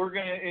 we're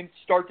going to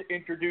start to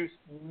introduce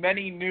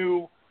many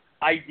new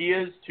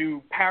ideas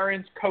to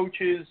parents,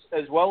 coaches,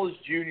 as well as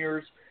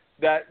juniors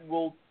that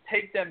will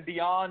take them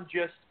beyond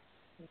just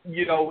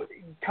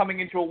coming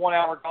into a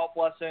 1-hour golf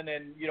lesson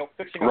and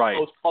fixing a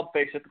close club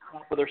face at the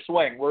top of their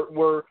swing.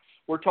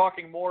 We're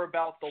talking more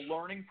about the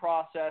learning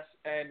process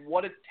and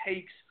what it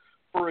takes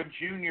for a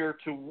junior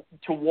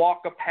to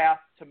walk a path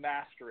to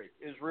mastery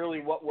is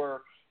really what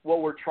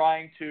we're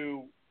trying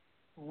to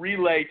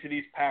relay to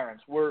these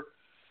parents.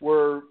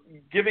 We're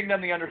giving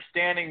them the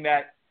understanding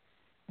that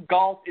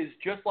golf is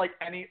just like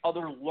any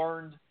other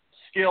learned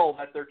skill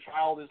that their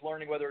child is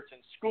learning, whether it's in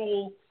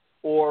school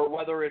or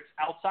whether it's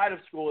outside of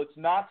school. It's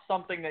not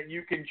something that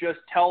you can just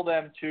tell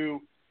them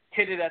to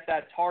hit it at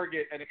that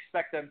target and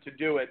expect them to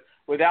do it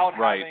without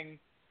having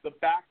the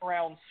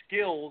background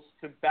skills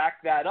to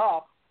back that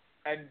up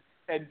and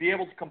be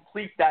able to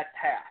complete that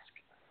task.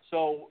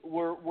 So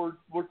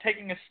we're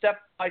taking a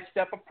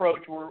step-by-step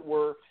approach.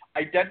 We're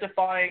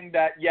identifying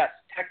that, yes,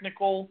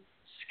 technical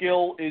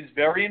skill is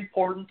very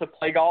important to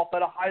play golf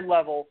at a high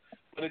level,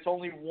 but it's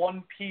only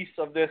one piece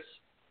of this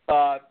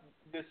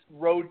this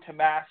road to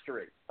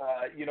mastery.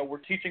 We're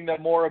teaching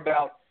them more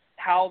about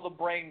how the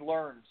brain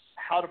learns,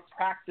 how to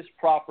practice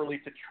properly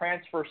to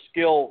transfer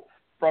skill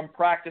from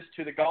practice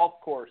to the golf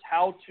course,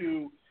 how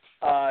to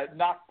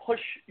not push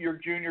your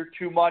junior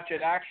too much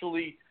and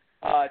actually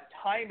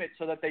time it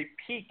so that they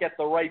peak at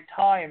the right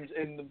times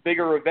in the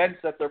bigger events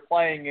that they're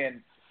playing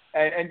in,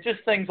 and just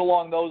things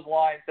along those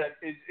lines that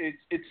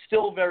it's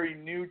still very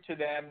new to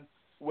them,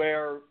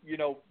 where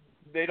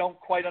they don't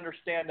quite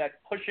understand that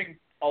pushing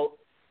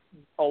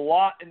a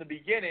lot in the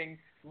beginning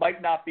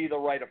might not be the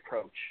right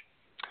approach.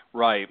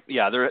 Right.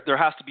 Yeah. There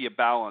has to be a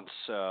balance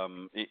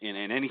in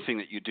anything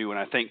that you do, and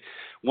I think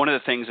one of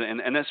the things,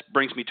 and this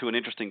brings me to an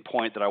interesting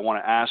point that I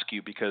want to ask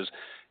you, because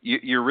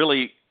you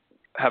really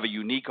have a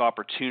unique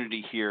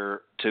opportunity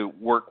here to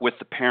work with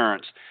the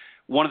parents.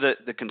 One of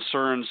the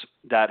concerns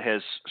that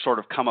has sort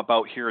of come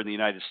about here in the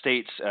United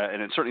States,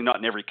 and it's certainly not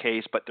in every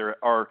case, but there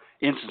are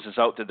instances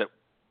out there that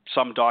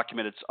some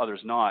documented,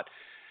 others not,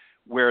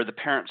 where the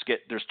parents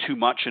there's too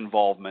much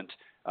involvement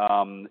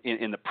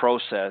in the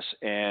process,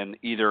 and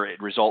either it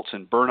results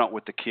in burnout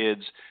with the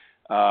kids,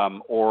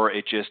 or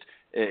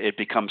it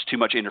becomes too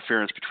much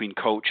interference between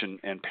coach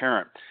and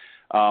parent.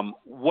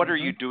 What are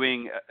you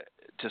doing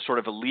to sort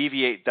of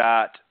alleviate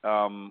that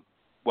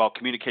while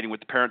communicating with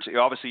the parents?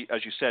 Obviously,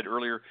 as you said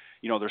earlier,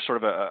 there's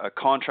sort of a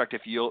contract.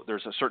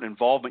 There's a certain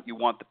involvement you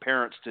want the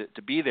parents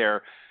to be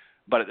there,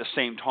 but at the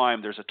same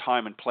time, there's a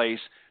time and place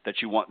that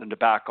you want them to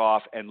back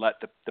off and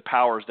let the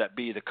powers that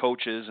be, the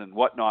coaches and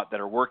whatnot that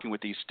are working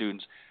with these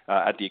students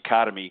at the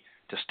academy,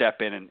 to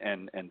step in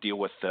and deal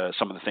with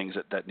some of the things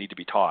that need to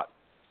be taught.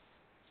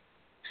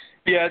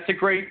 Yeah, it's a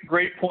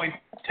great point,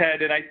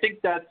 Ted, and I think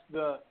that's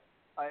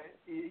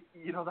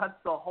that's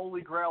the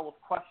holy grail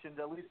of questions,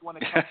 at least when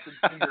it comes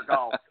to junior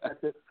golf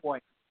at this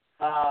point.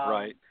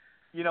 Right.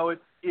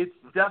 It's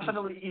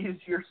definitely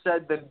easier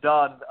said than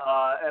done,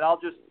 and I'll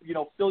just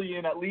fill you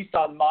in at least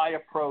on my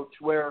approach,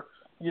 where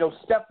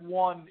step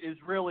one is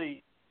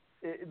really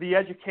the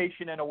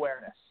education and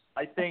awareness.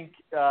 I think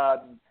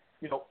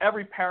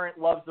every parent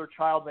loves their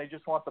child and they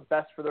just want the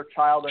best for their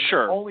child, and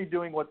Sure. they're only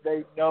doing what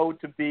they know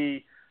to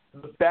be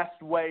the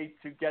best way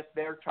to get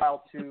their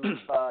child to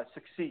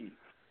succeed.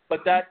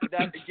 But that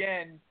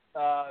again,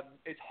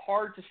 it's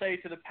hard to say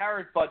to the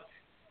parent, but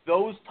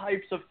those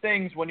types of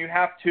things, when you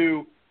have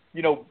to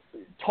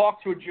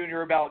talk to a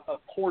junior about a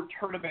poor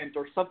tournament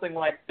or something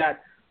like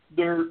that,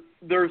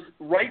 there's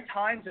right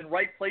times and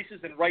right places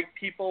and right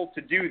people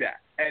to do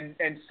that.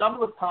 And some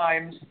of the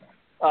times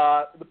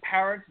the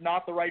parent's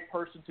not the right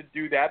person to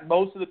do that.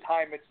 Most of the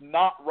time it's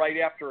not right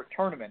after a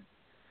tournament.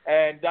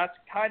 And that's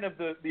kind of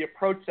the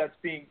approach that's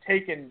being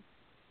taken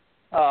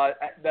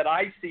that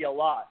I see a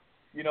lot.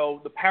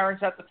 The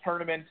parents at the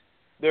tournament,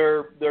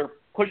 they're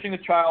pushing the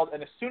child,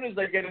 and as soon as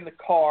they get in the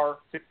car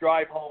to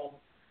drive home,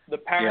 the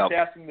parents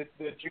asking the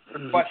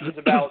junior questions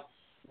about,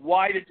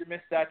 why did you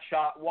miss that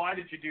shot? Why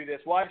did you do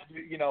this? Why did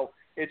you,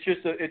 it's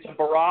just it's a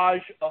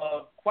barrage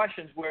of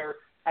questions where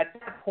at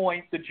that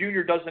point the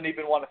junior doesn't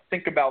even want to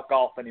think about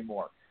golf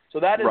anymore.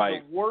 So that is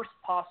right. the worst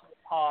possible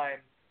time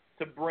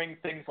to bring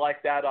things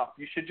like that up.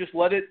 You should just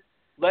let it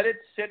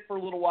sit for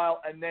a little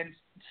while and then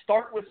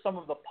start with some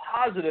of the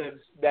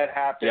positives that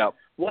happened. Yep.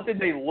 What did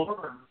they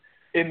learn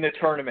in the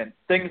tournament?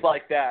 Things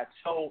like that.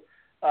 So,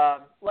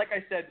 like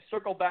I said,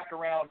 circle back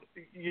around,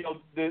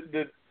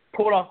 the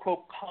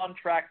quote-unquote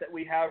contract that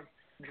we have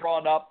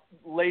drawn up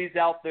lays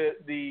out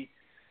the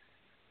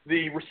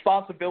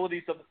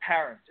responsibilities of the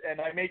parents. And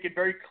I make it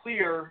very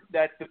clear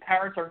that the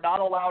parents are not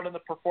allowed in the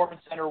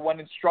performance center when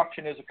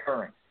instruction is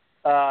occurring.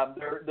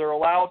 They're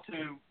allowed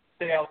to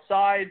stay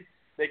outside.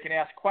 They can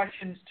ask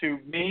questions to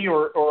me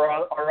or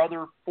our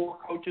other 4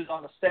 coaches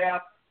on the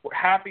staff. We're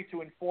happy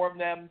to inform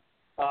them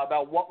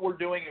about what we're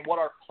doing and what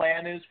our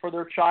plan is for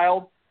their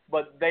child,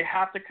 but they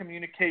have to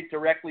communicate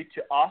directly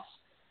to us.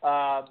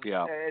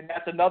 And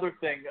that's another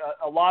thing.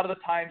 A lot of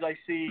the times I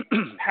see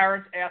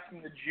parents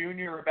asking the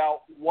junior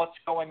about what's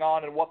going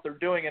on and what they're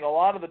doing, and a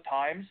lot of the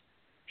times,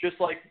 just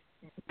like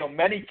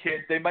many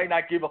kids, they might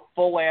not give a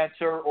full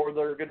answer, or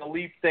they're going to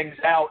leave things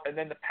out, and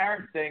then the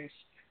parent thinks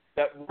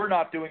that we're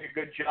not doing a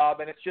good job,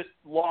 and it's just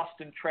lost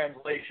in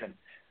translation.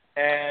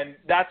 And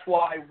that's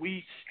why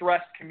we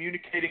stress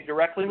communicating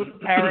directly with the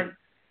parent.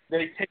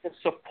 They take a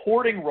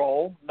supporting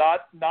role,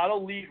 not a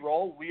lead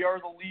role. We are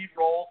the lead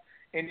role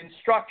in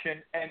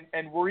instruction,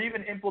 and we're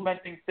even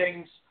implementing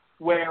things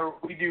where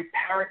we do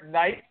parent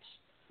nights,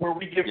 where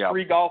we give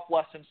free golf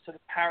lessons to the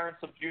parents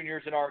of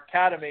juniors in our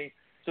academy,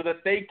 so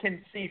that they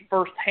can see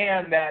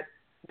firsthand that,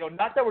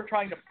 not that we're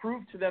trying to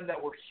prove to them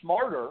that we're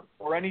smarter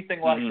or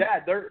anything like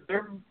that. They're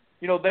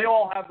they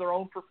all have their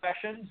own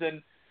professions,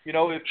 and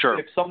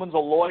if someone's a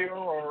lawyer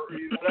or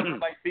whatever it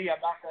might be,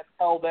 I'm not going to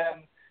tell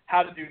them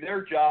how to do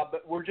their job,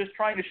 but we're just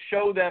trying to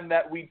show them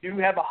that we do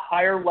have a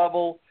higher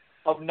level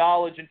of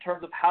knowledge in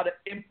terms of how to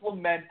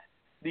implement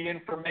the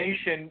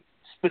information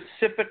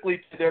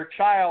specifically to their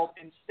child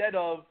instead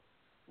of,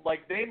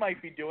 like they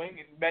might be doing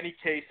in many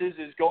cases,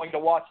 is going to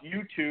watch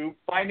YouTube,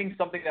 finding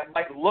something that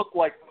might look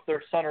like what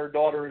their son or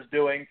daughter is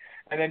doing,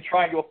 and then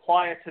trying to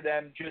apply it to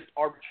them just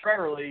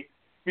arbitrarily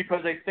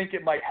because they think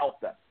it might help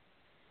them.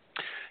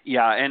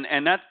 Yeah,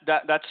 and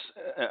that's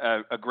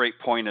a great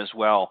point as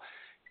well.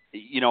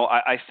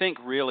 I think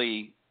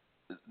really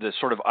the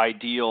sort of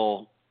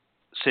ideal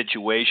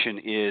situation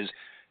is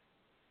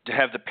to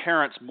have the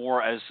parents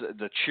more as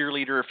the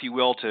cheerleader, if you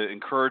will, to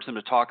encourage them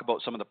to talk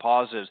about some of the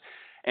positives.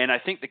 And I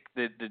think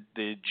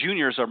the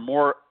juniors are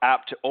more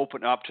apt to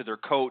open up to their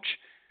coach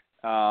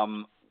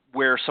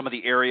where some of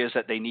the areas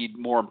that they need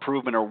more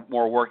improvement or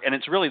more work. And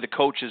it's really the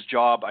coach's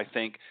job, I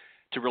think,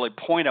 to really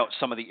point out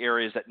some of the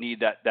areas that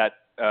need that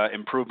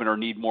improvement or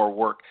need more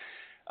work.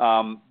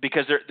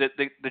 Because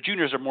the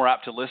juniors are more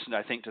apt to listen,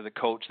 I think, to the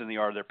coach than they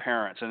are their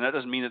parents. And that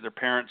doesn't mean that their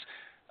parents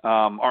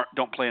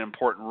don't play an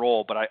important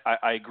role, but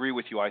I agree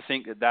with you. I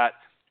think that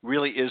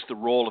really is the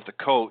role of the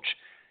coach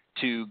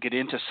to get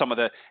into some of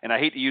the, and I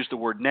hate to use the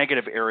word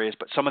negative areas,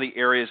 but some of the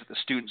areas that the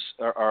students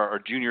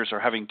or juniors are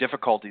having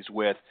difficulties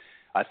with.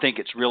 I think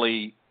it's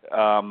really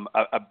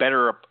a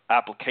better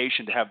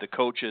application to have the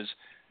coaches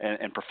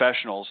and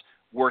professionals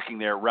working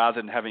there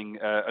rather than having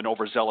an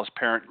overzealous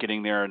parent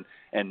getting there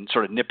and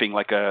sort of nipping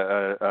like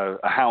a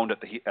hound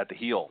at the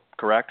heel.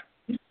 Correct?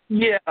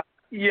 Yeah,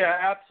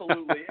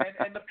 absolutely.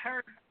 and the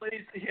parent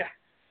plays. Yeah,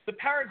 the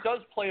parent does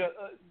play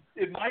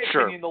in my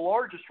opinion, the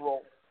largest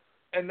role.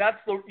 And that's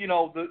the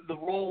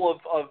role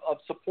of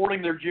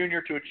supporting their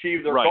junior to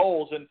achieve their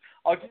goals. And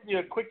I'll give you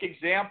a quick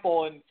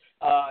example, and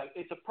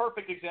it's a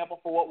perfect example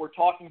for what we're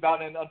talking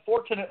about. And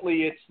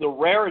unfortunately, it's the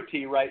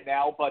rarity right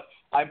now, but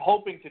I'm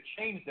hoping to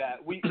change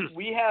that.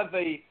 We have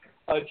a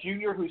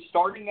junior who's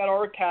starting at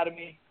our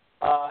academy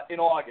in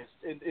August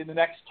in the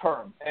next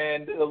term.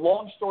 And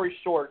long story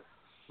short,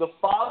 the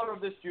father of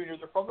this junior,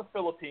 they're from the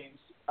Philippines,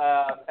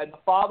 and the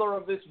father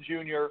of this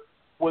junior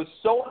was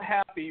so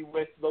unhappy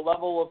with the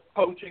level of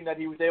coaching that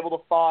he was able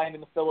to find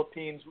in the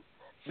Philippines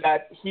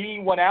that he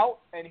went out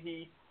and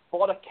he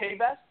bought a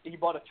K-Vest, he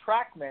bought a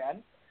TrackMan,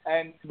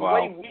 and the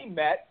way we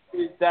met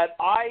is that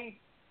I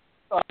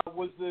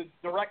was the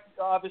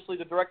director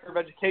of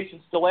education,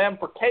 still am,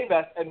 for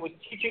K-Vest, and was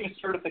teaching a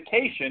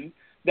certification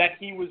that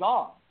he was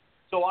on.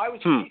 So I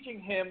was teaching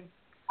him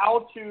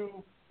how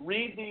to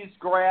read these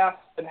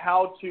graphs and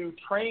how to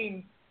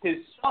train his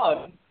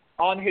son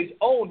on his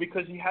own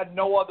because he had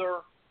no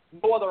other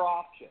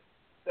option.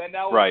 And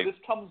now this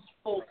comes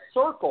full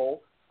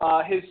circle.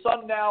 His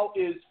son now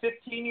is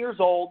 15 years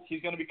old.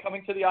 He's going to be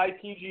coming to the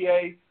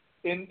IPGA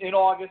in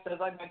August, as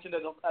I mentioned,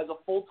 as a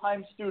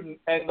full-time student.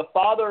 And the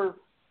father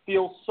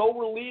feels so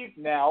relieved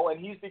now, and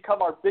he's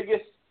become our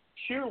biggest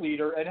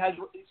cheerleader and has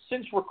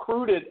since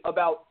recruited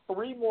about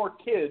 3 more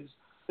kids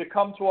to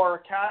come to our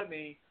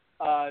academy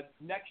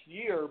next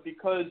year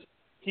because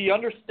he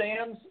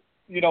understands,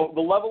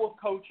 the level of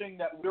coaching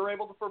that we're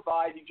able to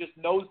provide. He just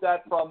knows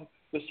that from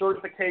the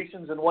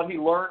certifications and what he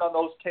learned on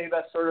those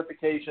KVEST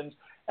certifications.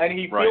 And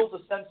he feels a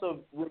sense of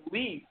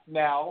relief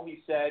now,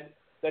 he said,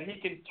 that he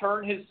can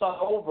turn his son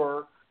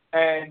over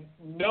and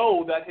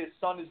know that his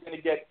son is going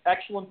to get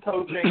excellent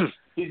coaching.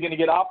 He's going to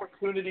get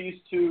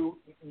opportunities to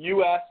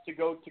U.S. to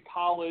go to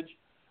college.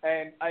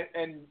 And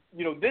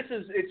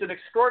it's an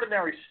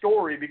extraordinary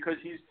story because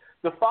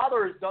the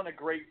father has done a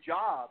great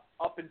job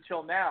up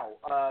until now.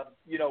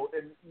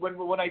 And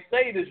when I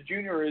say this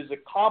junior is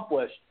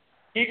accomplished,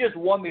 he just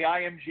won the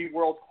IMG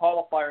World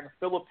Qualifier in the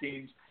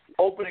Philippines,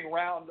 opening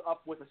round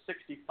up with a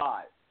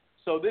 65.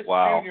 So this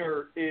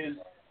junior is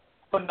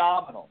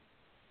phenomenal,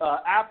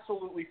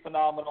 absolutely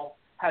phenomenal.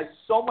 Has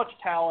so much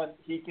talent.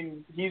 He's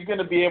going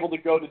to be able to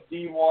go to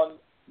D1,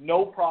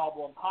 no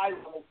problem, high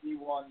level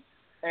D1,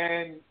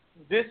 and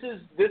this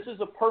is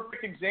a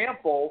perfect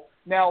example.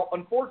 Now,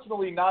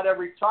 unfortunately, not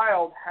every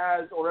child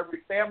has or every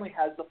family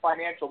has the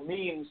financial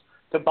means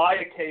to buy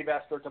a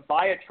K-Vest or to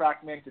buy a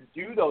TrackMan to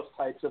do those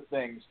types of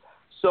things.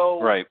 So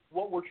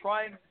what we're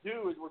trying to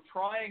do is we're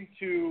trying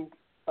to,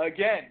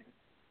 again,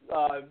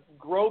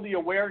 grow the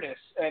awareness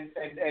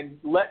and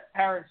let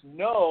parents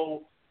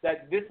know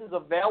that this is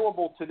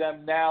available to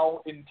them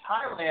now in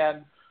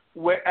Thailand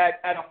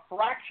at a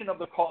fraction of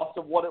the cost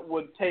of what it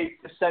would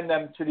take to send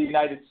them to the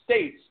United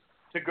States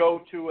to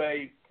go to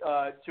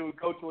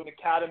an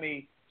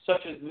academy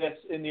such as this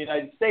in the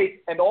United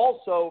States, and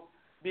also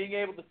being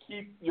able to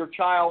keep your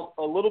child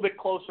a little bit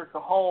closer to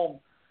home,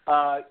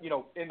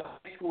 in the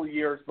high school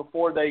years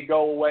before they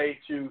go away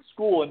to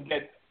school and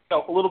get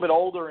a little bit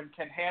older and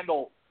can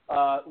handle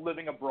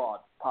living abroad,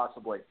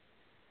 possibly.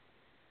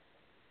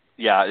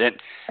 Yeah,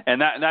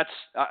 that's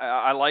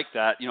I like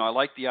that. I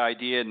like the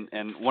idea,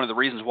 and one of the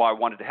reasons why I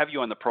wanted to have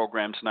you on the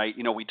program tonight.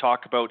 We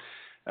talk about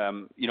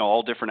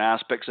all different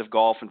aspects of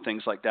golf and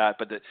things like that,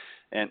 but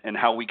and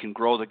how we can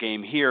grow the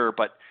game here.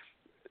 But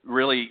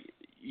really,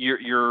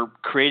 you're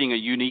creating a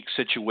unique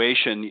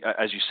situation,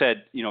 as you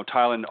said.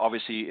 Thailand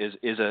obviously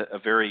is a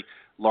very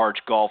large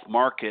golf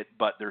market,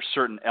 but there's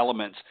certain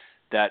elements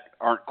that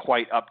aren't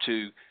quite up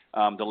to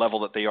the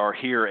level that they are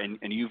here, and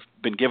you've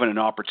been given an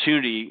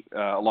opportunity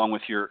along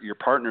with your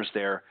partners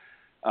there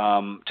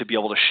to be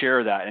able to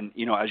share that. And,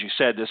 as you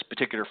said, this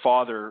particular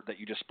father that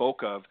you just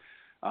spoke of,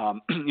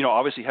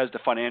 obviously has the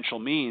financial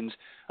means,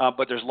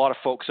 but there's a lot of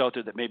folks out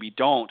there that maybe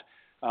don't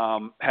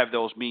have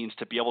those means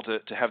to be able to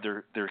have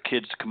their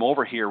kids come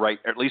over here, right,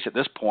 at least at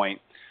this point.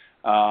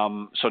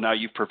 So now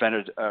you've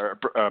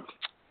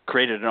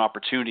created an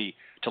opportunity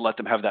to let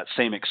them have that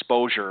same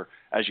exposure,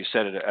 as you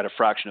said, at a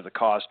fraction of the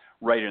cost,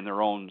 right in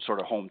their own sort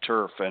of home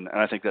turf, and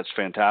I think that's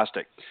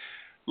fantastic.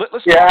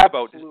 Let's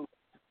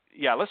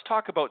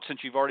talk about,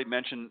 since you've already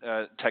mentioned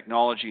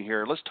technology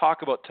here, let's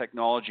talk about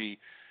technology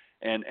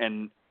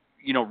and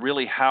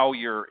really how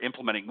you're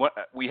implementing. What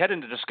we had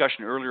into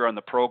discussion earlier on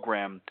the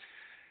program,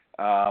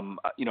 a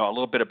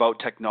little bit about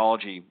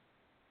technology,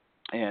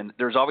 and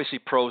there's obviously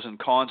pros and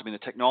cons. I mean, the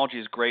technology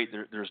is great.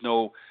 There's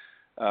no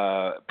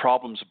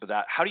problems with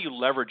that. How do you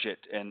leverage it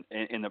in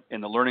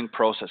the learning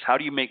process? How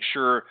do you make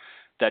sure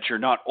that you're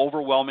not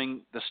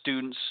overwhelming the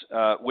students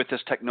with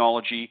this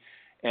technology,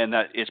 and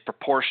that it's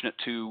proportionate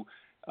to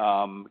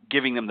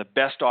giving them the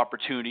best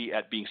opportunity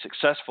at being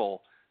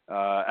successful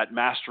at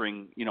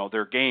mastering,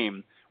 their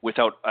game,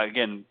 without,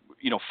 again,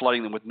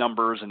 flooding them with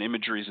numbers and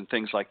imageries and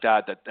things like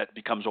that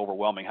becomes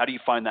overwhelming? How do you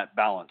find that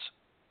balance?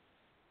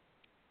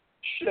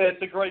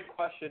 It's a great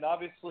question.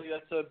 Obviously,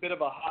 that's a bit of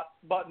a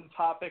hot-button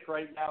topic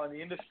right now in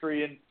the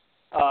industry. And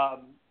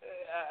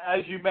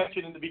as you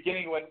mentioned in the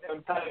beginning when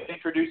kind of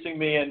introducing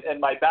me and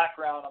my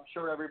background, I'm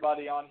sure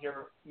everybody on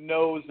here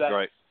knows that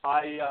right.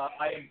 I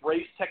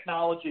embrace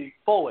technology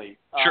fully.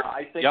 Sure.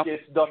 I think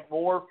it's done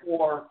more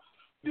for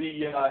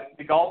the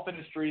golf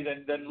industry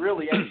than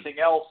really anything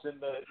else in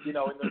the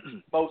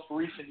most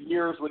recent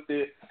years with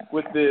the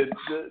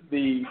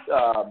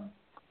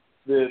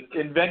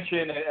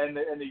invention and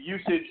the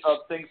usage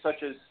of things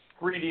such as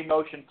 3D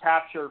motion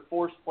capture,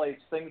 force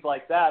plates, things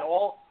like that.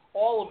 All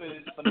of it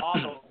is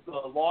phenomenal, the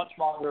launch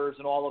monitors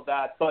and all of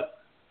that. But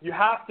you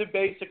have to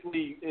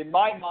basically, in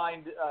my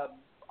mind,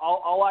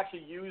 I'll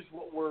actually use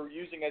what we're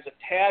using as a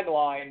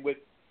tagline with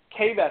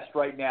K-Vest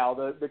right now.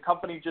 The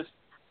company just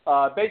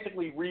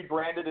basically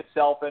rebranded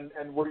itself, and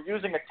we're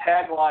using a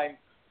tagline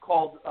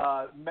called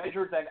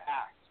Measure Then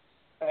Act.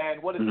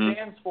 And what it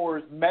stands for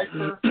is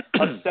measure,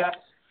 assess,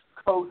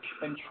 coach,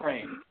 and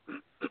train.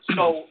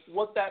 So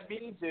what that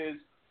means is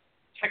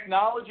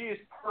technology is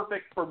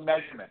perfect for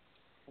measurement.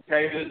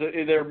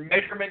 Okay, they're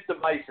measurement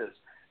devices,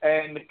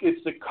 and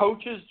it's the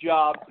coach's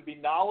job to be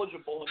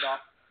knowledgeable enough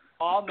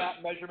on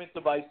that measurement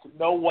device to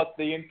know what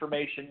the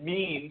information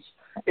means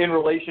in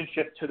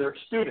relationship to their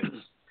students.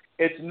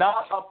 It's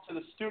not up to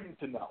the student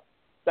to know.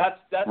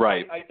 That's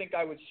right. I think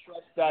I would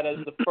stress that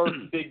as the first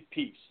big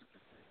piece.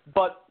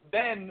 But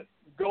then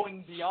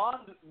going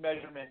beyond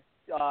measurement,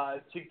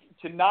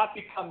 to not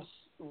become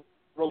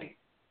really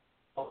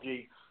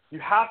technology, you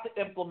have to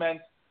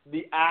implement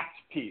the ACT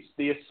piece,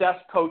 the assess,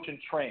 coach, and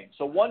train.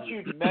 So once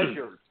you've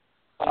measured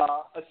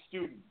a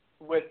student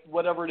with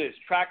whatever it is,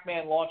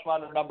 TrackMan, launch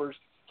monitor numbers,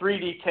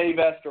 3D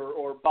K-Vest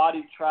or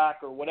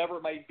BodiTrak or whatever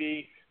it might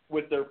be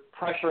with their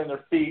pressure in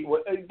their feet,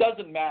 it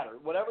doesn't matter.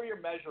 Whatever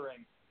you're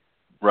measuring,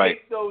 right.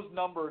 take those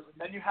numbers,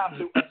 and then you have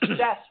to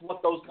assess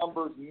what those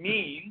numbers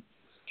mean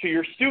to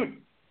your student.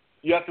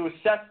 You have to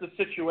assess the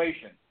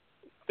situation.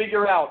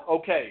 Figure out,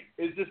 okay,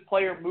 is this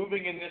player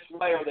moving in this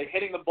way? Are they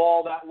hitting the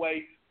ball that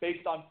way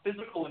based on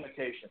physical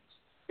limitations?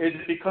 Is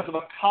it because of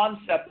a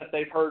concept that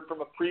they've heard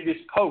from a previous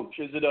coach?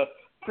 Is it a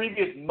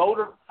previous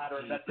motor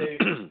pattern that they've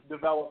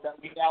developed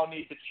that we now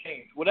need to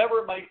change? Whatever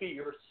it might be,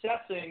 you're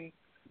assessing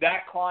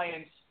that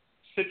client's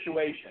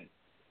situation.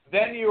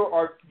 Then you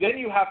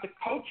have to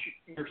coach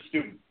your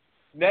student.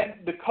 Then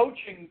the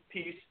coaching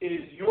piece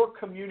is your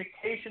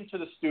communication to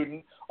the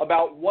student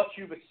about what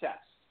you've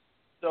assessed.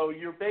 So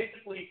you're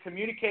basically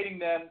communicating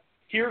them,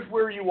 here's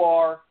where you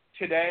are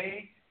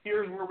today,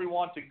 here's where we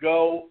want to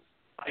go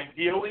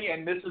ideally,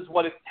 and this is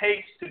what it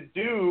takes to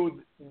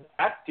do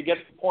that, to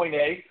get from point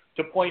A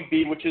to point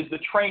B, which is the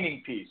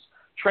training piece.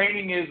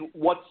 Training is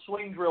what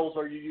swing drills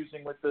are you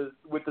using with the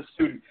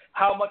student?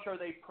 How much are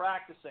they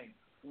practicing?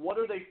 What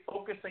are they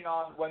focusing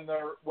on when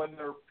they're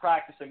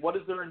practicing? What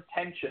is their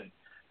intention?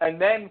 And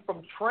then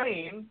from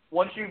train,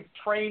 once you've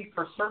trained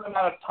for a certain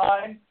amount of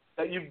time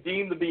that you've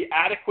deemed to be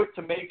adequate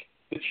to make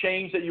the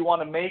change that you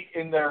want to make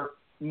in their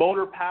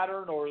motor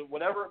pattern or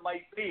whatever it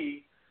might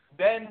be,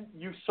 then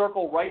you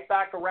circle right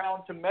back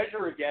around to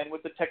measure again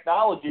with the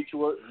technology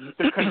to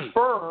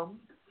confirm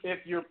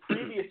if your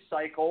previous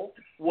cycle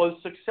was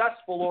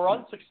successful or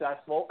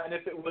unsuccessful. And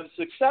if it was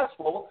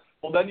successful,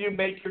 well, then you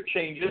make your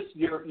changes,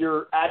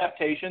 your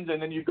adaptations, and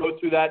then you go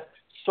through that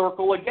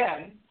circle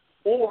again.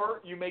 Or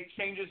you make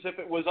changes if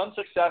it was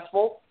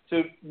unsuccessful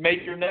to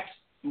make your next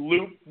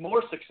loop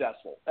more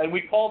successful. And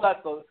we call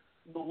that the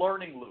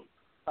learning loop.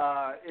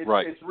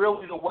 It's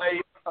really the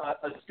way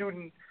a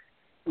student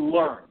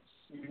learns.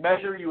 You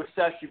measure, you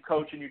assess, you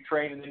coach, and you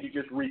train, and then you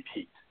just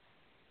repeat.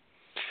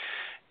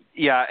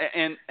 Yeah,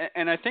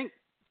 and I think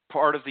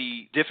part of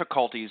the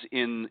difficulties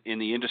in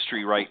the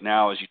industry right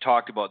now, as you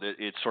talked about,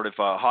 it's sort of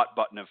a hot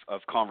button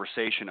of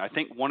conversation. I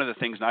think one of the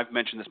things, and I've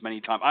mentioned this many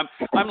times,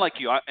 I'm like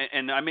you,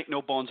 and I make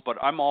no bones, but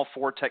I'm all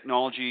for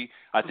technology.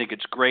 I think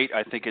it's great.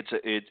 I think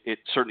it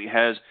certainly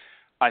has.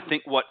 I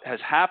think what has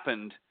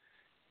happened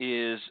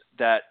is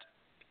that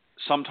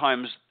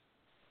sometimes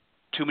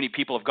too many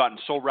people have gotten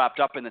so wrapped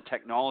up in the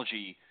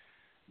technology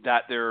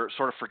that they're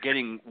sort of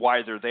forgetting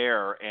why they're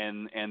there,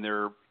 and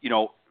they're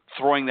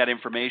throwing that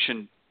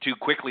information too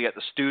quickly at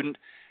the student,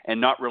 and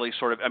not really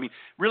sort of, I mean,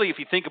 really, if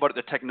you think about it,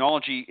 the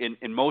technology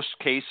in most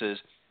cases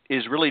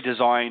is really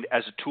designed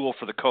as a tool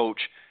for the coach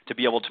to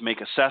be able to make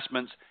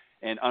assessments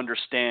and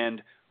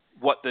understand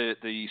what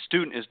the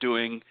student is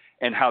doing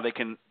and how they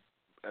can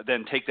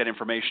then take that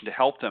information to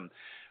help them.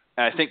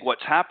 And I think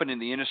what's happened in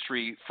the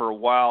industry for a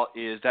while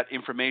is that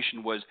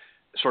information was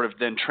sort of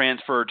then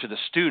transferred to the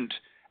student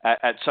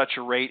at such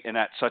a rate and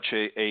at such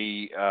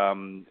a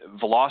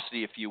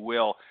velocity, if you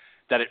will,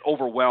 that it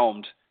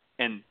overwhelmed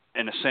and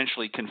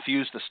essentially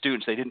confused the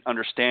students. They didn't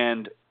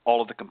understand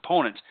all of the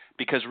components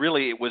because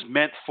really it was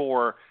meant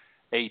for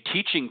a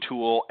teaching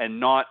tool and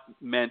not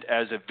meant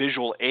as a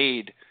visual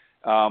aid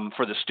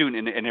for the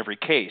student in every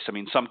case. I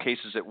mean, some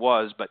cases it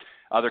was, but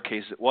other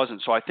cases it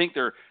wasn't. So I think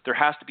there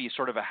has to be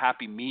sort of a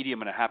happy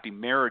medium and a happy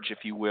marriage, if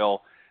you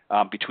will,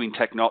 between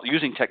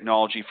using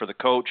technology for the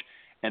coach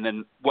and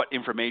then what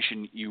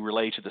information you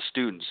relay to the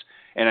students.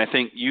 And I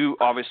think you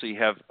obviously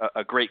have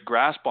a great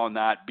grasp on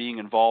that, being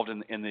involved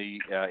in the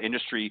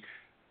industry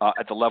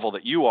at the level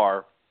that you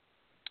are,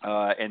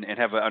 and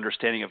have an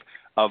understanding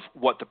of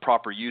what the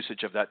proper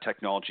usage of that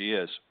technology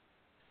is.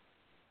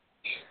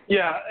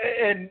 Yeah,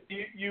 and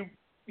you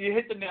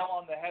hit the nail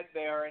on the head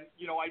there. And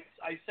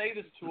I say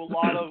this to a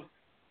lot of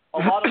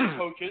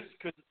coaches,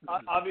 because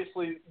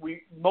obviously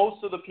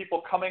most of the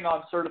people coming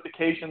on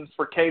certifications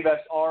for KVES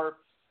are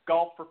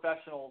golf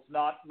professionals,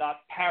 not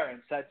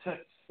parents.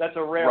 That's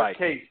a rare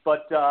case.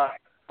 But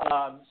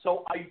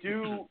so I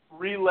do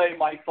relay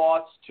my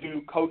thoughts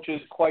to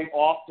coaches quite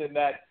often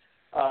that,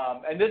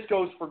 and this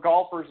goes for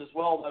golfers as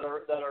well that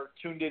are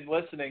tuned in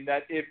listening,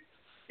 that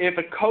if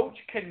a coach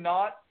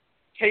cannot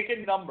take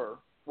a number,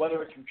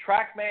 whether it's from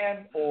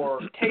TrackMan or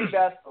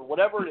KVES or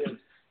whatever it is,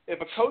 if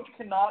a coach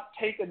cannot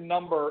take a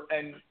number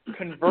and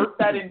convert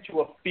that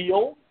into a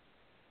feel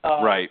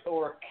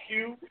or a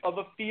cue of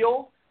a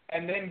feel,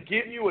 and then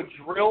give you a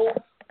drill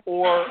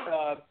or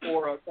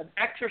an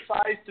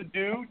exercise to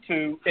do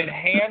to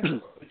enhance,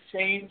 to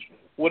change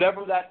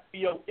whatever that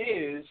feel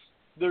is,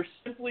 they're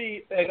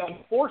simply and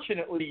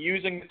unfortunately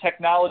using the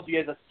technology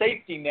as a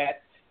safety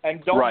net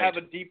and don't have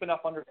a deep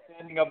enough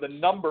understanding of the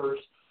numbers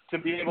to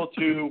be able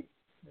to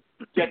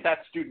get that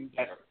student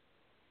better.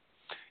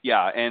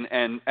 Yeah,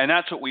 and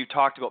that's what we've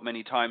talked about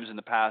many times in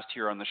the past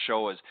here on the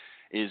show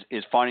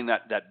is finding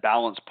that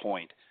balance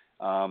point.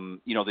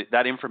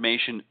 That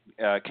information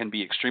can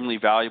be extremely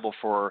valuable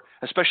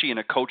especially in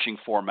a coaching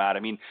format. I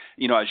mean,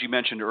 as you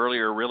mentioned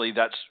earlier, really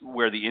that's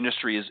where the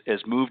industry has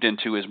moved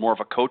into, is more of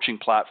a coaching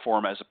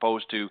platform as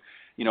opposed to,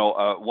 1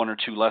 or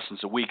 2 lessons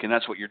a week. And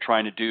that's what you're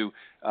trying to do,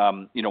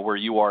 where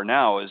you are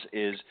now is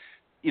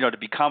to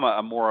become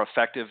a more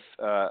effective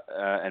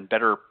and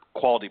better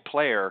quality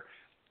player.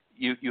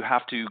 You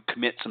have to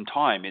commit some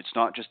time. It's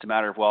not just a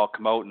matter of,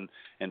 come out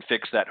and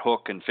fix that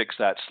hook and fix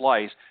that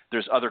slice.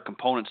 There's other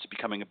components to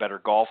becoming a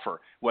better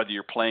golfer, whether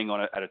you're playing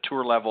at a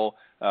tour level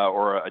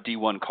or a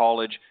D1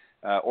 college,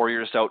 or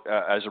you're just out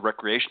as a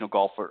recreational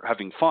golfer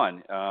having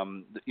fun.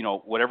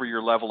 Whatever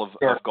your level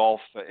of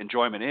golf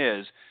enjoyment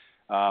is,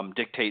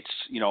 dictates,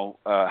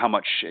 how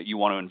much you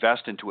want to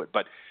invest into it.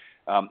 But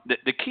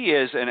the key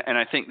is, and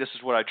I think this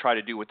is what I try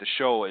to do with the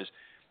show,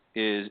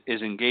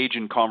 is engage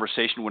in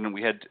conversation. When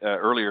we had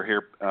earlier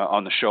here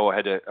on the show, I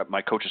had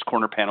my Coach's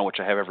Corner panel, which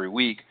I have every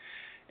week.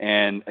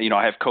 And,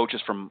 I have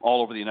coaches from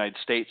all over the United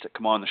States that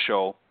come on the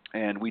show,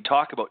 and we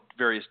talk about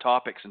various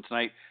topics. And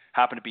tonight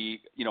happened to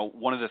be,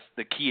 one of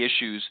the key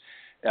issues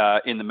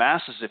in the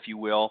masses, if you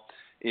will,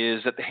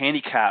 is that the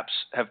handicaps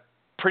have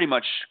pretty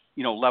much,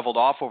 leveled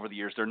off over the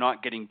years. They're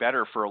not getting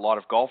better for a lot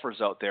of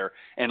golfers out there,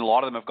 and a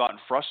lot of them have gotten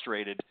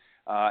frustrated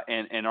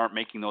and aren't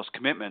making those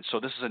commitments. So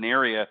this is an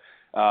area.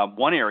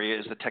 One area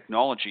is the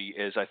technology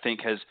I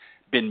think has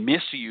been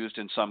misused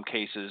in some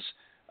cases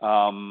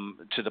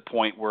to the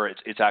point where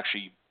it's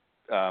actually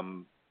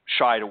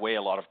shied away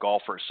a lot of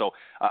golfers. So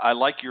I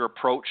like your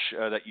approach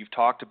that you've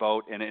talked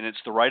about, and it's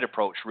the right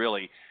approach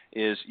really,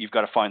 is you've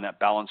got to find that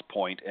balance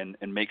point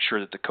and make sure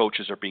that the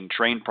coaches are being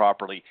trained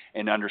properly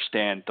and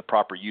understand the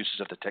proper uses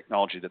of the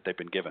technology that they've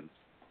been given.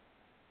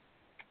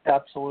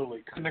 Absolutely.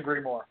 Couldn't agree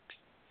more.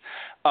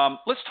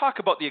 Let's talk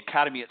about the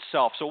academy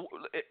itself. So,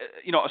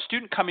 a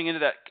student coming into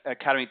that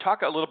academy,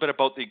 talk a little bit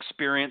about the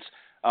experience.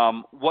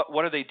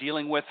 What are they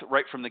dealing with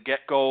right from the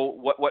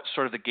get-go? What's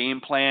sort of the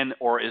game plan,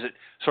 or is it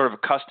sort of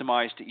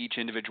customized to each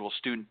individual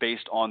student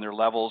based on their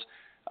levels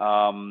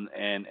and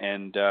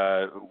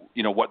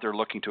what they're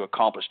looking to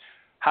accomplish?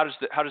 How does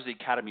the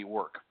academy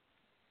work?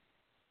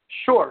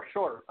 Sure.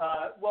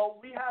 Well,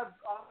 we have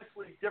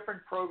obviously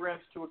different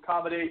programs to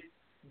accommodate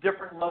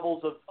different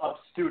levels of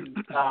students,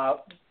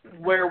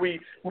 where we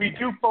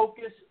do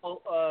focus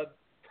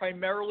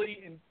primarily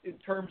in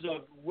terms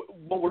of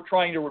what we're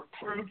trying to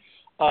recruit,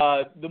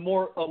 the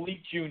more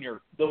elite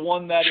junior, the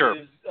one that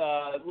is,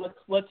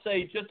 let's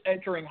say, just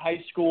entering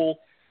high school,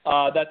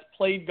 that's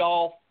played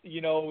golf,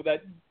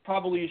 that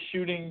probably is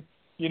shooting,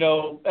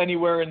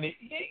 anywhere in the,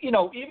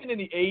 even in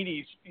the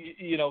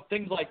 80s,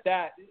 things like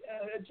that.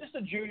 Just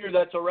a junior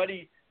that's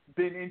already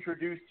been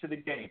introduced to the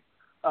game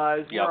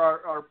is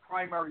where our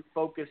primary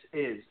focus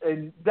is.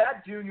 And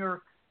that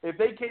junior, if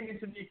they came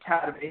into the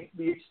academy,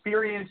 the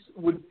experience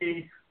would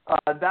be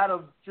that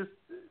of just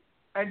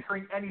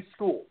entering any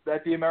school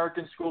at the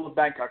American School of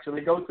Bangkok. So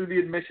they go through the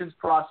admissions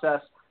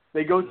process.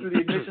 They go through the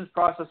admissions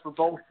process for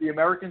both the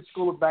American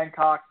School of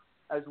Bangkok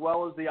as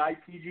well as the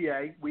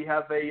IPGA. We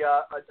have a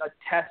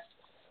test,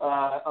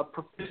 a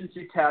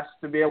proficiency test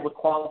to be able to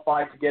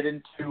qualify to get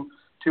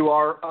into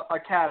our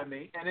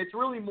academy. And it's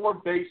really more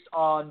based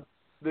on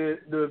the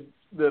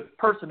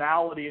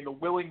personality and the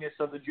willingness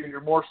of the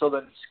junior more so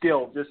than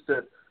skill, just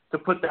to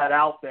put that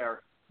out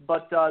there.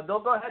 But they'll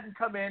go ahead and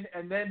come in,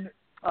 and then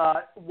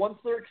once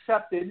they're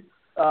accepted,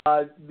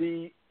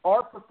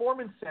 our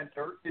performance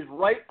center is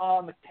right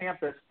on the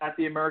campus at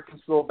the American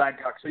School of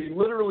Bangkok. So you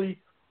literally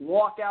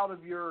walk out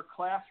of your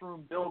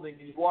classroom building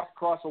and you walk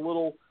across a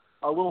little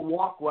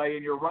walkway,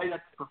 and you're right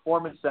at the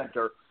performance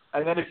center.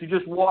 And then if you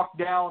just walk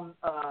down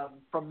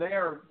from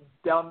there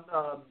down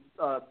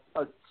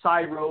a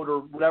side road or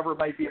whatever it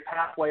might be, a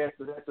pathway at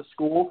the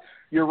school,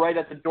 you're right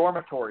at the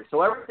dormitory.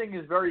 So everything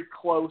is very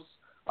close.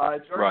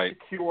 It's very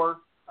secure.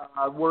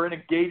 We're in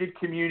a gated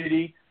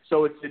community,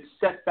 so it's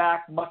set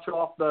back much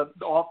off the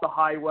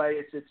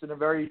highway. It's in a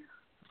very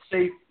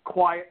safe,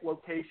 quiet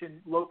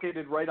location,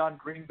 located right on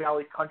Green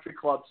Valley Country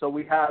Club. So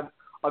we have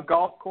a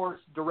golf course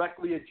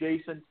directly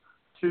adjacent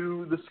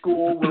to the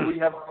school where we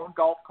have our own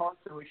golf carts,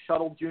 and we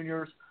shuttle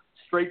juniors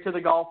straight to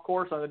the golf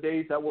course on the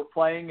days that we're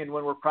playing, and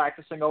when we're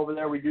practicing over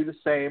there, we do the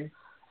same.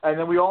 And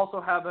then we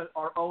also have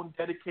our own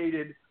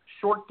dedicated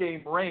short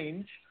game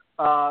range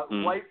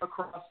right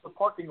across the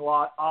parking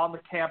lot on the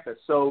campus.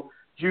 So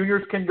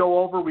juniors can go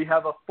over. We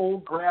have a full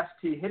grass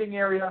tee hitting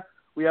area.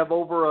 We have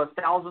over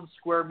 1,000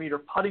 square meter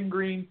putting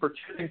green for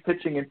chipping,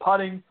 pitching, and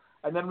putting.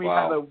 And then we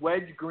have a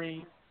wedge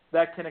green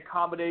that can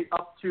accommodate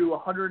up to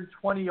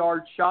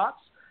 120-yard shots.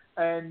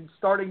 And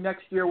starting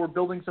next year, we're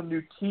building some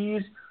new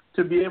tees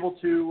to be able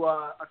to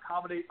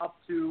accommodate up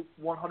to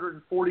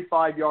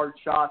 145-yard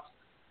shots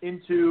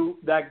into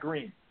that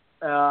green.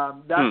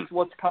 That's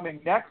what's coming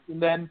next.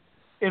 And then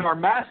in our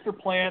master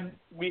plan,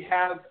 we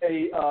have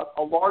a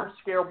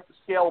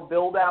large-scale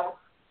build-out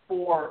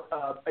for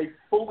a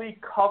fully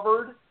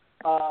covered,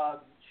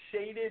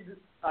 shaded,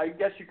 I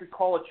guess you could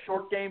call it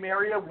short game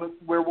area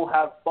where we'll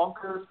have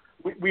bunkers.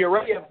 We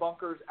already have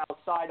bunkers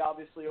outside,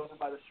 obviously, over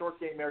by the short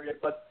game area,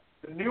 but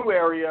the new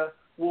area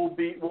will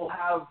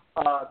have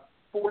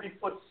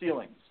 40-foot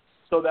ceilings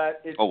so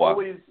that it's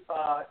always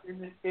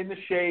in the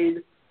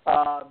shade,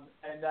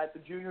 and that the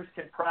juniors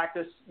can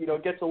practice.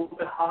 It gets a little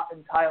bit hot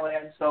in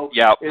Thailand, so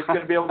it's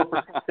going to be able to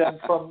protect them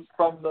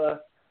from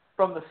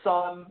the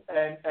sun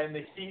and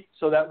the heat,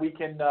 so that we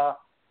can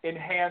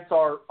enhance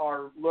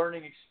our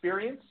learning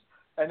experience.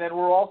 And then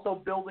we're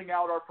also building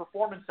out our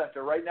performance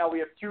center. Right now we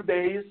have 2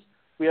 bays.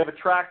 We have a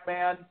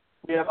TrackMan.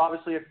 We have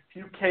obviously a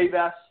few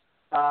K-vests,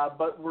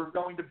 but we're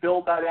going to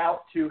build that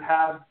out to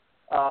have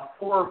 4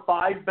 or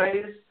 5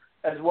 bays,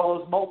 as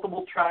well as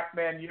multiple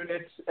TrackMan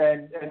units,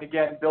 and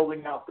again,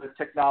 building out the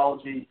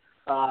technology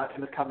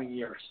in the coming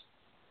years.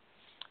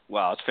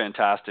 Wow, it's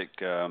fantastic.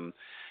 And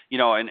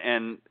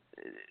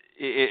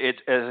it,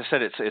 as I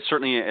said, it's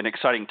certainly an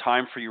exciting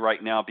time for you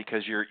right now,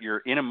 because you're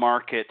in a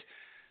market,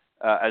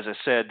 as I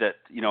said, that,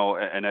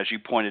 and as you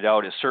pointed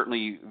out, is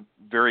certainly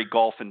very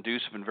golf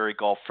inducive and very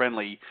golf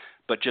friendly,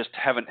 but just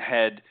haven't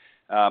had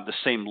the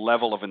same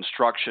level of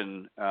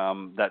instruction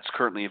that's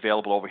currently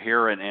available over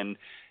here, and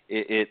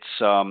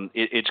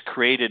it's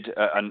created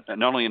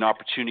not only an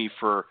opportunity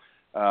for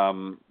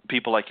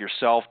people like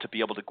yourself to be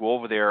able to go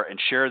over there and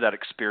share that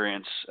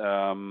experience,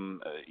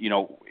 in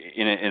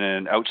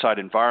an outside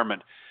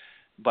environment,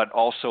 but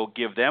also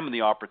give them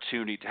the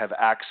opportunity to have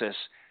access,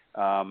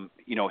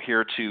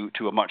 here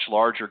to a much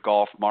larger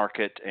golf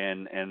market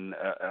and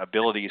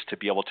abilities to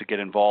be able to get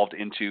involved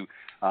into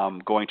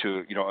going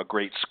to a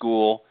great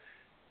school.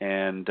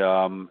 And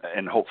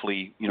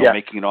hopefully,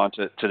 making it on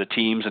to the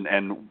teams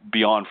and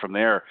beyond from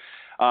there.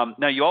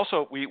 Now, you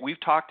also we've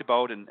talked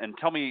about, and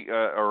tell me,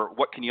 or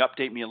what can you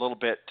update me a little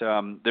bit?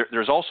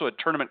 There's also a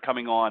tournament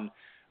coming on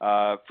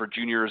for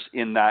juniors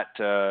in that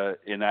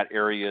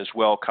area as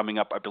well, coming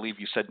up. I believe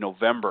you said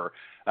November.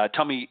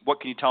 Tell me,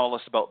 what can you tell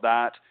us about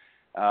that,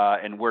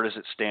 and where does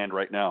it stand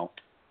right now?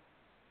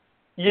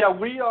 Yeah,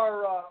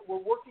 we're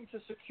working to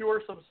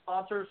secure some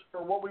sponsors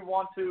for what we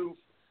want to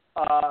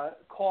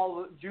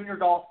call Junior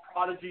Golf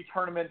Prodigy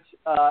Tournament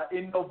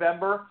in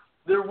November.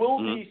 There will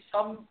be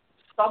some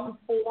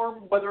form,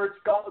 whether it's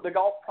the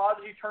Golf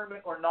Prodigy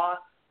Tournament or not,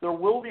 there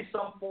will be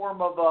some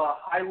form of a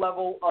high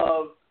level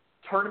of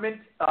tournament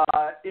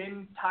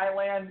in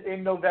Thailand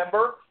in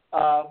November.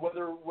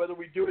 whether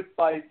we do it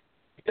by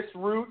this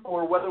route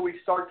or whether we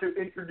start to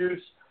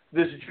introduce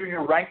this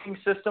junior ranking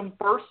system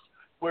first,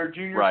 where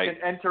juniors can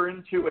enter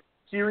into a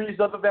series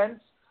of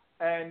events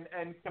and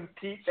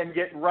compete and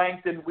get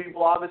ranked, and we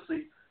will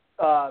obviously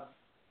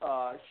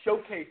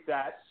showcase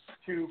that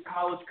to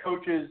college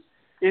coaches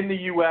in the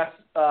U.S.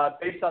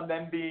 Based on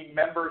them being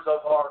members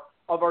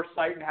of our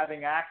site and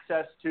having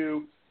access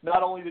to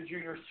not only the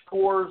junior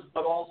scores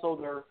but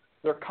also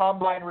their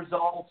combine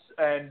results,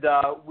 and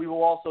we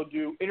will also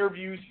do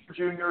interviews for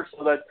juniors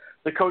so that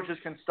the coaches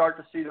can start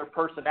to see their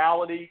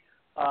personality,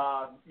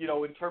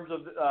 in terms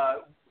of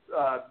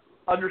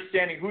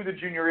understanding who the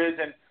junior is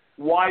and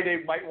why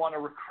they might want to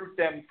recruit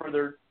them for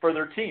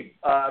their team.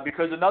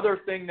 Because another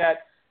thing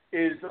that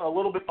is a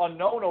little bit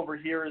unknown over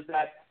here is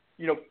that,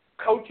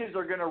 coaches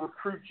are going to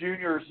recruit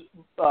juniors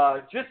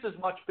just as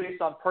much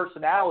based on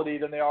personality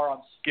than they are on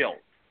skill.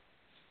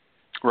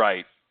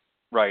 Right,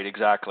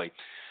 exactly.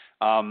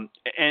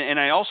 And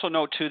I also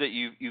know too that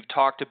you've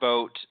talked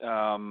about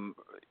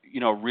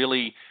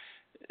really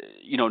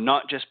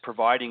not just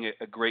providing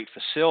a great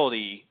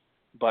facility,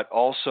 but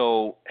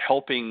also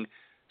helping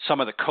some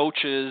of the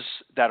coaches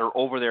that are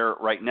over there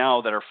right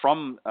now that are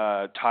from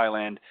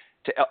Thailand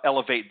to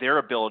elevate their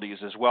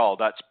abilities as well.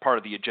 That's part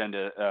of the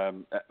agenda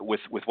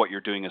with what you're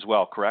doing as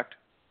well, correct?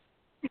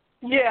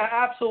 Yeah,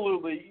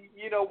 absolutely.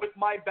 With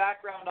my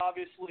background,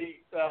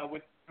 obviously,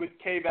 with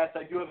KVES,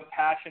 I do have a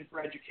passion for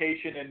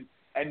education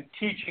and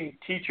teaching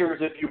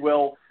teachers, if you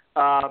will,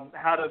 how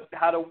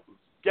to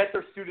get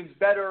their students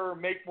better,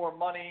 make more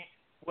money,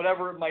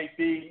 whatever it might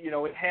be,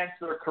 enhance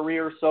their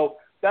career. So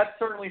that's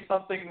certainly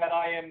something that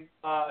I am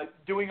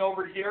doing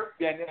over here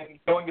and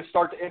going to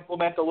start to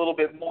implement a little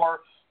bit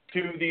more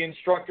to the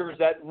instructors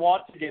that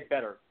want to get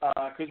better.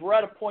 Because we're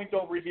at a point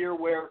over here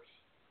where,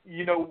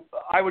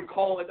 I would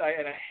call it,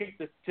 and I hate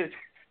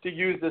to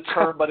use this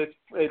term, but it's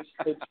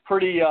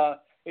pretty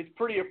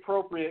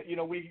appropriate.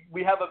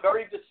 We have a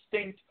very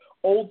distinct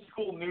old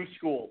school, new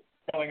school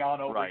going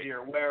on over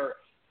here, where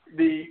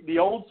the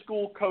old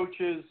school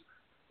coaches,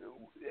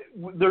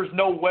 there's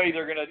no way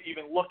they're going to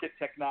even look at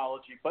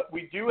technology. But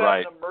we do have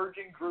an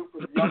emerging group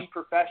of young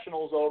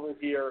professionals over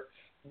here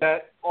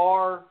that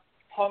are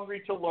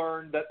hungry to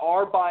learn, that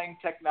are buying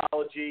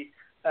technology,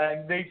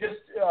 and they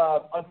just,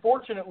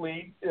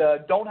 unfortunately,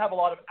 don't have a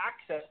lot of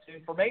access to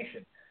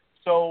information.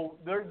 So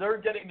they're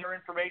getting their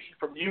information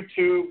from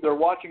YouTube. They're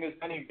watching as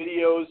many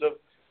videos of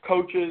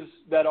coaches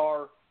that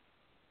are,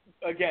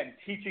 again,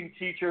 teaching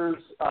teachers,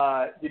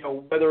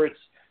 whether it's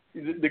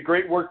the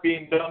great work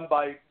being done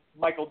by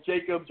Michael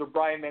Jacobs or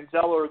Brian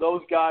Manzella or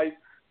those guys.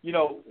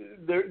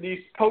 These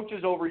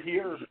coaches over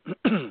here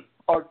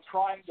are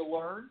trying to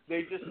learn.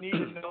 They just need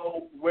to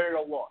know where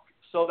to look.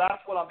 So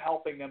that's what I'm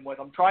helping them with.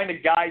 I'm trying to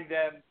guide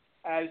them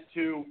as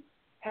to,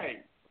 hey,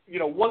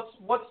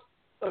 what's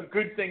a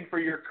good thing for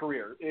your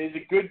career? Is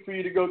it good for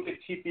you to go get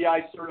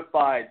TPI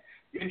certified?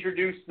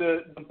 Introduce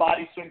the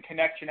body swing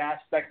connection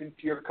aspect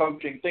into your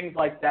coaching, things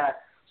like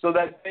that, so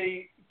that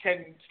they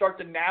can start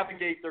to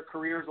navigate their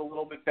careers a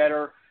little bit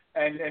better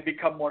and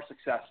become more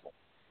successful.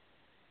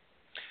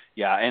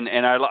 Yeah,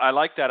 and I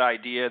like that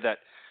idea that,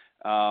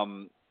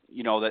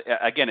 that,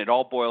 again, it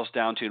all boils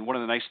down to, and one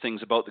of the nice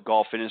things about the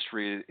golf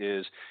industry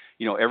is,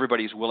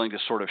 everybody's willing to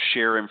sort of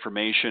share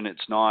information.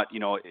 It's not,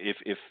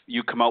 if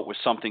you come out with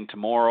something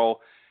tomorrow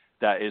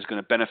that is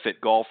going to benefit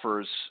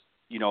golfers,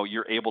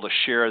 you're able to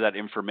share that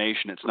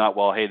information. It's not,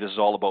 well, hey, this is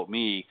all about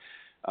me.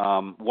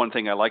 One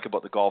thing I like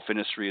about the golf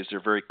industry is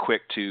they're very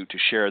quick to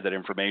share that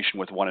information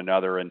with one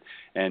another, and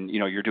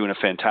you're doing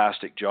a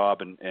fantastic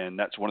job, and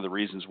that's one of the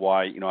reasons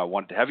why I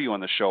wanted to have you on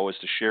the show, is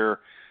to share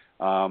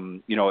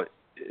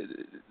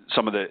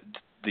some of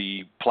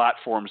the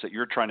platforms that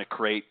you're trying to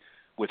create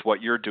with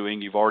what you're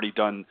doing. You've already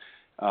done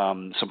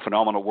some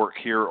phenomenal work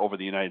here over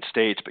the United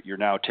States, but you're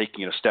now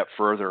taking it a step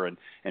further and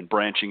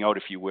branching out,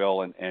 if you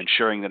will, and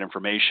sharing that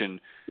information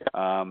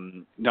not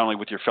only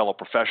with your fellow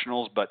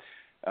professionals, but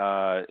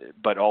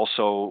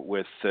also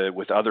with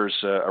others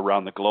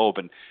around the globe.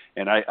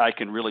 And I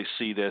can really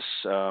see this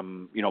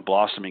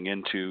blossoming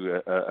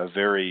into a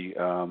very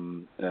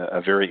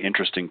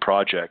interesting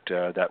project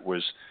that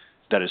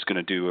is going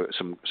to do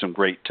some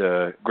great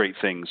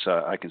things.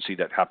 I can see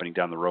that happening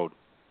down the road.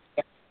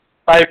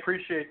 I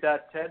appreciate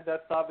that, Ted.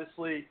 That's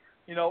obviously,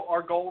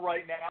 our goal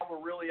right now.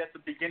 We're really at the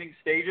beginning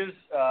stages.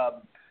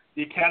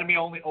 The Academy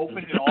only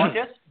opened in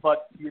August,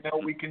 but,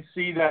 we can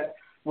see that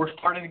we're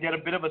starting to get a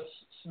bit of a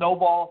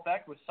snowball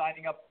effect with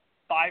signing up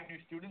 5 new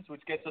students,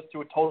 which gets us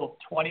to a total of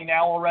 20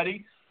 now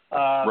already.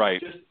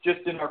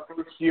 Just in our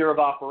first year of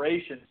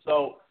operation.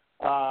 So,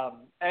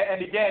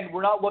 and again,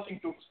 we're not looking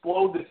to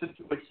explode this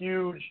into a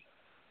huge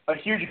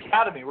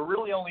academy. We're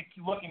really only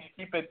looking to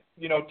keep it,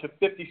 to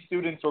 50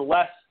 students or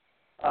less,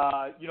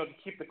 to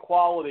keep the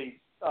quality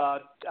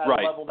at a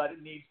level that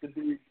it needs to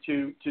be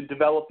to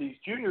develop these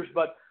juniors.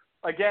 But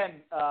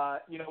again,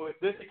 if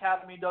this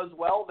academy does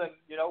well, then,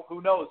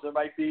 who knows? There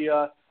might be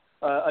a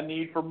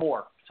need for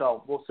more.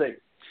 So we'll see.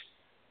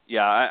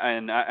 Yeah,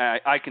 and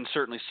I can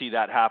certainly see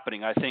that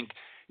happening. I think,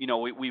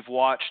 we've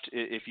watched.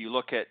 If you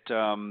look at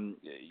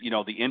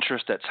the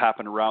interest that's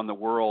happened around the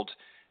world,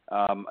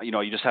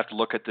 you just have to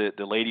look at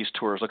the ladies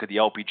tours. Look at the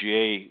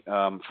LPGA,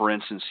 for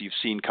instance. You've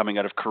seen coming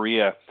out of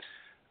Korea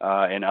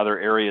and other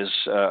areas,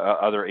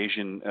 other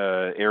Asian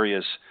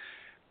areas,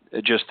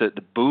 just the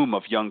boom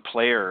of young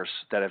players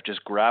that have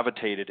just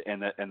gravitated,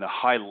 and the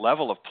high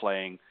level of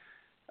playing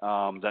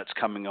that's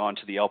coming on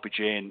to the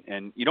LPGA,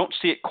 and you don't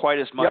see it quite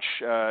as much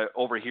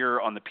over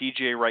here on the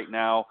PGA right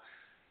now,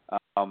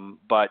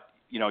 but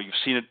you've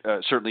seen it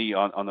certainly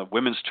on the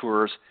women's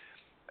tours,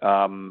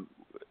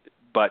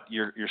 but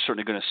you're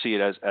certainly going to see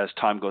it as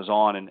time goes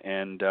on,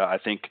 and I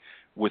think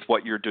with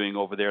what you're doing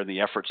over there and the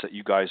efforts that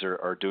you guys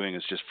are doing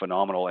is just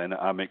phenomenal, and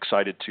I'm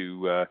excited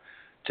to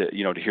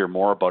hear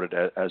more about it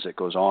as it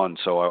goes on.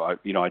 So I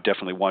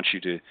definitely want you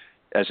to,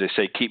 as they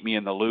say, keep me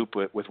in the loop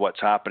with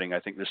what's happening. I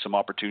think there's some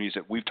opportunities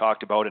that we've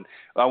talked about, and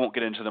I won't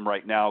get into them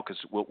right now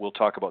because we'll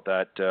talk about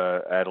that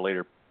at a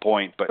later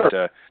point. But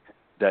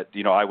that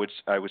I would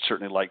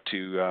certainly like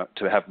to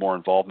have more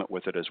involvement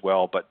with it as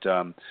well. But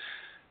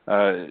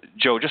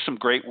Joe, just some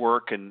great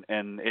work. And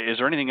is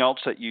there anything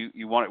else that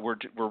you want? We're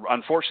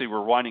unfortunately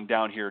we're winding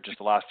down here just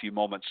the last few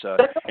moments.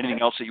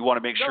 Anything else that you want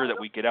to make sure that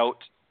we get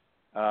out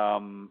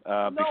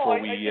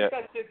before we? I think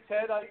that's it,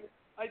 Ted.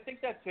 I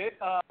think that's it.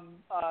 I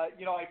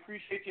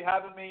appreciate you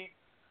having me,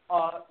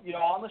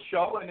 on the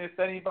show. And if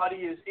anybody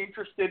is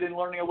interested in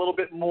learning a little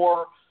bit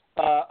more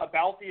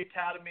about the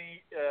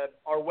Academy,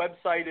 our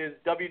website is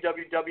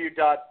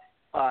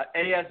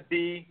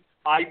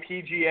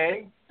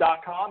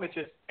www.asbipga.com. It's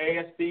just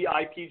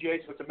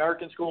ASBIPGA, so it's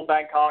American School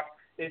Bangkok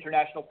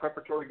International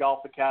Preparatory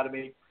Golf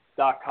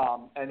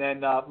Academy.com. And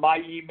then my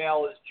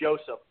email is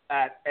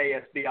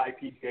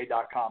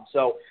joseph@asbipga.com.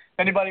 So if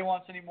anybody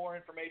wants any more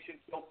information,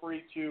 feel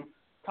free to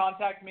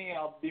contact me, and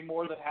I'll be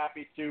more than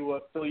happy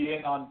to fill you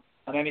in on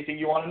anything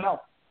you want to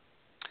know.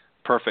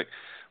 Perfect.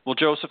 Well,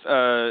 Joseph,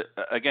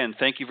 again,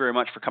 thank you very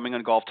much for coming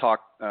on Golf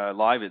Talk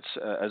Live. It's,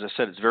 as I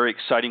said, it's very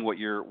exciting what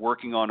you're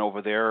working on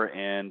over there,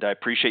 and I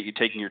appreciate you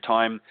taking your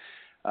time.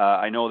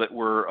 I know that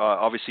we're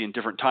obviously in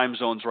different time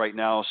zones right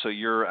now, so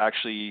you're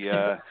actually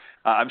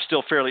I'm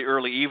still fairly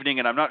early evening,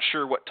 and I'm not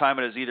sure what time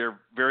it is, either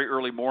very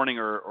early morning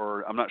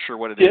or I'm not sure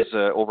what it is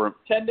over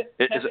 10 to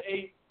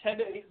 8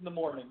 in the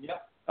morning.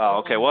 Yep. Oh,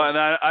 okay. Well, and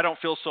I don't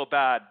feel so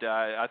bad.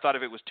 I thought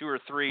if it was 2 or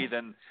 3,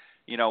 then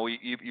you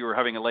were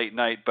having a late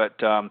night. But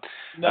Joseph,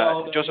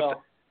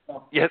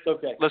 no, yeah, it's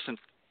okay. Listen,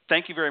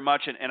 thank you very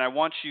much, and I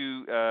want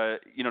you to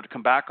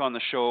come back on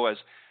the show as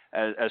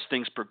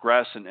things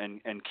progress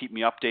and keep me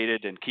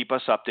updated and keep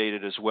us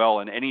updated as well.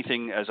 And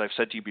anything, as I've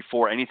said to you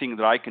before, anything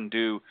that I can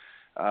do,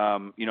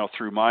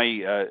 through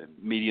my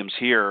mediums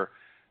here.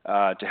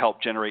 To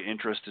help generate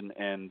interest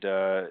and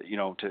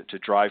to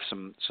drive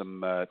some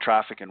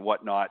traffic and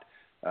whatnot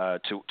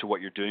to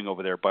what you're doing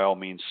over there, by all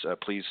means,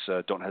 please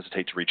don't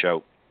hesitate to reach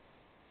out.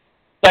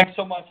 Thanks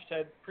so much,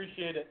 Ted.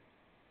 Appreciate it.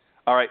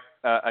 All right.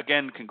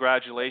 Again,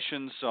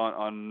 congratulations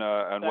on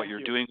what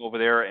you're doing over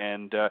there,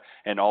 and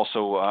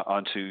also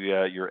onto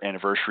your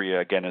anniversary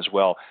again as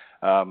well.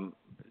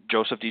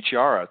 Joseph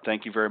DiChiara,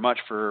 thank you very much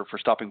for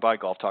stopping by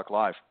Golf Talk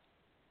Live.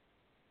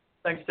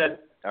 Thanks, Ted.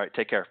 All right.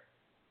 Take care.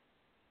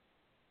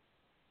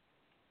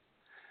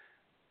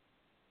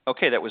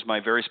 Okay, that was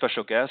my very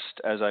special guest,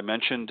 as I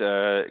mentioned,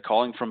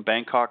 calling from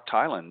Bangkok,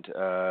 Thailand,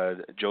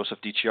 Joseph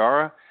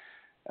DiChiara,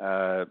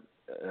 a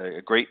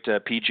great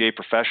PGA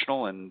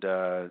professional and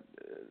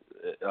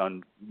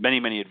on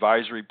many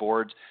advisory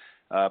boards,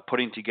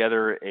 putting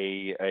together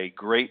a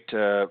great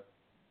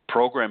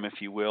program,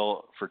 if you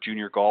will, for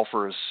junior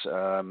golfers,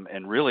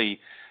 and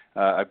really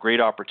a great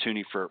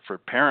opportunity for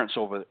parents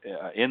over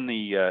in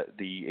the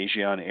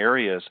ASEAN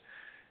areas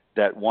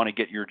that want to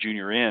get your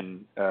junior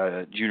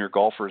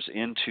golfers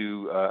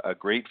into a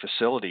great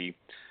facility.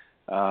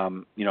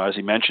 As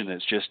he mentioned,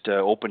 it's just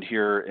opened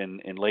here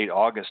in late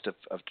August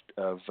of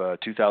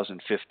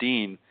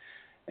 2015,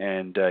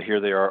 and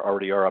here they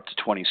already are up to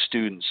 20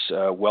 students,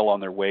 well on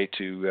their way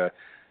to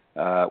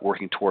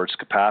working towards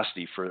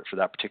capacity for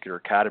that particular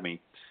academy.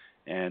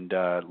 And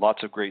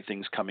lots of great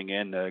things coming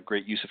in,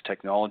 great use of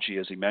technology,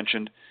 as he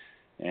mentioned.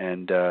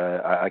 And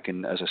I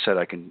can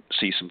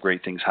see some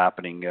great things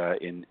happening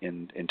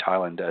in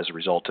Thailand as a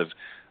result of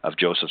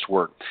Joseph's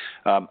work.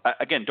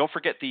 Again, don't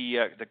forget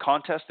the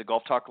contest, the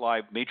Golf Talk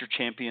Live Major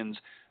Champions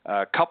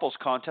Couples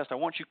Contest. I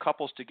want you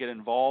couples to get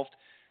involved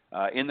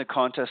in the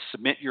contest.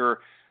 Submit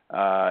your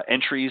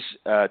entries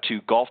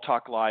to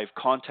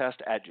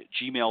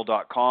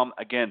golftalklivcontest@gmail.com.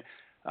 Again,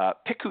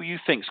 pick who you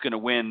think is going to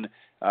win.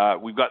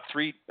 We've got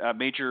 3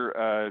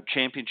 major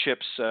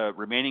championships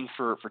remaining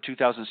for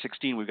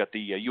 2016. We've got the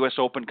U.S.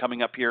 Open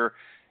coming up here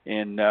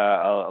in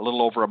a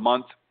little over a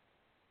month.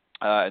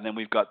 And then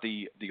we've got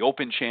the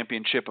Open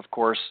Championship, of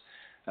course,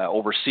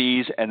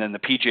 overseas, and then the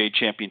PGA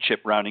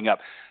Championship rounding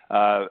up.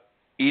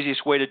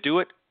 Easiest way to do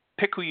it,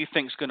 pick who you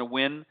think is going to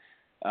win.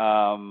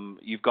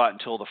 You've got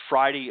until the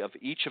Friday of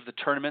each of the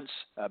tournaments,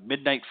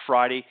 midnight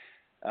Friday,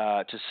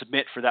 to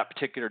submit for that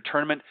particular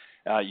tournament.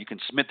 You can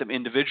submit them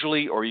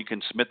individually, or you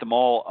can submit them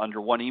all under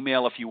one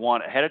email if you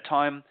want ahead of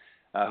time.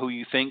 who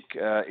you think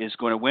is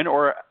going to win.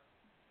 Or,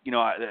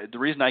 the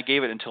reason I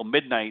gave it until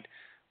midnight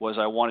was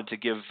I wanted to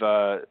give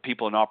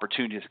people an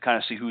opportunity to kind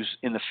of see who's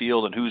in the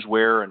field and who's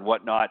where and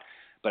whatnot.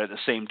 But at the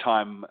same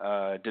time,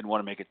 didn't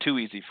want to make it too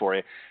easy for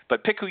you.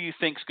 But pick who you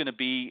think is going to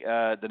be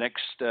the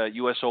next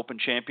U.S. Open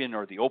champion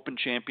or the Open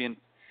champion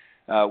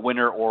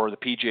winner, or the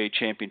PGA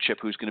championship,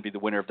 who's going to be the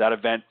winner of that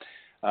event.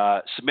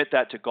 Submit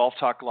that to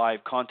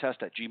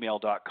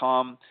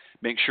golftalklivecontest@gmail.com.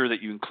 Make sure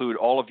that you include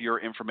all of your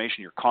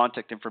information, your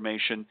contact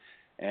information,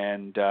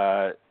 and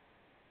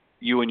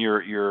you and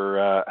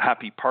your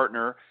happy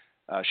partner,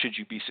 should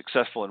you be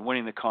successful in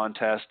winning the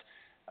contest,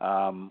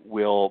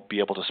 will be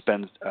able to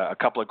spend a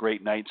couple of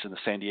great nights in the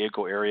San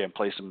Diego area and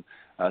play some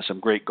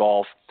great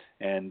golf,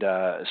 and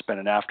spend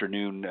an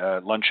afternoon,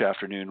 lunch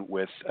afternoon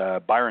with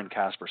Byron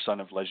Casper, son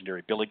of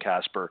legendary Billy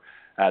Casper,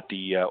 at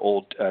the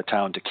Old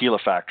Town Tequila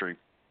Factory.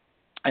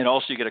 And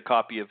also you get a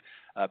copy of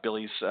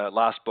Billy's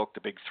last book,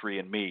 The Big Three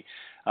and Me.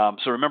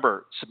 So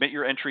remember, submit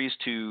your entries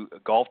to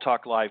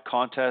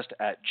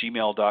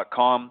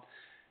golftalklivecontest@gmail.com,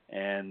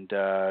 and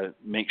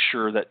make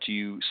sure that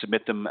you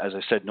submit them, as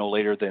I said, no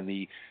later than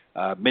the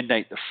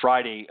midnight, the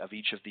Friday of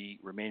each of the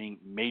remaining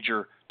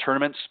major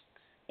tournaments.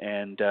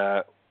 And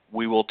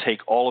we will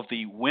take all of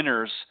the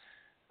winners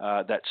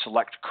that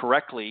select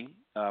correctly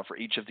for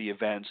each of the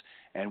events,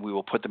 and we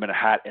will put them in a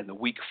hat. And the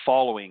week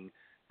following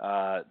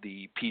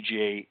the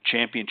PGA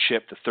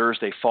Championship, the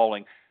Thursday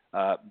following,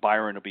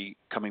 Byron will be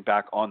coming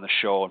back on the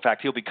show. In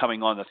fact, he'll be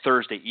coming on the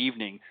Thursday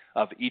evening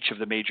of each of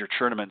the major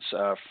tournaments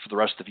for the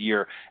rest of the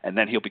year, and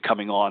then he'll be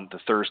coming on the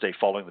Thursday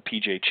following the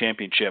PGA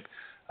Championship,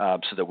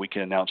 so that we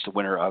can announce the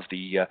winner of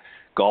the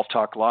Golf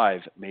Talk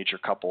Live Major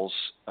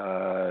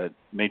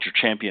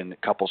Champion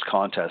Couples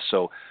Contest.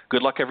 So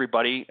good luck,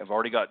 everybody. I've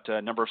already got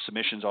a number of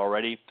submissions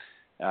already.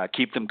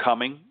 Keep them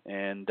coming,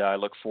 and I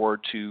look forward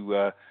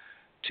to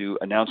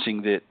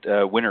announcing the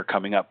winner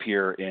coming up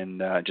here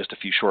in just a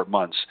few short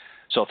months.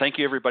 So thank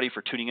you, everybody,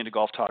 for tuning into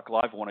Golf Talk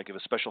Live. I want to give a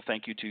special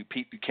thank you to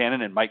Pete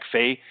Buchanan and Mike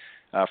Fay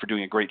for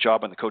doing a great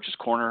job on the Coach's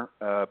Corner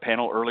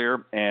panel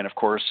earlier. And, of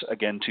course,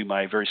 again, to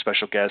my very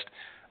special guest,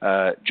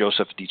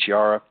 Joseph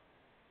DiChiara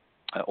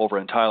over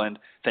in Thailand.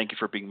 Thank you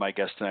for being my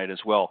guest tonight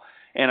as well.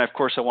 And, of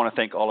course, I want to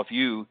thank all of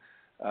you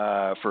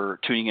for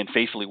tuning in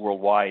faithfully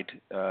worldwide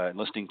and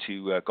listening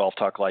to Golf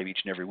Talk Live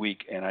each and every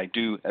week. And I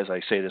do, as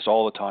I say this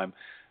all the time,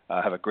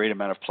 have a great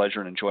amount of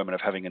pleasure and enjoyment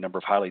of having a number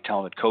of highly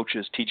talented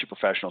coaches, teacher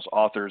professionals,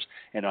 authors,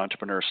 and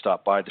entrepreneurs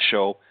stop by the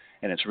show.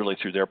 And it's really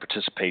through their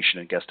participation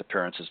and guest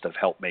appearances that have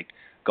helped make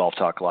Golf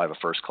Talk Live a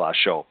first-class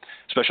show.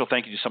 Special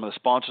thank you to some of the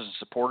sponsors and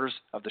supporters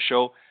of the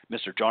show.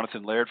 Mr.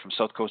 Jonathan Laird from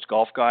South Coast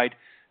Golf Guide.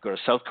 Go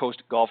to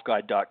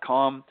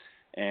southcoastgolfguide.com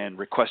and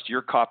request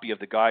your copy of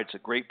the guide. It's a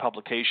great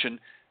publication,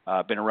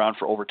 been around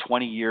for over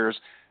 20 years.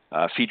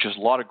 Features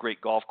a lot of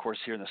great golf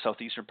courses here in the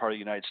southeastern part of the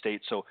United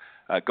States. So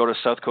go to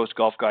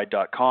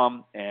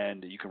southcoastgolfguide.com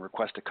and you can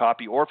request a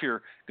copy. Or if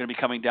you're going to be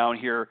coming down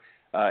here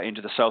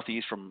into the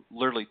southeast from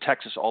literally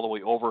Texas all the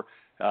way over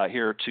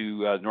here to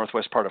the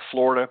northwest part of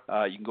Florida,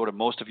 you can go to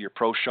most of your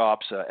pro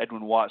shops.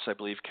 Edwin Watts, I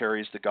believe,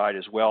 carries the guide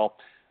as well.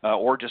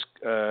 Or just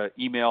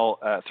email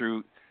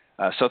through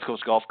South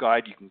Coast Golf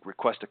Guide. You can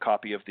request a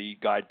copy of the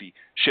guide be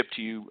shipped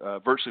to you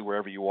virtually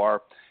wherever you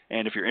are.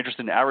 And if you're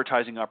interested in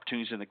advertising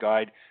opportunities in the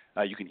guide,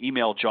 you can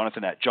email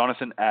Jonathan at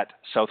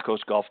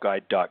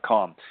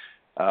southcoastgolfguide.com.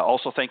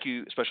 Also,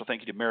 special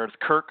thank you to Meredith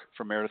Kirk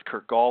from Meredith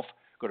Kirk Golf.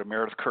 Go to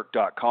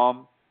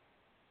meredithkirk.com.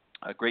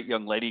 A great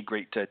young lady,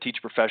 great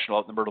teacher professional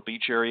out in the Myrtle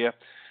Beach area.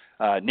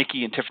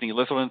 Nikki and Tiffany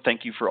Litherland,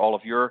 thank you for all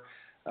of your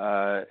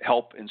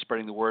help in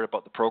spreading the word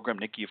about the program.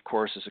 Nikki, of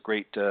course, is a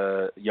great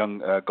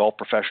young golf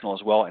professional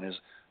as well, and his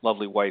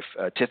lovely wife,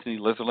 Tiffany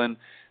Litherland.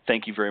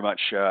 Thank you very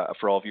much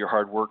for all of your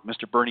hard work.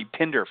 Mr. Bernie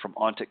Pinder from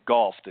Ontic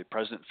Golf, the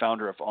president and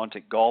founder of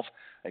Ontic Golf,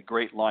 a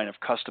great line of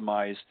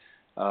customized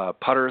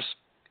putters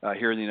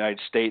here in the United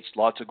States.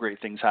 Lots of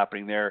great things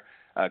happening there.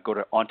 Go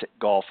to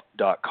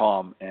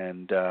onticgolf.com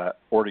and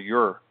order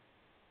your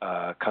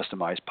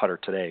customized putter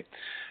today.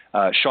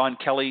 Sean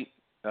Kelly,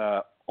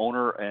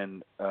 owner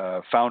and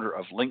founder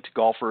of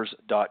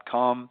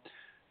linkedgolfers.com,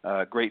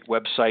 great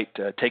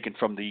website taken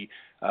from the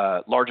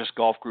largest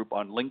golf group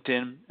on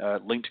LinkedIn,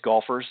 Linked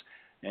Golfers,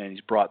 and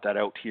he's brought that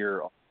out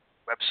here on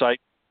the website.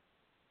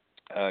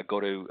 Go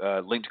to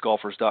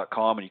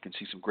linkedgolfers.com and you can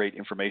see some great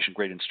information,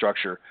 great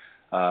instruction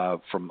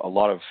from a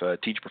lot of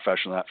teacher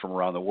professionals from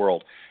around the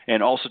world.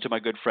 And also to my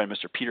good friend,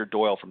 Mr. Peter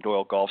Doyle from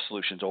Doyle Golf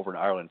Solutions over in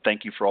Ireland.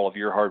 Thank you for all of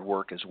your hard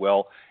work as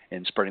well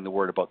in spreading the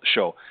word about the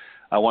show.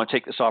 I want to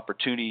take this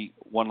opportunity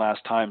one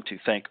last time to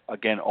thank,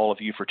 again, all of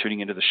you for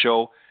tuning into the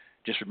show.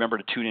 Just remember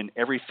to tune in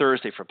every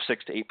Thursday from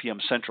 6 to 8 p.m.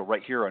 Central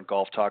right here on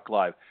Golf Talk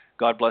Live.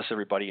 God bless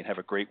everybody and have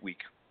a great week.